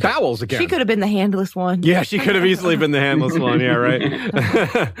 She bowels again. She could have been the handless one. Yeah, she could have easily been the handless one. Yeah, right.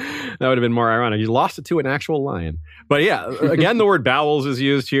 That would have been more ironic. You lost it to an actual lion. But yeah, again, the word bowels is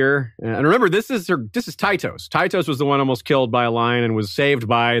used here. And remember, this is Tytos. Tytos was the one almost killed by a lion and was saved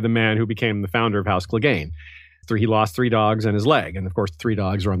by the man who became the founder of House Clegane. He lost 3 dogs and his leg. And of course, the 3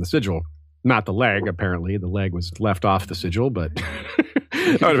 dogs are on the sigil. Not the leg, apparently. The leg was left off the sigil, but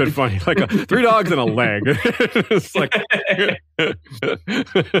that would have been funny. Like 3 dogs and a leg. It's like,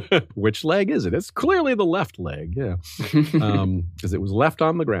 which leg is it? It's clearly the left leg, yeah. Because it was left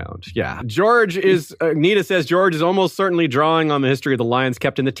on the ground. Yeah. Nita says George is almost certainly drawing on the history of the lions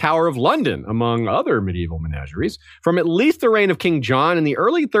kept in the Tower of London, among other medieval menageries, from at least the reign of King John in the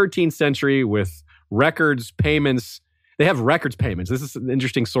early 13th century, with records, payments. they have records payments. This is an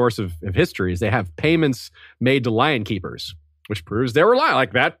interesting source of history. Is they have payments made to lion keepers, which proves they were lions.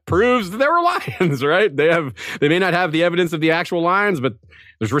 Like that proves that there were lions, right? They may not have the evidence of the actual lions, but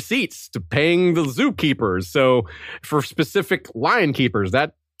there's receipts to paying the zookeepers. So for specific lion keepers,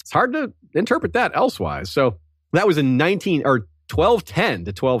 that it's hard to interpret that elsewise. So that was in 1210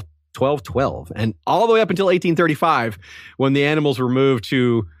 to 1212, and all the way up until 1835, when the animals were moved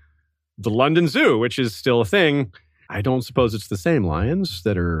to the London Zoo, which is still a thing. I don't suppose it's the same lions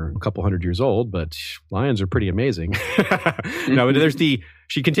that are a couple hundred years old, but lions are pretty amazing. No,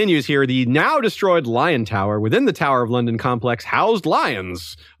 she continues here, the now destroyed Lion Tower within the Tower of London complex housed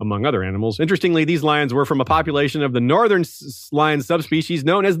lions, among other animals. Interestingly, these lions were from a population of the northern lion subspecies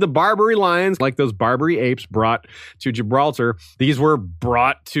known as the Barbary lions, like those Barbary apes brought to Gibraltar. These were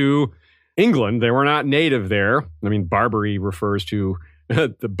brought to England. They were not native there. I mean, Barbary refers to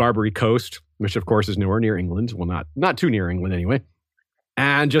the Barbary coast, which of course is nowhere near England. Well, not too near England anyway.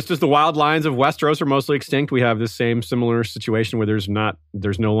 And just as the wild lions of Westeros are mostly extinct, we have this same similar situation where there's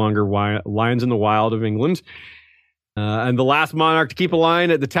no longer lions in the wild of England. And the last monarch to keep a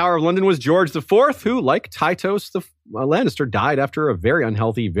lion at the Tower of London was George IV, who, like Tytos the Lannister, died after a very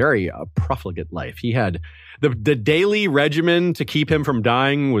unhealthy, very profligate life. He had the daily regimen to keep him from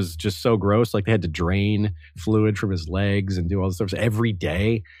dying was just so gross. Like they had to drain fluid from his legs and do all this stuff every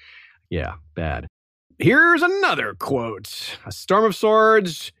day. Yeah, bad. Here's another quote. A Storm of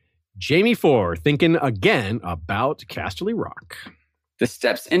Swords, Jaime IV, thinking again about Casterly Rock. The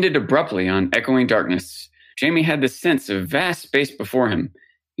steps ended abruptly on echoing darkness. Jaime had the sense of vast space before him.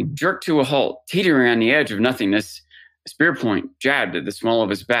 He jerked to a halt, teetering on the edge of nothingness. A spear point jabbed at the small of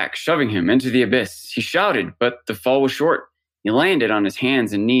his back, shoving him into the abyss. He shouted, but the fall was short. He landed on his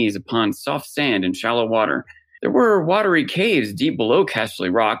hands and knees upon soft sand and shallow water. There were watery caves deep below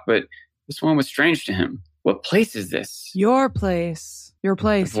Casterly Rock, but this one was strange to him. What place is this? Your place. Your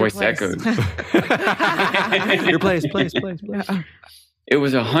place. The voice echoed. Your place. It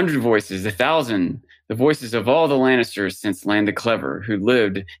was 100 voices, 1,000. The voices of all the Lannisters since Land the Clever, who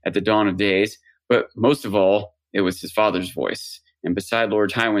lived at the dawn of days. But most of all, it was his father's voice. And beside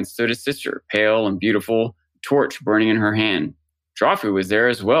Lord Tywin stood his sister, pale and beautiful, a torch burning in her hand. Joffrey was there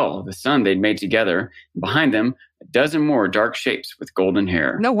as well, the son they'd made together. And behind them, a dozen more dark shapes with golden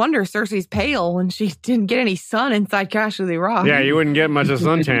hair. No wonder Cersei's pale when she didn't get any sun inside Casterly Rock. Yeah, you wouldn't get much of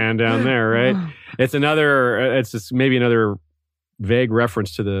suntan down there, right? It's just maybe another vague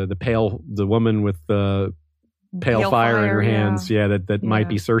reference to the woman with the pale fire in her hands. Yeah, that might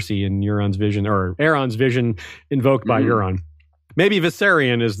be Cersei in Euron's vision, or Aeron's vision invoked by Euron. Maybe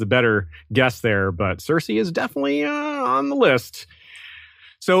Viserion is the better guess there, but Cersei is definitely on the list.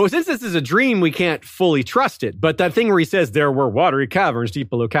 So since this is a dream, we can't fully trust it. But that thing where he says there were watery caverns deep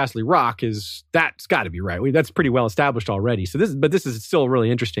below Casterly Rock that's got to be right. That's pretty well established already. So this is still really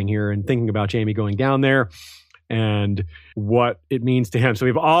interesting here, and thinking about Jaime going down there and what it means to him. So we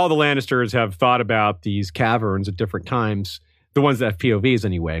have all the Lannisters have thought about these caverns at different times, the ones that have POVs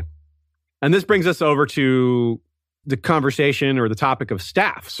anyway. And this brings us over to the conversation or the topic of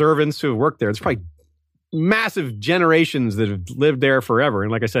staff, servants who have worked there. It's probably massive generations that have lived there forever.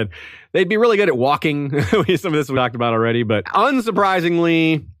 And like I said, they'd be really good at walking. Some of this we talked about already, but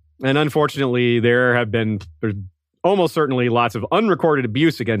unsurprisingly and unfortunately, there's almost certainly lots of unrecorded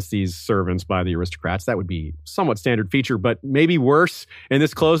abuse against these servants by the aristocrats. That would be somewhat standard feature, but maybe worse in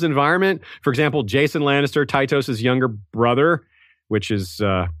this closed environment. For example, Jason Lannister, Tytos' younger brother, which is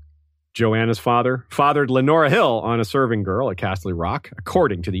Joanna's father, fathered Lenora Hill on a serving girl at Casterly Rock.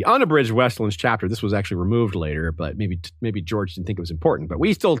 According to the unabridged Westlands chapter, this was actually removed later, but maybe George didn't think it was important, but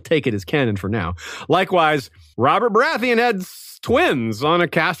we still take it as canon for now. Likewise, Robert Baratheon had twins on a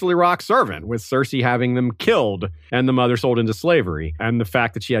Casterly Rock servant, with Cersei having them killed and the mother sold into slavery. And the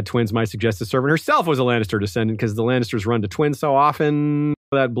fact that she had twins might suggest the servant herself was a Lannister descendant, because the Lannisters run to twins so often,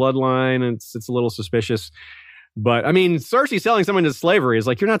 that bloodline, it's a little suspicious. But, I mean, Cersei selling someone into slavery is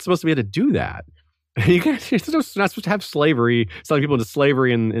like, you're not supposed to be able to do that. You're not supposed to have slavery, selling people into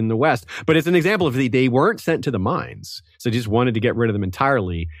slavery in the West. But it's an example of they weren't sent to the mines. So they just wanted to get rid of them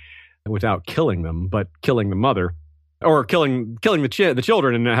entirely without killing them, but killing the mother. Or killing the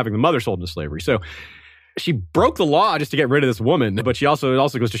children and having the mother sold into slavery. So she broke the law just to get rid of this woman, but it also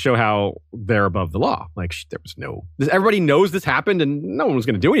goes to show how they're above the law. Like, everybody knows this happened and no one was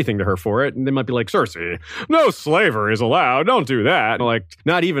going to do anything to her for it. And they might be like, Cersei, no slavery is allowed. Don't do that. Like,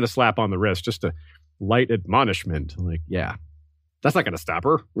 not even a slap on the wrist, just a light admonishment. Like, yeah, that's not going to stop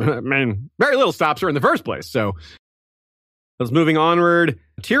her. I mean, very little stops her in the first place. So let's moving onward.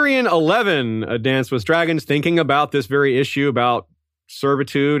 Tyrion 11, A Dance with Dragons, thinking about this very issue about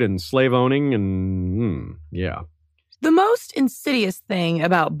servitude and slave owning, and yeah. The most insidious thing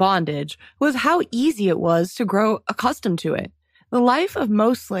about bondage was how easy it was to grow accustomed to it. The life of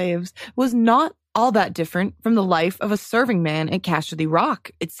most slaves was not all that different from the life of a serving man at Casterly Rock,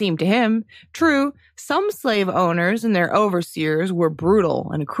 it seemed to him. True, some slave owners and their overseers were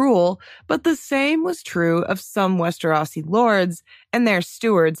brutal and cruel, but the same was true of some Westerosi lords and their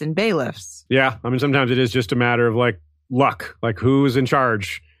stewards and bailiffs. Yeah, I mean, sometimes it is just a matter of luck, who's in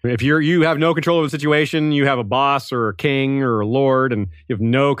charge. If you have no control over the situation, you have a boss or a king or a lord, and you have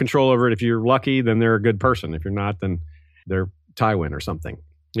no control over it. If you're lucky, then they're a good person. If you're not, then they're Tywin or something.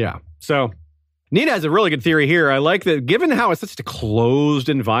 Yeah, so Nina has a really good theory here. I like that given how it's such a closed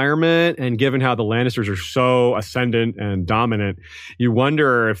environment and given how the Lannisters are so ascendant and dominant, you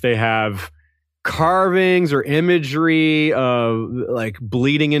wonder if they have carvings or imagery of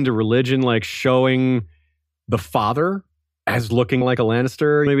bleeding into religion, showing the father as looking like a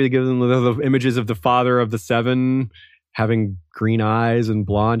Lannister. Maybe they give them the images of the father of the Seven having green eyes and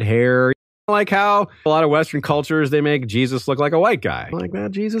blonde hair. Like how a lot of Western cultures, they make Jesus look like a white guy. Like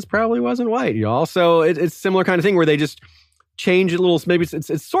that Jesus probably wasn't white, y'all. So it's a similar kind of thing where they just change it a little. Maybe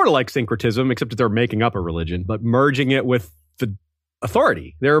it's sort of like syncretism, except that they're making up a religion, but merging it with the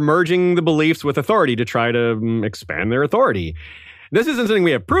authority. They're merging the beliefs with authority to try to expand their authority. This isn't something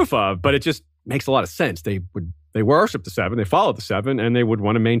we have proof of, but it just makes a lot of sense. They worship the Seven, they follow the Seven, and they would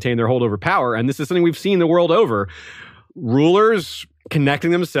want to maintain their hold over power. And this is something we've seen the world over. Rulers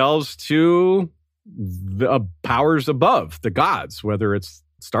connecting themselves to the powers above, the gods, whether it's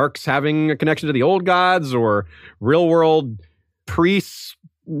Starks having a connection to the old gods or real world priests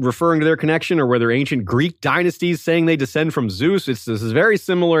referring to their connection, or whether ancient Greek dynasties saying they descend from Zeus. This is very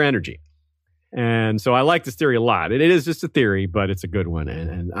similar energy. And so I like this theory a lot. It is just a theory, but it's a good one.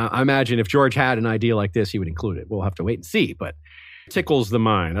 And I imagine if George had an idea like this, he would include it. We'll have to wait and see, but it tickles the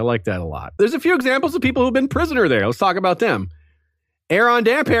mind. I like that a lot. There's a few examples of people who've been prisoner there. Let's talk about them. Aeron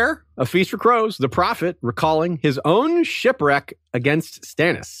Damphair, A Feast for Crows, the prophet, recalling his own shipwreck against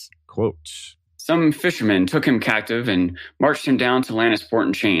Stannis. Quote, "Some fishermen took him captive and marched him down to Lannisport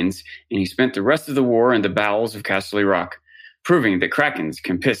in chains, and he spent the rest of the war in the bowels of Casterly Rock, proving that krakens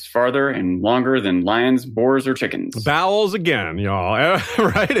can piss farther and longer than lions, boars, or chickens." Bowels again, y'all.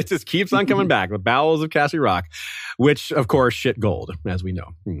 Right? It just keeps on coming back. The bowels of Casterly Rock, which, of course, shit gold, as we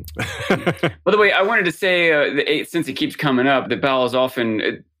know. By the way, I wanted to say, since it keeps coming up, that bowels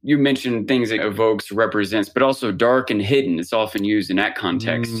often, you mentioned things it evokes, represents, but also dark and hidden. It's often used in that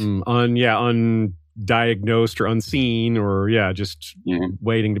context. Undiagnosed or unseen, or just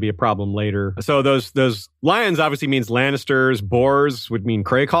waiting to be a problem later. So those lions obviously means Lannisters, boars would mean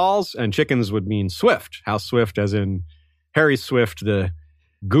Craycalls, and chickens would mean Swift. House Swift, as in Harry Swift, the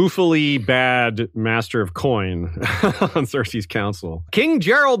goofily bad master of coin on Cersei's council. King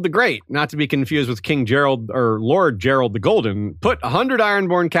Gerald the Great, not to be confused with King Gerald or Lord Gerald the Golden, put 100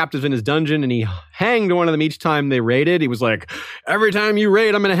 Ironborn captives in his dungeon, and he hanged one of them each time they raided. He was like, every time you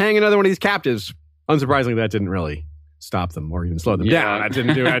raid, I'm going to hang another one of these captives. Unsurprisingly, that didn't really stop them or even slow them down. I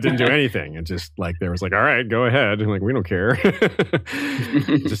didn't do anything. It just there was all right, go ahead. I'm we don't care.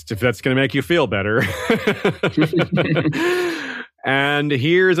 Just if that's going to make you feel better. And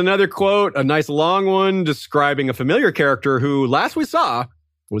here's another quote, a nice long one describing a familiar character who last we saw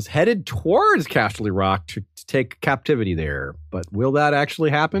was headed towards Casterly Rock to take captivity there. But will that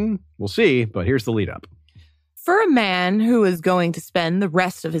actually happen? We'll see. But here's the lead up. For a man who is going to spend the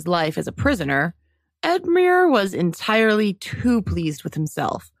rest of his life as a prisoner, Edmure was entirely too pleased with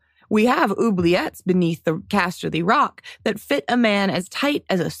himself. We have oubliettes beneath the Casterly Rock that fit a man as tight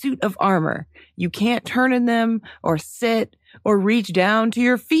as a suit of armor. You can't turn in them or sit or reach down to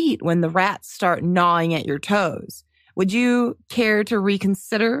your feet when the rats start gnawing at your toes. Would you care to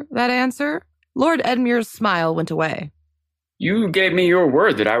reconsider that answer? Lord Edmure's smile went away. "You gave me your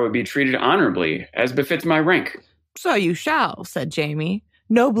word that I would be treated honorably, as befits my rank." "So you shall," said Jaime.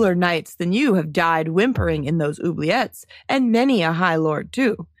 "Nobler knights than you have died whimpering in those oubliettes, and many a high lord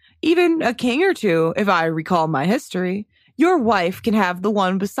too. Even a king or two, if I recall my history. Your wife can have the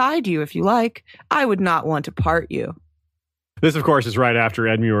one beside you if you like. I would not want to part you." This, of course, is right after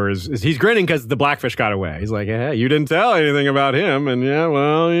Edmure he's grinning because the Blackfish got away. He's like, hey, you didn't tell anything about him. And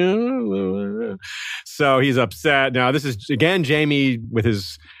so he's upset. Now, this is, again, Jaime with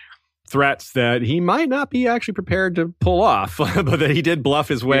his threats that he might not be actually prepared to pull off, but that he did bluff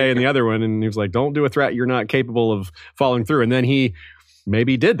his way in the other one. And he was like, don't do a threat you're not capable of following through. And then he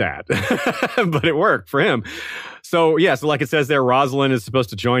maybe did that, but it worked for him. So like it says there, Rosalind is supposed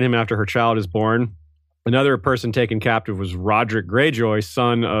to join him after her child is born. Another person taken captive was Roderick Greyjoy,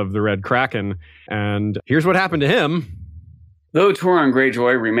 son of the Red Kraken. And here's what happened to him. Though Torrhen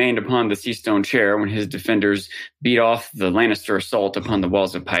Greyjoy remained upon the Seastone chair when his defenders beat off the Lannister assault upon the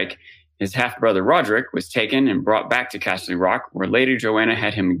walls of Pike, his half-brother Roderick was taken and brought back to Casterly Rock, where Lady Joanna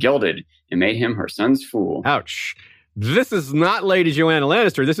had him gelded and made him her son's fool. Ouch. This is not Lady Joanna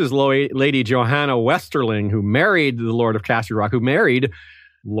Lannister. This is Lady Johanna Westerling, who married the Lord of Casterly Rock, who married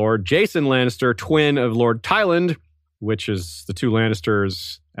Lord Jason Lannister, twin of Lord Tyland, which is the two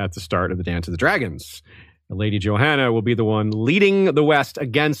Lannisters at the start of the Dance of the Dragons. Lady Johanna will be the one leading the West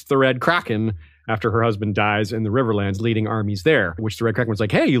against the Red Kraken after her husband dies in the Riverlands, leading armies there, which the Red Kraken was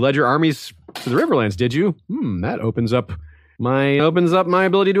like, hey, you led your armies to the Riverlands, did you? That opens up my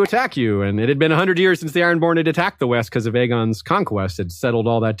ability to attack you. And it had been 100 years since the Ironborn had attacked the West because of Aegon's conquest, had settled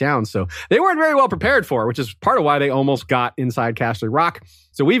all that down. So they weren't very well prepared for it, which is part of why they almost got inside Casterly Rock.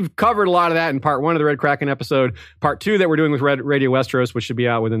 So we've covered a lot of that in part 1 of the Red Kraken episode. Part 2 that we're doing with Radio Westeros, which should be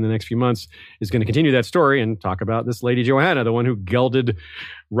out within the next few months, is going to continue that story and talk about this Lady Johanna, the one who gelded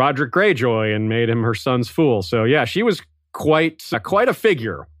Roderick Greyjoy and made him her son's fool. So yeah, she was quite a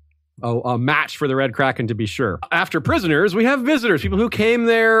figure. A match for the Red Kraken, to be sure. After prisoners, we have visitors, people who came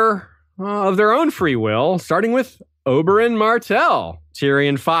there of their own free will, starting with Oberyn Martell,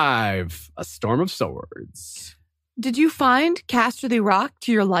 Tyrion 5, A Storm of Swords. Did you find Casterly Rock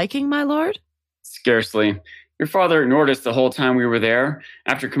to your liking, my lord? Scarcely. Your father ignored us the whole time we were there.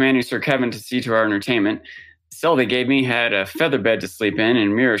 After commanding Sir Kevin to see to our entertainment, the cell they gave me had a feather bed to sleep in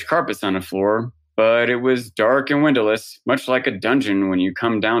and Moorish carpets on the floor. But it was dark and windowless, much like a dungeon when you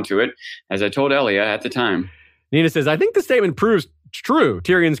come down to it, as I told Elia at the time. Nina says, I think the statement proves true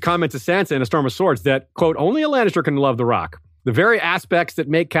Tyrion's comment to Sansa in A Storm of Swords that, quote, only a Lannister can love the Rock. The very aspects that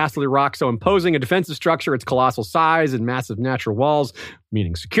make Casterly Rock so imposing a defensive structure, its colossal size and massive natural walls,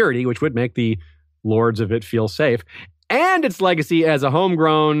 meaning security, which would make the lords of it feel safe, and its legacy as a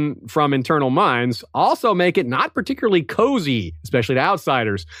homegrown from internal minds also make it not particularly cozy, especially to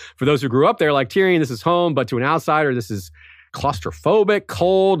outsiders. For those who grew up there like Tyrion, this is home, but to an outsider, this is claustrophobic,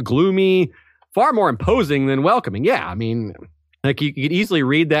 cold, gloomy, far more imposing than welcoming. Yeah, I mean, like you could easily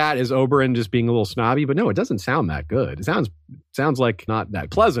read that as Oberyn just being a little snobby, but no, it doesn't sound that good. It sounds like not that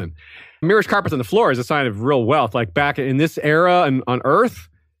pleasant. Moorish carpets on the floor is a sign of real wealth. Like back in this era on Earth,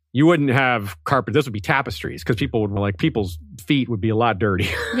 you wouldn't have carpet. This would be tapestries because people's feet would be a lot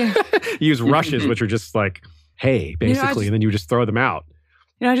dirtier. Yeah. You use rushes, which are just like hay, basically, and then you just throw them out.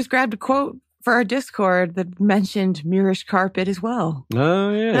 I just grabbed a quote for our Discord that mentioned Moorish carpet as well.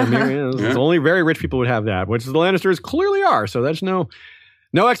 Oh, yeah. It's only very rich people would have that, which the Lannisters clearly are. So there's no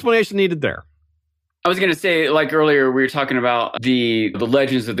explanation needed there. I was going to say, like earlier, we were talking about the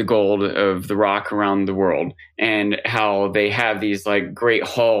legends of the gold of the Rock around the world and how they have these like great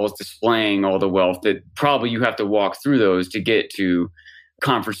halls displaying all the wealth that probably you have to walk through those to get to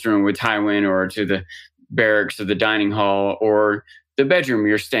conference room with Tywin or to the barracks or the dining hall or the bedroom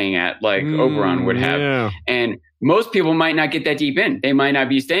you're staying at, like Oberyn would have. Yeah. And most people might not get that deep in. They might not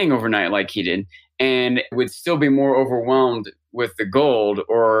be staying overnight like he did and would still be more overwhelmed with the gold,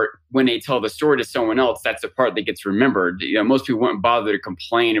 or when they tell the story to someone else, that's the part that gets remembered. Most people wouldn't bother to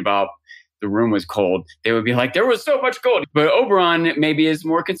complain about the room was cold. They would be like, there was so much gold. But Oberyn maybe is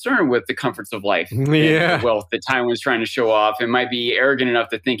more concerned with the comforts of life, yeah, the wealth that Tywin's trying to show off, and might be arrogant enough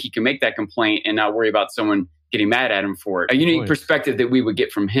to think he can make that complaint and not worry about someone getting mad at him for it. A unique perspective that we would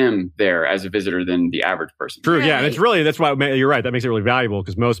get from him there as a visitor than the average person. True, yeah. And that's why you're right. That makes it really valuable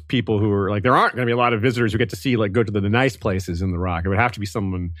because most people who are like, there aren't going to be a lot of visitors who get to see, like, go to the nice places in the Rock. It would have to be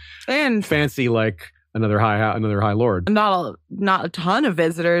someone fancy like another high lord. Not a ton of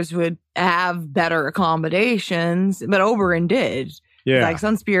visitors would have better accommodations, but Oberyn did. Yeah. Like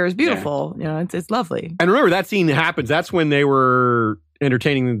Sunspear is beautiful. Yeah. It's lovely. And remember, that scene happens. That's when they were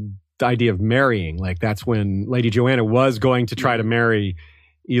entertaining the idea of marrying. Like that's when Lady Joanna was going to try to marry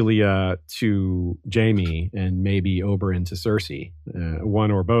Elia to Jaime and maybe Oberyn to Cersei. One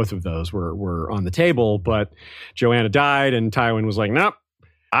or both of those were on the table, but Joanna died and Tywin was like, nope,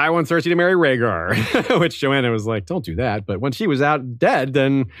 I want Cersei to marry Rhaegar, which Joanna was like, don't do that. But when she was out dead,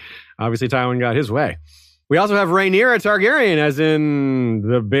 then obviously Tywin got his way. We also have Rhaenyra Targaryen, as in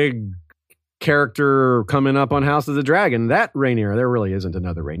the big character coming up on House of the Dragon. That Rhaenyra, there really isn't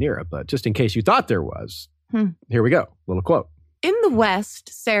another Rhaenyra, but just in case you thought there was, here we go. Little quote. In the West,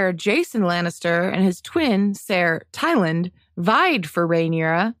 Ser Jason Lannister and his twin, Ser Tyland, vied for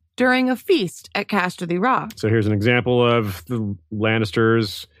Rhaenyra during a feast at Casterly Rock. So here's an example of the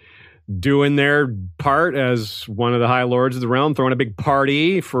Lannisters doing their part as one of the High Lords of the realm, throwing a big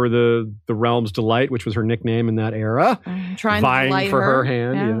party for the realm's delight, which was her nickname in that era. Trying vying to delight for her her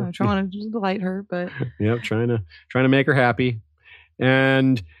hand. Yeah, trying to delight her, but yep, trying to make her happy.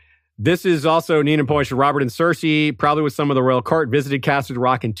 And This is also, Nina points to Robert and Cersei, probably with some of the royal court, visited Casterly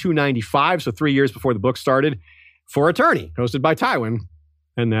Rock in 295, so 3 years before the book started, for a tourney hosted by Tywin.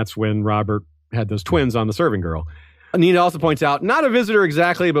 And that's when Robert had those twins on the serving girl. Nina also points out, not a visitor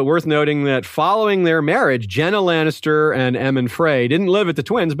exactly, but worth noting that following their marriage, Jenna Lannister and Emmon Frey didn't live at the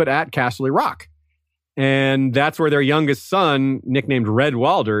twins, but at Casterly Rock. And that's where their youngest son, nicknamed Red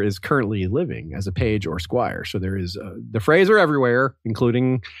Walder, is currently living as a page or squire. So there is, the Freys are everywhere,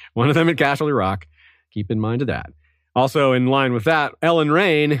 including one of them at Casterly Rock. Keep in mind of that. Also, in line with that, Ellen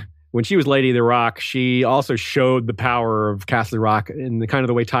Rain, when she was Lady of the Rock, she also showed the power of Casterly Rock in the kind of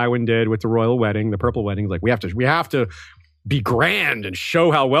the way Tywin did with the royal wedding, the purple wedding. Like, we have to be grand and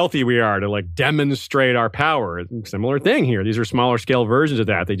show how wealthy we are to like demonstrate our power. Similar thing here. These are smaller scale versions of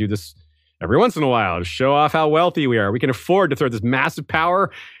that. They do this every once in a while to show off how wealthy we are. We can afford to throw this massive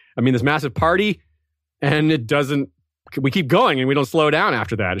this massive party, and we keep going and we don't slow down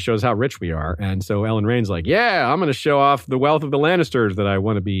after that. It shows how rich we are. And so Ellen Rain's like, yeah, I'm going to show off the wealth of the Lannisters that I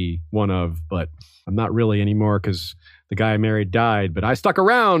want to be one of, but I'm not really anymore because the guy I married died, but I stuck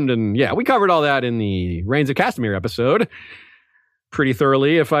around. And yeah, we covered all that in the Reigns of Castamere episode pretty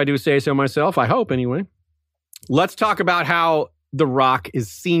thoroughly, if I do say so myself. I hope, anyway. Let's talk about how The Rock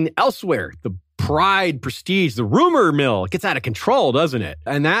is seen elsewhere. The pride, prestige, the rumor mill gets out of control, doesn't it?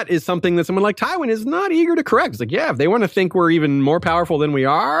 And that is something that someone like Tywin is not eager to correct. It's like, yeah, if they want to think we're even more powerful than we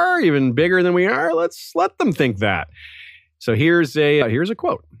are, even bigger than we are, let's let them think that. So here's a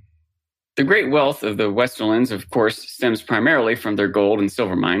quote. The great wealth of the Westerlands, of course, stems primarily from their gold and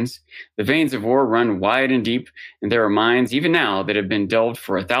silver mines. The veins of ore run wide and deep, and there are mines even now that have been delved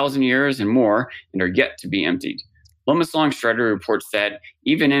for 1,000 years and more and are yet to be emptied. Lomas Longstrider reports that,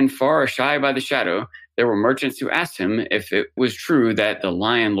 even in Far Shy by the Shadow, there were merchants who asked him if it was true that the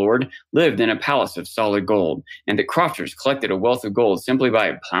Lion Lord lived in a palace of solid gold, and that crofters collected a wealth of gold simply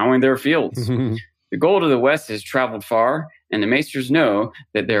by plowing their fields. The gold of the West has traveled far, and the Maesters know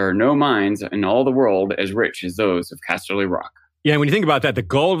that there are no mines in all the world as rich as those of Casterly Rock. Yeah, when you think about that, the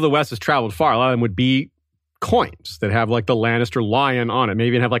gold of the West has traveled far. A lot of them would be coins that have like the Lannister lion on it, maybe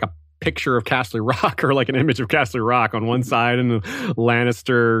even have like a picture of Casterly Rock or like an image of Casterly Rock on one side and the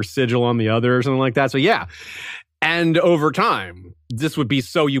Lannister sigil on the other or something like that. So yeah. And over time, this would be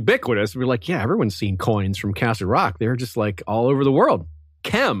so ubiquitous. We're like, yeah, everyone's seen coins from Casterly Rock. They're just like all over the world.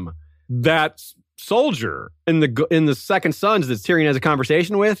 Kem, that soldier in the Second Sons that Tyrion has a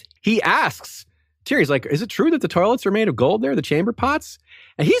conversation with, he asks Tyrion's like, is it true that the toilets are made of gold there, the chamber pots?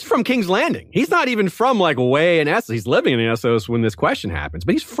 And he's from King's Landing. He's not even from like way in Essos. He's living in Essos when this question happens,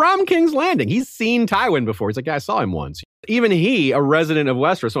 but he's from King's Landing. He's seen Tywin before. He's like, yeah, I saw him once. Even he, a resident of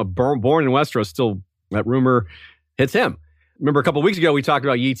Westeros, so born in Westeros, still that rumor hits him. Remember a couple of weeks ago, we talked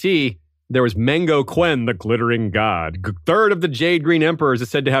about Yi Ti. There was Mengo Quen, the glittering god. Third of the Jade Green Emperors is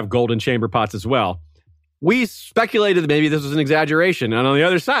said to have golden chamber pots as well. We speculated that maybe this was an exaggeration. And on the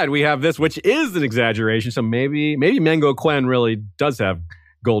other side, we have this, which is an exaggeration. So maybe Mengo Quen really does have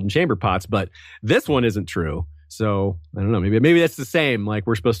golden chamber pots, but this one isn't true. So I don't know. Maybe that's the same. Like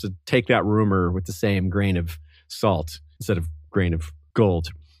we're supposed to take that rumor with the same grain of salt instead of grain of gold.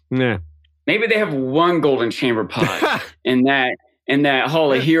 Nah. Maybe they have one golden chamber pot in that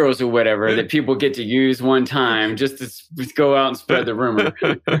Hall of Heroes or whatever that people get to use one time just to go out and spread the rumor.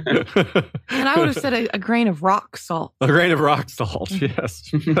 And I would have said a grain of rock salt. A grain of rock salt, yes.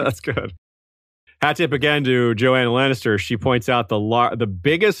 That's good. Hat tip again to Joanna Lannister. She points out the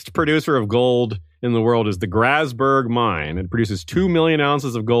biggest producer of gold in the world is the Grasberg mine. It produces 2 million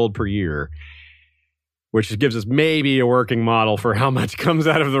ounces of gold per year, which gives us maybe a working model for how much comes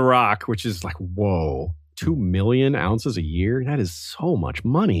out of the rock, which is like, whoa. 2 million ounces a year? That is so much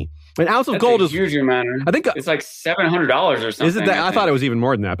money. An ounce of gold is a huge amount. I think it's like $700 or something. Is it that? I thought it was even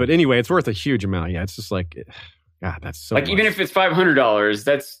more than that. But anyway, it's worth a huge amount. Yeah, it's just like, God, that's so like much. Even if it's $500,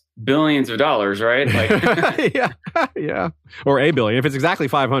 that's billions of dollars, right? Like, yeah. Or a billion. If it's exactly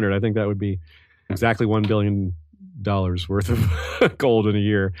 500, I think that would be exactly $1 billion worth of gold in a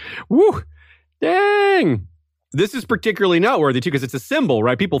year. Woo! Dang! This is particularly noteworthy too because it's a symbol,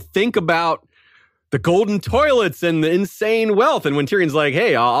 right? People think about the golden toilets and the insane wealth. And when Tyrion's like,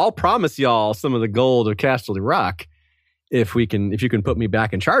 hey, I'll promise y'all some of the gold of Casterly Rock if you can put me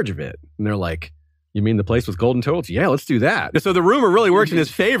back in charge of it. And they're like, you mean the place with golden toilets? Yeah, let's do that. So the rumor really works in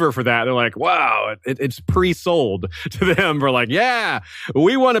his favor for that. They're like, wow, it's pre-sold to them. We're like, yeah,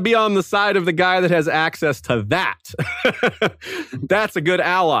 we want to be on the side of the guy that has access to that. That's a good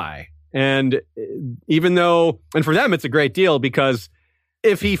ally. And even though, and for them, it's a great deal because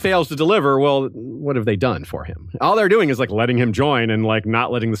if he fails to deliver, well, what have they done for him? All they're doing is like letting him join and like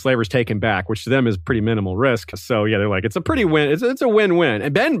not letting the slavers take him back, which to them is pretty minimal risk. So yeah, they're like, it's a pretty win. It's a win-win.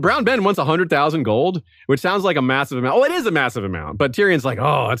 And Brown Ben wants 100,000 gold, which sounds like a massive amount. Oh, it is a massive amount. But Tyrion's like,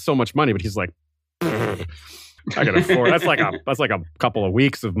 oh, that's so much money. But he's like, I can afford. That's like a couple of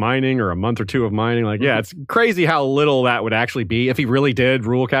weeks of mining or a month or two of mining. Like, yeah, it's crazy how little that would actually be. If he really did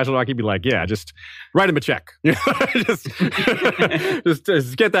rule Castle Rock, he'd be like, yeah, just write him a check. just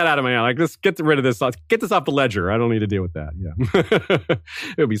get that out of my hand. Like, just get rid of this. Get this off the ledger. I don't need to deal with that. Yeah,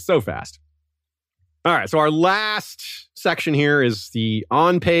 it would be so fast. All right, so our last section here is the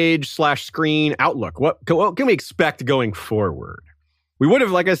on-page / screen outlook. What can we expect going forward? We would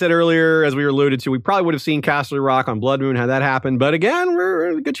have, like I said earlier, as we alluded to, we probably would have seen Castle Rock on Blood Moon had that happened. But again,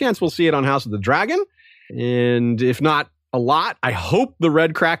 we're a good chance we'll see it on House of the Dragon. And if not a lot, I hope the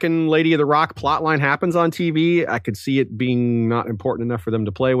Red Kraken Lady of the Rock plotline happens on TV. I could see it being not important enough for them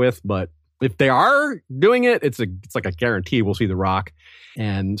to play with. But if they are doing it, it's like a guarantee we'll see the Rock.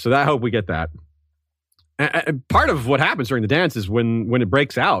 And so I hope we get that. And part of what happens during the dance is when it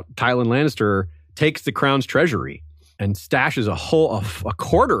breaks out, Tywin Lannister takes the crown's treasury and stashes a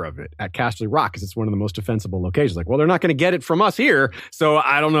quarter of it at Casterly Rock because it's one of the most defensible locations. Like, well, they're not going to get it from us here, so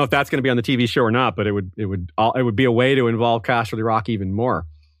I don't know if that's going to be on the TV show or not. But it would be a way to involve Casterly Rock even more.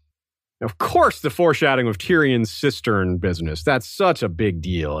 Of course, the foreshadowing of Tyrion's cistern business. That's such a big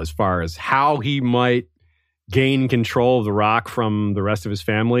deal as far as how he might gain control of the Rock from the rest of his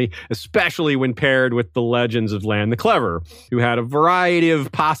family, especially when paired with the legends of Lan the Clever, who had a variety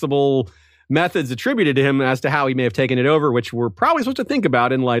of possible methods attributed to him as to how he may have taken it over, which we're probably supposed to think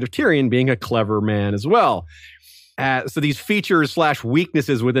about in light of Tyrion being a clever man as well. So these features /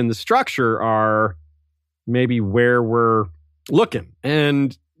 weaknesses within the structure are maybe where we're looking.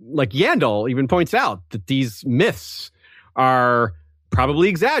 And like Yandel even points out that these myths are probably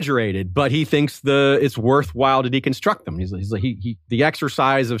exaggerated, but he thinks it's worthwhile to deconstruct them. He's like, the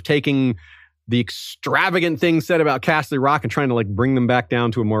exercise of taking the extravagant things said about Casterly Rock and trying to like bring them back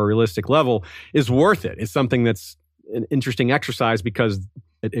down to a more realistic level is worth it. It's something that's an interesting exercise because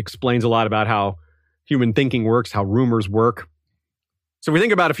it explains a lot about how human thinking works, how rumors work. So we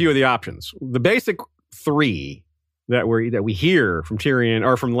think about a few of the options. The basic three that we hear from Tyrion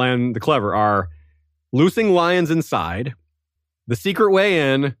or from Lan the Clever are loosing lions inside, the secret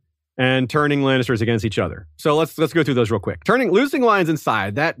way in, and turning Lannisters against each other. So let's go through those real quick. Loosing lions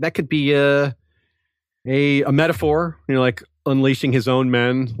inside, that could be a metaphor, like unleashing his own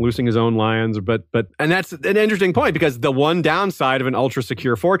men, loosing his own lions. But that's an interesting point because the one downside of an ultra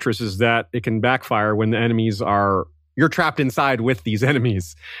secure fortress is that it can backfire when the enemies you're trapped inside with these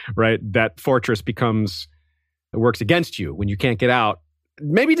enemies, right? That fortress works against you when you can't get out.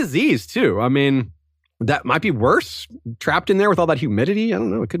 Maybe disease too. I mean, that might be worse, trapped in there with all that humidity. I don't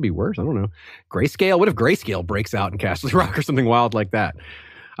know. It could be worse. I don't know. Grayscale. What if Grayscale breaks out in Casterly Rock or something wild like that?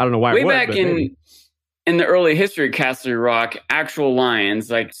 I don't know why. Way back in the early history of Casterly Rock, actual lions,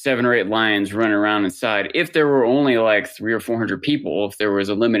 like 7 or 8 lions running around inside. If there were only like 300 or 400 people, if there was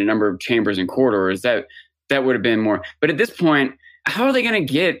a limited number of chambers and corridors, that would have been more. But at this point, how are they going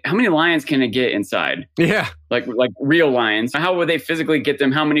to get? How many lions can they get inside? Yeah, like real lions. How would they physically get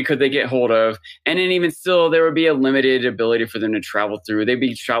them? How many could they get hold of? And then even still, there would be a limited ability for them to travel through. They'd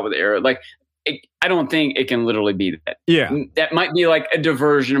be shot with arrow. I don't think it can literally be that. Yeah, that might be like a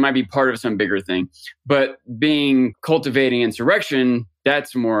diversion. It might be part of some bigger thing. But cultivating insurrection,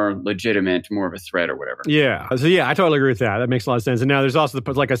 that's more legitimate, more of a threat or whatever. Yeah. So yeah, I totally agree with that. That makes a lot of sense. And now there's also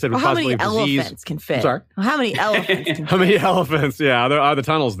like I said, with how many disease. Elephants can fit? Sorry? How many elephants can fit? How many elephants? Yeah. Are the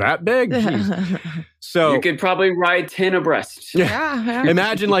tunnels that big? So you could probably ride 10 abreast. Yeah.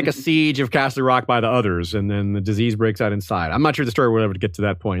 Imagine like a siege of Casterly Rock by the others, and then the disease breaks out inside. I'm not sure the story would ever get to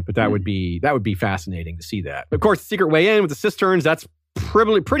that point, but that would be fascinating to see that. Of course, the secret way in with the cisterns, that's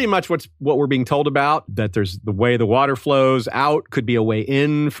pretty much what we're being told about, that there's the way the water flows out could be a way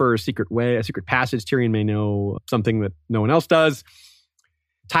in for a secret passage. Tyrion may know something that no one else does.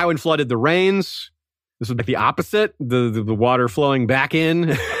 Tywin flooded the rains. This would be the opposite, the water flowing back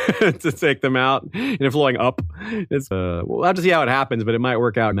in to take them out and flowing up. We'll have to see how it happens, but it might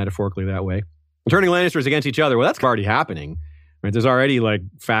work out metaphorically that way. Turning Lannisters against each other, well, that's already happening. Right? There's already like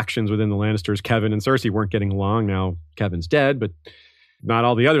factions within the Lannisters. Kevin and Cersei weren't getting along. Now Kevin's dead, but not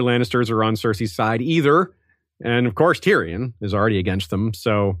all the other Lannisters are on Cersei's side either. And of course, Tyrion is already against them.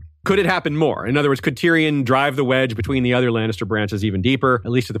 So could it happen more? In other words, could Tyrion drive the wedge between the other Lannister branches even deeper,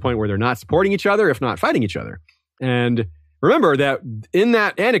 at least to the point where they're not supporting each other, if not fighting each other? And remember that in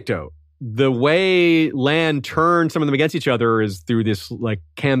that anecdote, the way Lan turned some of them against each other is through this like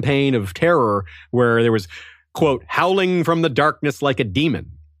campaign of terror where there was quote, howling from the darkness like a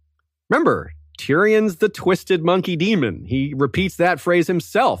demon. Remember, Tyrion's the twisted monkey demon. He repeats that phrase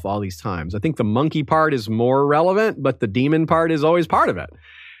himself all these times. I think the monkey part is more relevant, but the demon part is always part of it.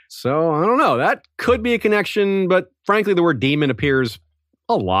 So I don't know. That could be a connection, but frankly, the word demon appears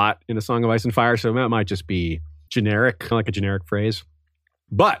a lot in A Song of Ice and Fire, so that might just be generic, like a generic phrase.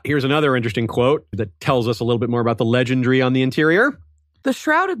 But here's another interesting quote that tells us a little bit more about the legendary on the interior. The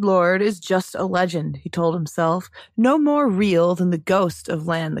Shrouded Lord is just a legend, he told himself, no more real than the ghost of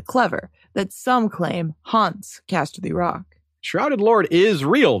Lan the Clever, that some claim haunts Casterly Rock. Shrouded Lord is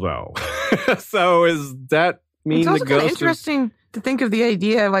real, though. So is that mean it's the also kind of ghost interesting to think of the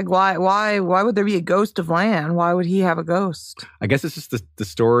idea of like why would there be a ghost of Lan? Why would he have a ghost? I guess it's just the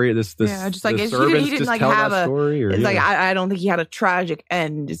story. Just like he servants didn't just like tell have that a story. Or, it's like I don't think he had a tragic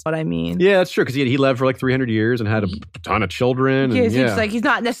end. Is what I mean. Yeah, that's true because he lived for like 300 years and had a ton of children. Yeah, and, it's like he's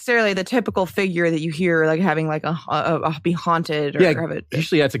not necessarily the typical figure that you hear like having like a be haunted or have it.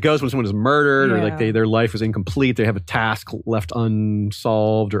 Usually that's a ghost when someone is murdered or like Yeah. their life was incomplete. They have a task left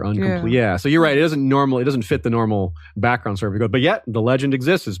unsolved or incomplete. Yeah. So you're right. It doesn't fit the normal background story. But yet the legend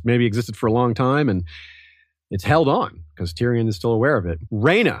exists. It's maybe existed for a long time and it's held on because Tyrion is still aware of it.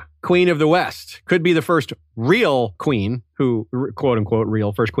 Rhaena, Queen of the West, could be the first real queen who, quote unquote,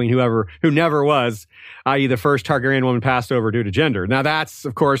 real first queen, who never was, i.e. the first Targaryen woman passed over due to gender. Now that's,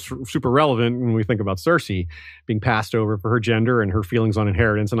 of course, super relevant when we think about Cersei being passed over for her gender and her feelings on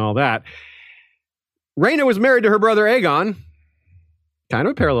inheritance and all that. Rhaena was married to her brother Aegon. Kind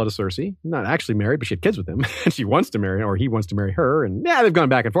of a parallel to Cersei. Not actually married, but she had kids with him. And she wants to marry, or he wants to marry her. And yeah, they've gone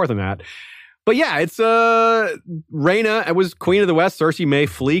back and forth on that. But yeah, it's Rhaena was Queen of the West. Cersei may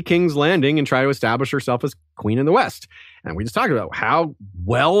flee King's Landing and try to establish herself as Queen in the West. And we just talked about how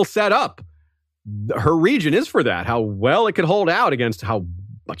well set up her region is for that, how well it could hold out against how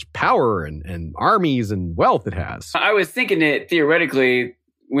much power and armies and wealth it has. I was thinking that theoretically,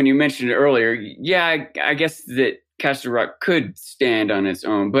 when you mentioned it earlier, yeah, I guess that Casterly Rock could stand on its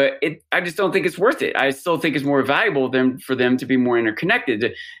own, but I just don't think it's worth it. I still think it's more valuable for them to be more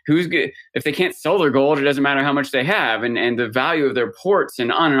interconnected. Who's good if they can't sell their gold? It doesn't matter how much they have, and the value of their ports,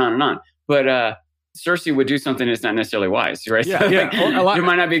 and on and on and on. But Cersei would do something that's not necessarily wise, right? Yeah, so, yeah. There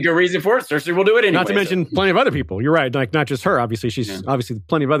might not be a good reason for it. Cersei will do it anyway. Not to mention plenty of other people. You're right. Like not just her. Obviously, she's obviously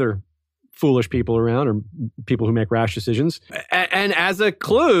plenty of other foolish people around or people who make rash decisions. And as a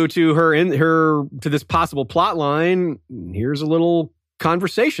clue to to this possible plot line, here's a little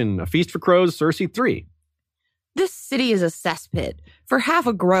conversation. A Feast for Crows, Cersei 3. This city is a cesspit. For half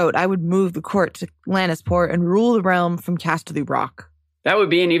a groat, I would move the court to Lannisport and rule the realm from Casterly Rock. That would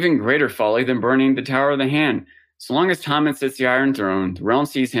be an even greater folly than burning the Tower of the Hand. So long as Tommen sits the Iron Throne, the realm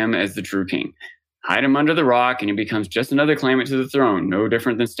sees him as the true king. Hide him under the rock, and he becomes just another claimant to the throne, no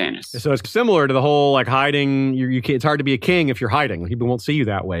different than Stannis. So it's similar to the whole like hiding. It's hard to be a king if you're hiding. People won't see you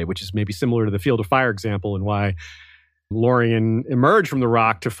that way, which is maybe similar to the Field of Fire example and why Lorien emerged from the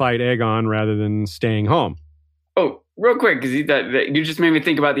rock to fight Aegon rather than staying home. Oh, real quick, because you just made me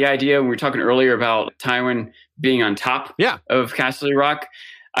think about the idea when we were talking earlier about Tywin being on top of Casterly Rock.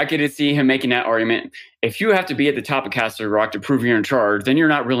 I could see him making that argument. If you have to be at the top of Casterly Rock to prove you're in charge, then you're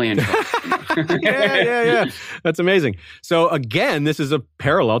not really in charge. Yeah. That's amazing. So again, this is a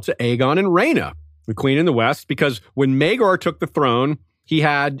parallel to Aegon and Rhaena, the Queen in the West, because when Maegor took the throne, he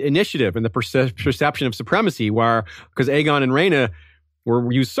had initiative and the perception of supremacy, because Aegon and Rhaena were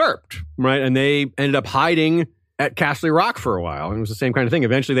usurped, right? And they ended up hiding at Casterly Rock for a while. And it was the same kind of thing.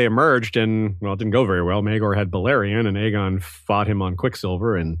 Eventually they emerged and, well, it didn't go very well. Maegor had Balerion and Aegon fought him on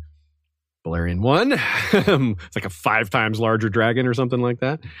Quicksilver and Balerion won. It's like a 5 times larger dragon or something like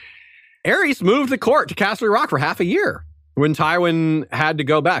that. Aerys moved the court to Casterly Rock for half a year when Tywin had to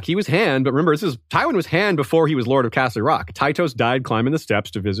go back. He was Hand, but remember, Tywin was Hand before he was Lord of Casterly Rock. Tytos died climbing the steps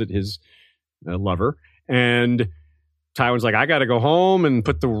to visit his lover. And Tywin's like, I got to go home and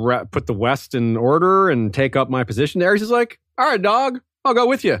put the West in order and take up my position. Aerys is like, all right, dog, I'll go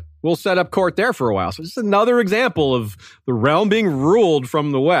with you. We'll set up court there for a while. So this is another example of the realm being ruled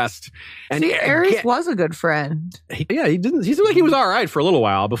from the West. And Aerys was a good friend. He seemed like he was all right for a little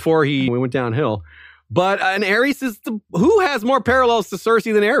while before we went downhill. But and Aerys is who has more parallels to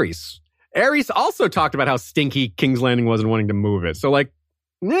Cersei than Aerys? Aerys also talked about how stinky King's Landing was and wanting to move it. So like,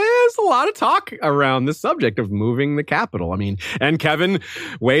 there's a lot of talk around this subject of moving the capital. I mean, and Kevin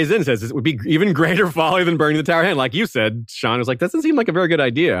weighs in and says it would be even greater folly than burning the Tower of Hand. Like you said, Sean was like, that doesn't seem like a very good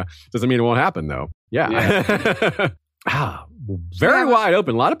idea. Doesn't mean it won't happen, though. Yeah. very wide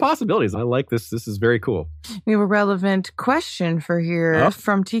open. A lot of possibilities. I like this. This is very cool. We have a relevant question for here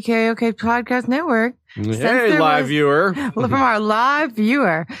from TKOK Podcast Network. Hey, live viewer. From our live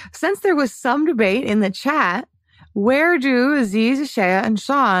viewer. Since there was some debate in the chat, where do Aziz, Shea, and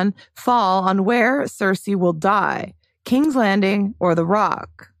Sean fall on where Cersei will die? King's Landing or The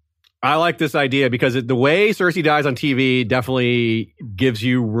Rock? I like this idea because the way Cersei dies on TV definitely gives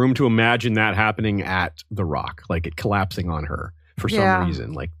you room to imagine that happening at The Rock, like it collapsing on her for some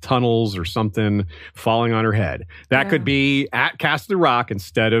reason, like tunnels or something falling on her head. That could be at Castle Rock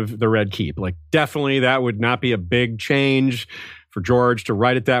instead of the Red Keep. Like definitely that would not be a big change for George to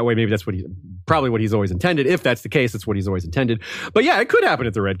write it that way. Maybe that's probably what he's always intended. If that's the case, that's what he's always intended. But yeah, it could happen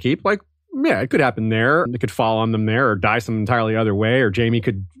at the Red Keep. Like, yeah, it could happen there. It could fall on them there or die some entirely other way, or Jaime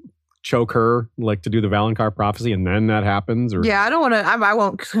could choke her, like to do the Valonqar prophecy, and then that happens. Or yeah, I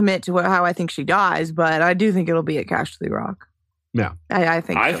won't commit to how I think she dies, but I do think it'll be at Casterly Rock. Yeah, I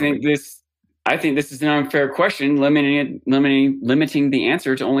think this is an unfair question, limiting the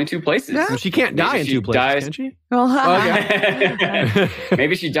answer to only two places. Well, she can't die in two places, can she? Well,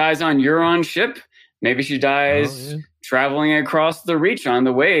 Maybe she dies on Euron's ship. Maybe she dies traveling across the Reach on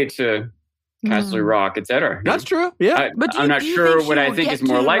the way to Casterly Rock, etc. That's true. Yeah, but I'm not sure what I think is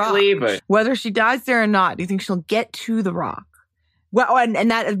more likely, but whether she dies there or not, do you think she'll get to the Rock? Well,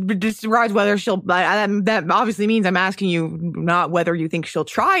 and that describes whether she'll. That obviously means I'm asking you not whether you think she'll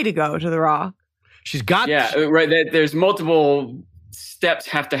try to go to the Rock. She's got right. There's multiple steps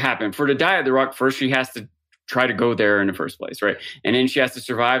have to happen for her to die at the Rock. First, she has to try to go there in the first place, right? And then she has to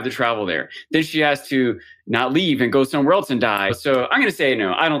survive the travel there. Then she has to not leave and go somewhere else and die. So I'm going to say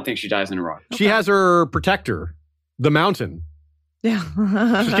no. I don't think she dies in a Rock. She has her protector, the mountain. Yeah.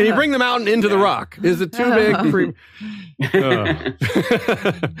 Can you bring the mountain into the Rock? Is it too big?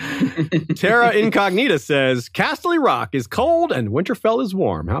 Terra Incognita says, Casterly Rock is cold and Winterfell is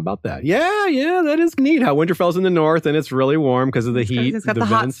warm. How about that? Yeah, that is neat how Winterfell's in the north and it's really warm because of the heat. It's got the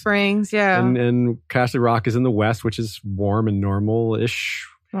hot springs, And Casterly Rock is in the west, which is warm and normal-ish.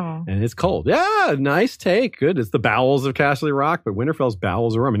 Oh. And it's cold. Yeah, nice take. Good. It's the bowels of Casterly Rock, but Winterfell's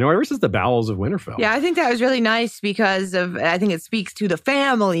bowels are warm. No, ever since the bowels of Winterfell. Yeah, I think that was really nice because I think it speaks to the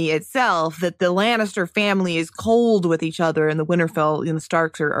family itself, that the Lannister family is cold with each other and the Winterfell and the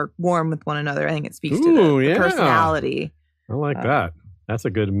Starks are warm with one another. I think it speaks to the personality. I like that. That's a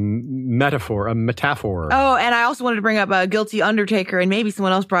good metaphor. Oh, and I also wanted to bring up a Guilty Undertaker, and maybe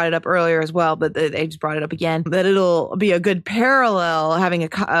someone else brought it up earlier as well, but they just brought it up again, that it'll be a good parallel having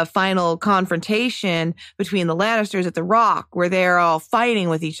a final confrontation between the Lannisters at the Rock, where they're all fighting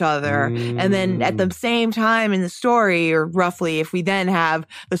with each other. And then at the same time in the story, or roughly, if we then have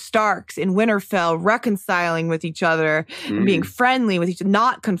the Starks in Winterfell reconciling with each other and being friendly with each other,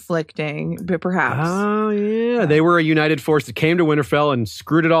 not conflicting, but perhaps. Oh, yeah. They were a united force that came to Winterfell and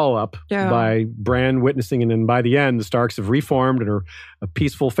screwed it all up by Bran witnessing, and then by the end, the Starks have reformed and are a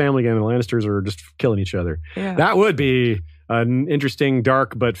peaceful family again, and the Lannisters are just killing each other. Yeah. That would be an interesting,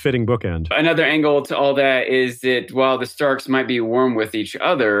 dark, but fitting bookend. Another angle to all that is that while the Starks might be warm with each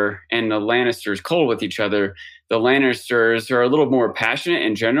other and the Lannisters cold with each other, the Lannisters are a little more passionate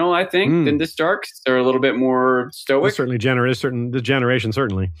in general, I think, than the Starks. They're a little bit more stoic. Well, certainly the generation,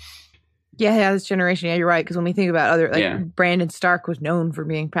 certainly. Yeah, this generation. Yeah, you're right. Because when we think about other, Brandon Stark was known for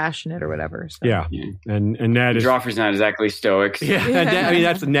being passionate or whatever. So. Yeah. And Ned is... Joffrey's not exactly stoic. Yeah, I mean,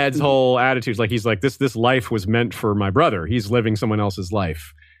 that's Ned's whole attitude. Like, he's like, this life was meant for my brother. He's living someone else's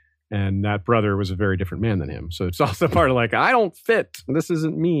life. And that brother was a very different man than him. So it's also part of like, I don't fit. This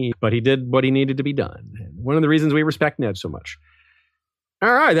isn't me. But he did what he needed to be done. And one of the reasons we respect Ned so much.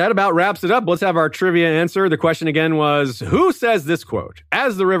 All right, that about wraps it up. Let's have our trivia answer. The question again was, who says this quote?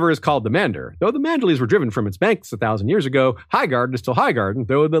 As the river is called the Mander, though the Manderleys were driven from its banks 1,000 years ago, Highgarden is still Highgarden,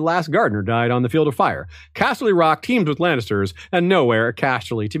 though the last gardener died on the field of fire. Casterly Rock teems with Lannisters, and nowhere a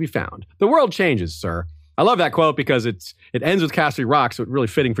Casterly to be found. The world changes, sir. I love that quote because it ends with Casterly Rock, so it's really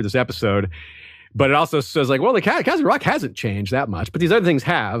fitting for this episode. But it also says, like, well, the Casterly Rock hasn't changed that much, but these other things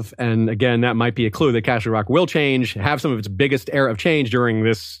have. And again, that might be a clue that Casterly Rock will change, have some of its biggest era of change during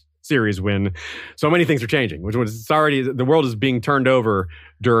this series when so many things are changing, which was already, the world is being turned over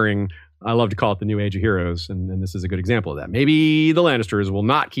during, I love to call it the new age of heroes. And this is a good example of that. Maybe the Lannisters will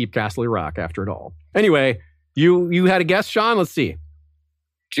not keep Casterly Rock after it all. Anyway, you had a guess, Sean? Let's see.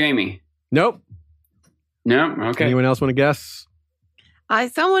 Jaime. Nope. No? Okay. Anyone else want to guess?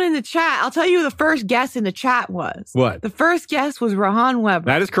 Someone in the chat, I'll tell you who the first guest in the chat was. What? The first guest was Rahan Weber.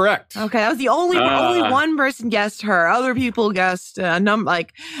 That is correct. Okay, that was the only one person guessed her. Other people guessed lots of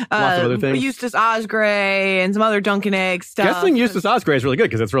other things. Eustace Osgray and some other Dunkin' Egg stuff. Guessing Eustace Osgray is really good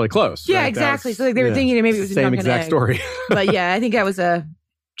because it's really close. Yeah, right? exactly. So they were thinking maybe it was a same Dunkin' exact Egg. story. But yeah, I think that was a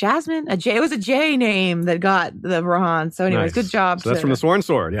Jasmine, a J. It was a J name that got the Rahan. So anyways, Nice. good job. So that's from the Sworn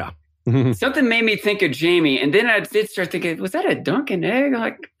Sword, yeah. Something made me think of Jamie, and then I did start thinking, was that a Dunkin' Egg?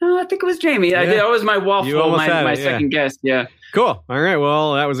 Like, no, I think it was Jamie. Yeah. That was my waffle, my second guess. Yeah. Cool. All right.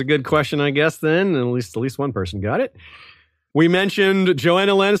 Well, that was a good question, I guess, then. At least one person got it. We mentioned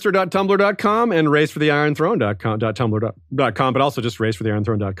JoannaLannister.tumblr.com and RaceForTheIronThrone.tumblr.com, but also just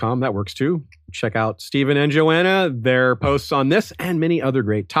RaceForTheIronThrone.com. That works too. Check out Stephen and Joanna, their posts on this and many other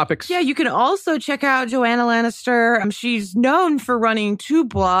great topics. Yeah, you can also check out Joanna Lannister. She's known for running 2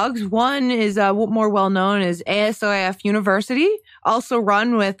 blogs. One is more well-known as ASOIF University, also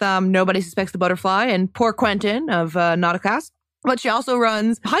run with Nobody Suspects the Butterfly and Poor Quentin of Nauticast. But she also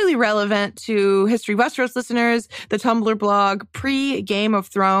runs, highly relevant to History Westeros listeners, the Tumblr blog Pre-Game of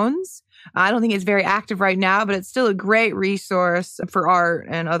Thrones. I don't think it's very active right now, but it's still a great resource for art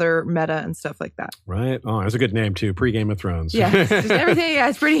and other meta and stuff like that. Right. Oh, it's a good name too. Pre-Game of Thrones. Yeah, just everything. Yeah,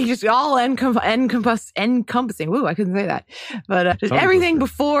 it's pretty just all encompassing. Woo, I couldn't say that. But just everything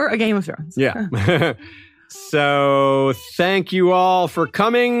before a Game of Thrones. Yeah. So thank you all for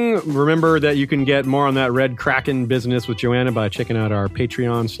coming. Remember that you can get more on that Red Kraken business with Joanna by checking out our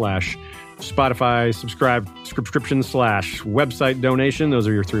Patreon/Spotify subscription/website donation. Those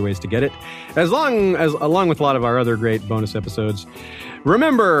are your 3 ways to get it. Along with a lot of our other great bonus episodes.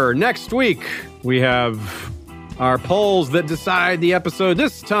 Remember, next week we have our polls that decide the episode.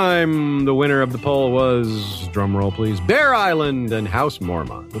 This time, the winner of the poll was, drumroll please, Bear Island and House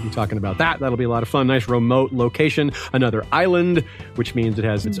Mormont. We'll be talking about that. That'll be a lot of fun. Nice remote location, another island, which means it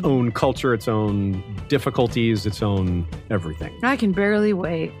has its own culture, its own difficulties, its own everything. I can barely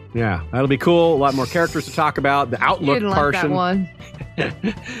wait. Yeah, that'll be cool. A lot more characters to talk about. The outlook portion. Like that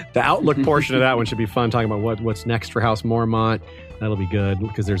one. The outlook portion of that one should be fun, talking about what's next for House Mormont. That'll be good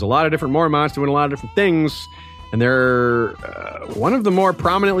because there's a lot of different Mormonts doing a lot of different things. And they're one of the more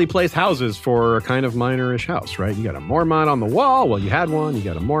prominently placed houses for a kind of minor-ish house, right? You got a Mormont on the wall. Well, you had one. You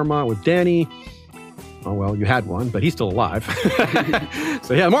got a Mormont with Dany. Oh, well, you had one, but he's still alive.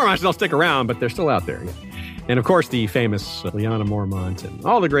 So, yeah, the Mormonts don't stick around, but they're still out there. Yeah. And, of course, the famous Lyanna Mormont and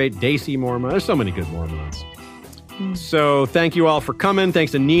all the great Dacey Mormont. There's so many good Mormonts. So thank you all for coming.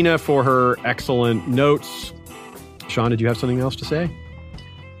 Thanks to Nina for her excellent notes. Sean, did you have something else to say?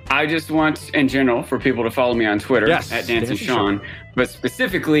 I just want, in general, for people to follow me on Twitter at Dancing Sean. But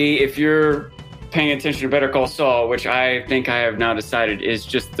specifically, if you're paying attention to Better Call Saul, which I think I have now decided is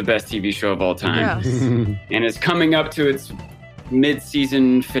just the best TV show of all time. Yes. And it's coming up to its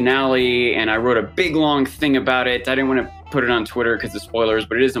mid-season finale, and I wrote a big, long thing about it. I didn't want to put it on Twitter because of spoilers,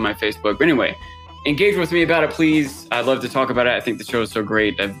 but it is on my Facebook. But anyway, engage with me about it, please. I'd love to talk about it. I think the show is so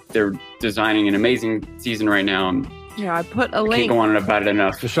great. They're designing an amazing season right now. Yeah, I put a I link. can't go on about it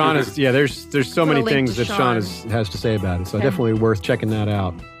enough. So Sean is, there's so many things that Sean has to say about it. So definitely worth checking that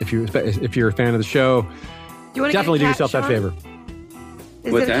out. If you're a fan of the show, definitely do yourself that favor.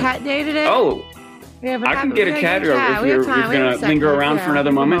 Is it a cat day today? Oh, I can get a cat, or if you're going to linger around for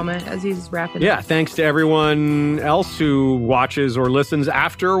another moment. As he's wrapping Yeah, up. thanks to everyone else who watches or listens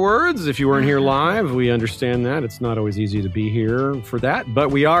afterwards. If you weren't here live, we understand that. It's not always easy to be here for that.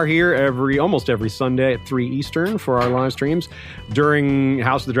 But we are here almost every Sunday at 3 Eastern for our live streams. During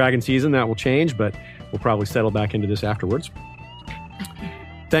House of the Dragon season, that will change, but we'll probably settle back into this afterwards.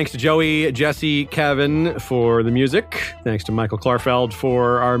 Thanks to Joey, Jesse, Kevin for the music. Thanks to Michael Klarfeld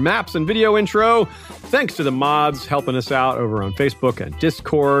for our maps and video intro. Thanks to the mods helping us out over on Facebook and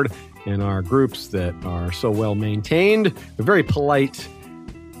Discord and our groups that are so well maintained. They're very polite,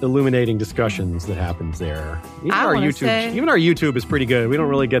 illuminating discussions that happens there. Even our YouTube is pretty good. We don't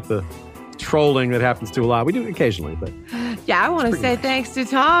really get the trolling that happens to a lot. We do occasionally, but yeah, I want to say thanks to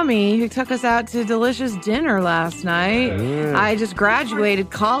Tommy who took us out to delicious dinner last night. Yeah. I just graduated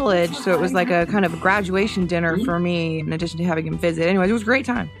college, so it was like a kind of a graduation dinner for me in addition to having him visit. Anyways, it was a great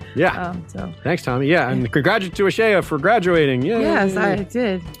time. Yeah. So thanks, Tommy. Yeah, and congratulations to Ashea for graduating. Yeah. Yes, I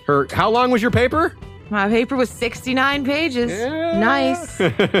did. How long was your paper? My paper was 69 pages. Yeah. Nice.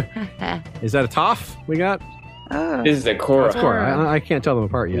 Is that a TOEFL we got? Oh. This is a Cora. That's Cora. I can't tell them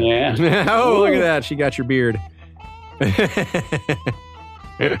apart yet. Yeah. Oh, look at that. She got your beard. He's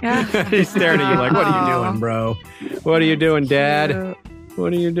staring at you like, what are you doing, bro? What are you doing, Dad?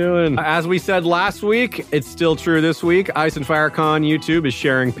 What are you doing? As we said last week, it's still true this week. Ice and FireCon YouTube is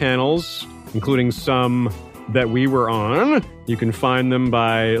sharing panels, including some that we were on. You can find them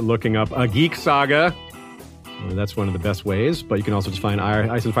by looking up A Geek Saga. That's one of the best ways. But you can also just find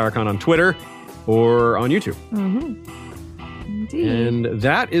Ice and FireCon on Twitter or on YouTube. Indeed. And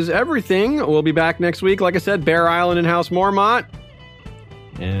that is everything. We'll be back next week. Like I said, Bear Island and House Mormont.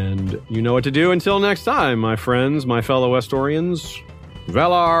 And you know what to do until next time, my friends, my fellow Westorians.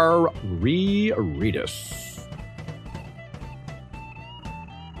 Valar Rereadus.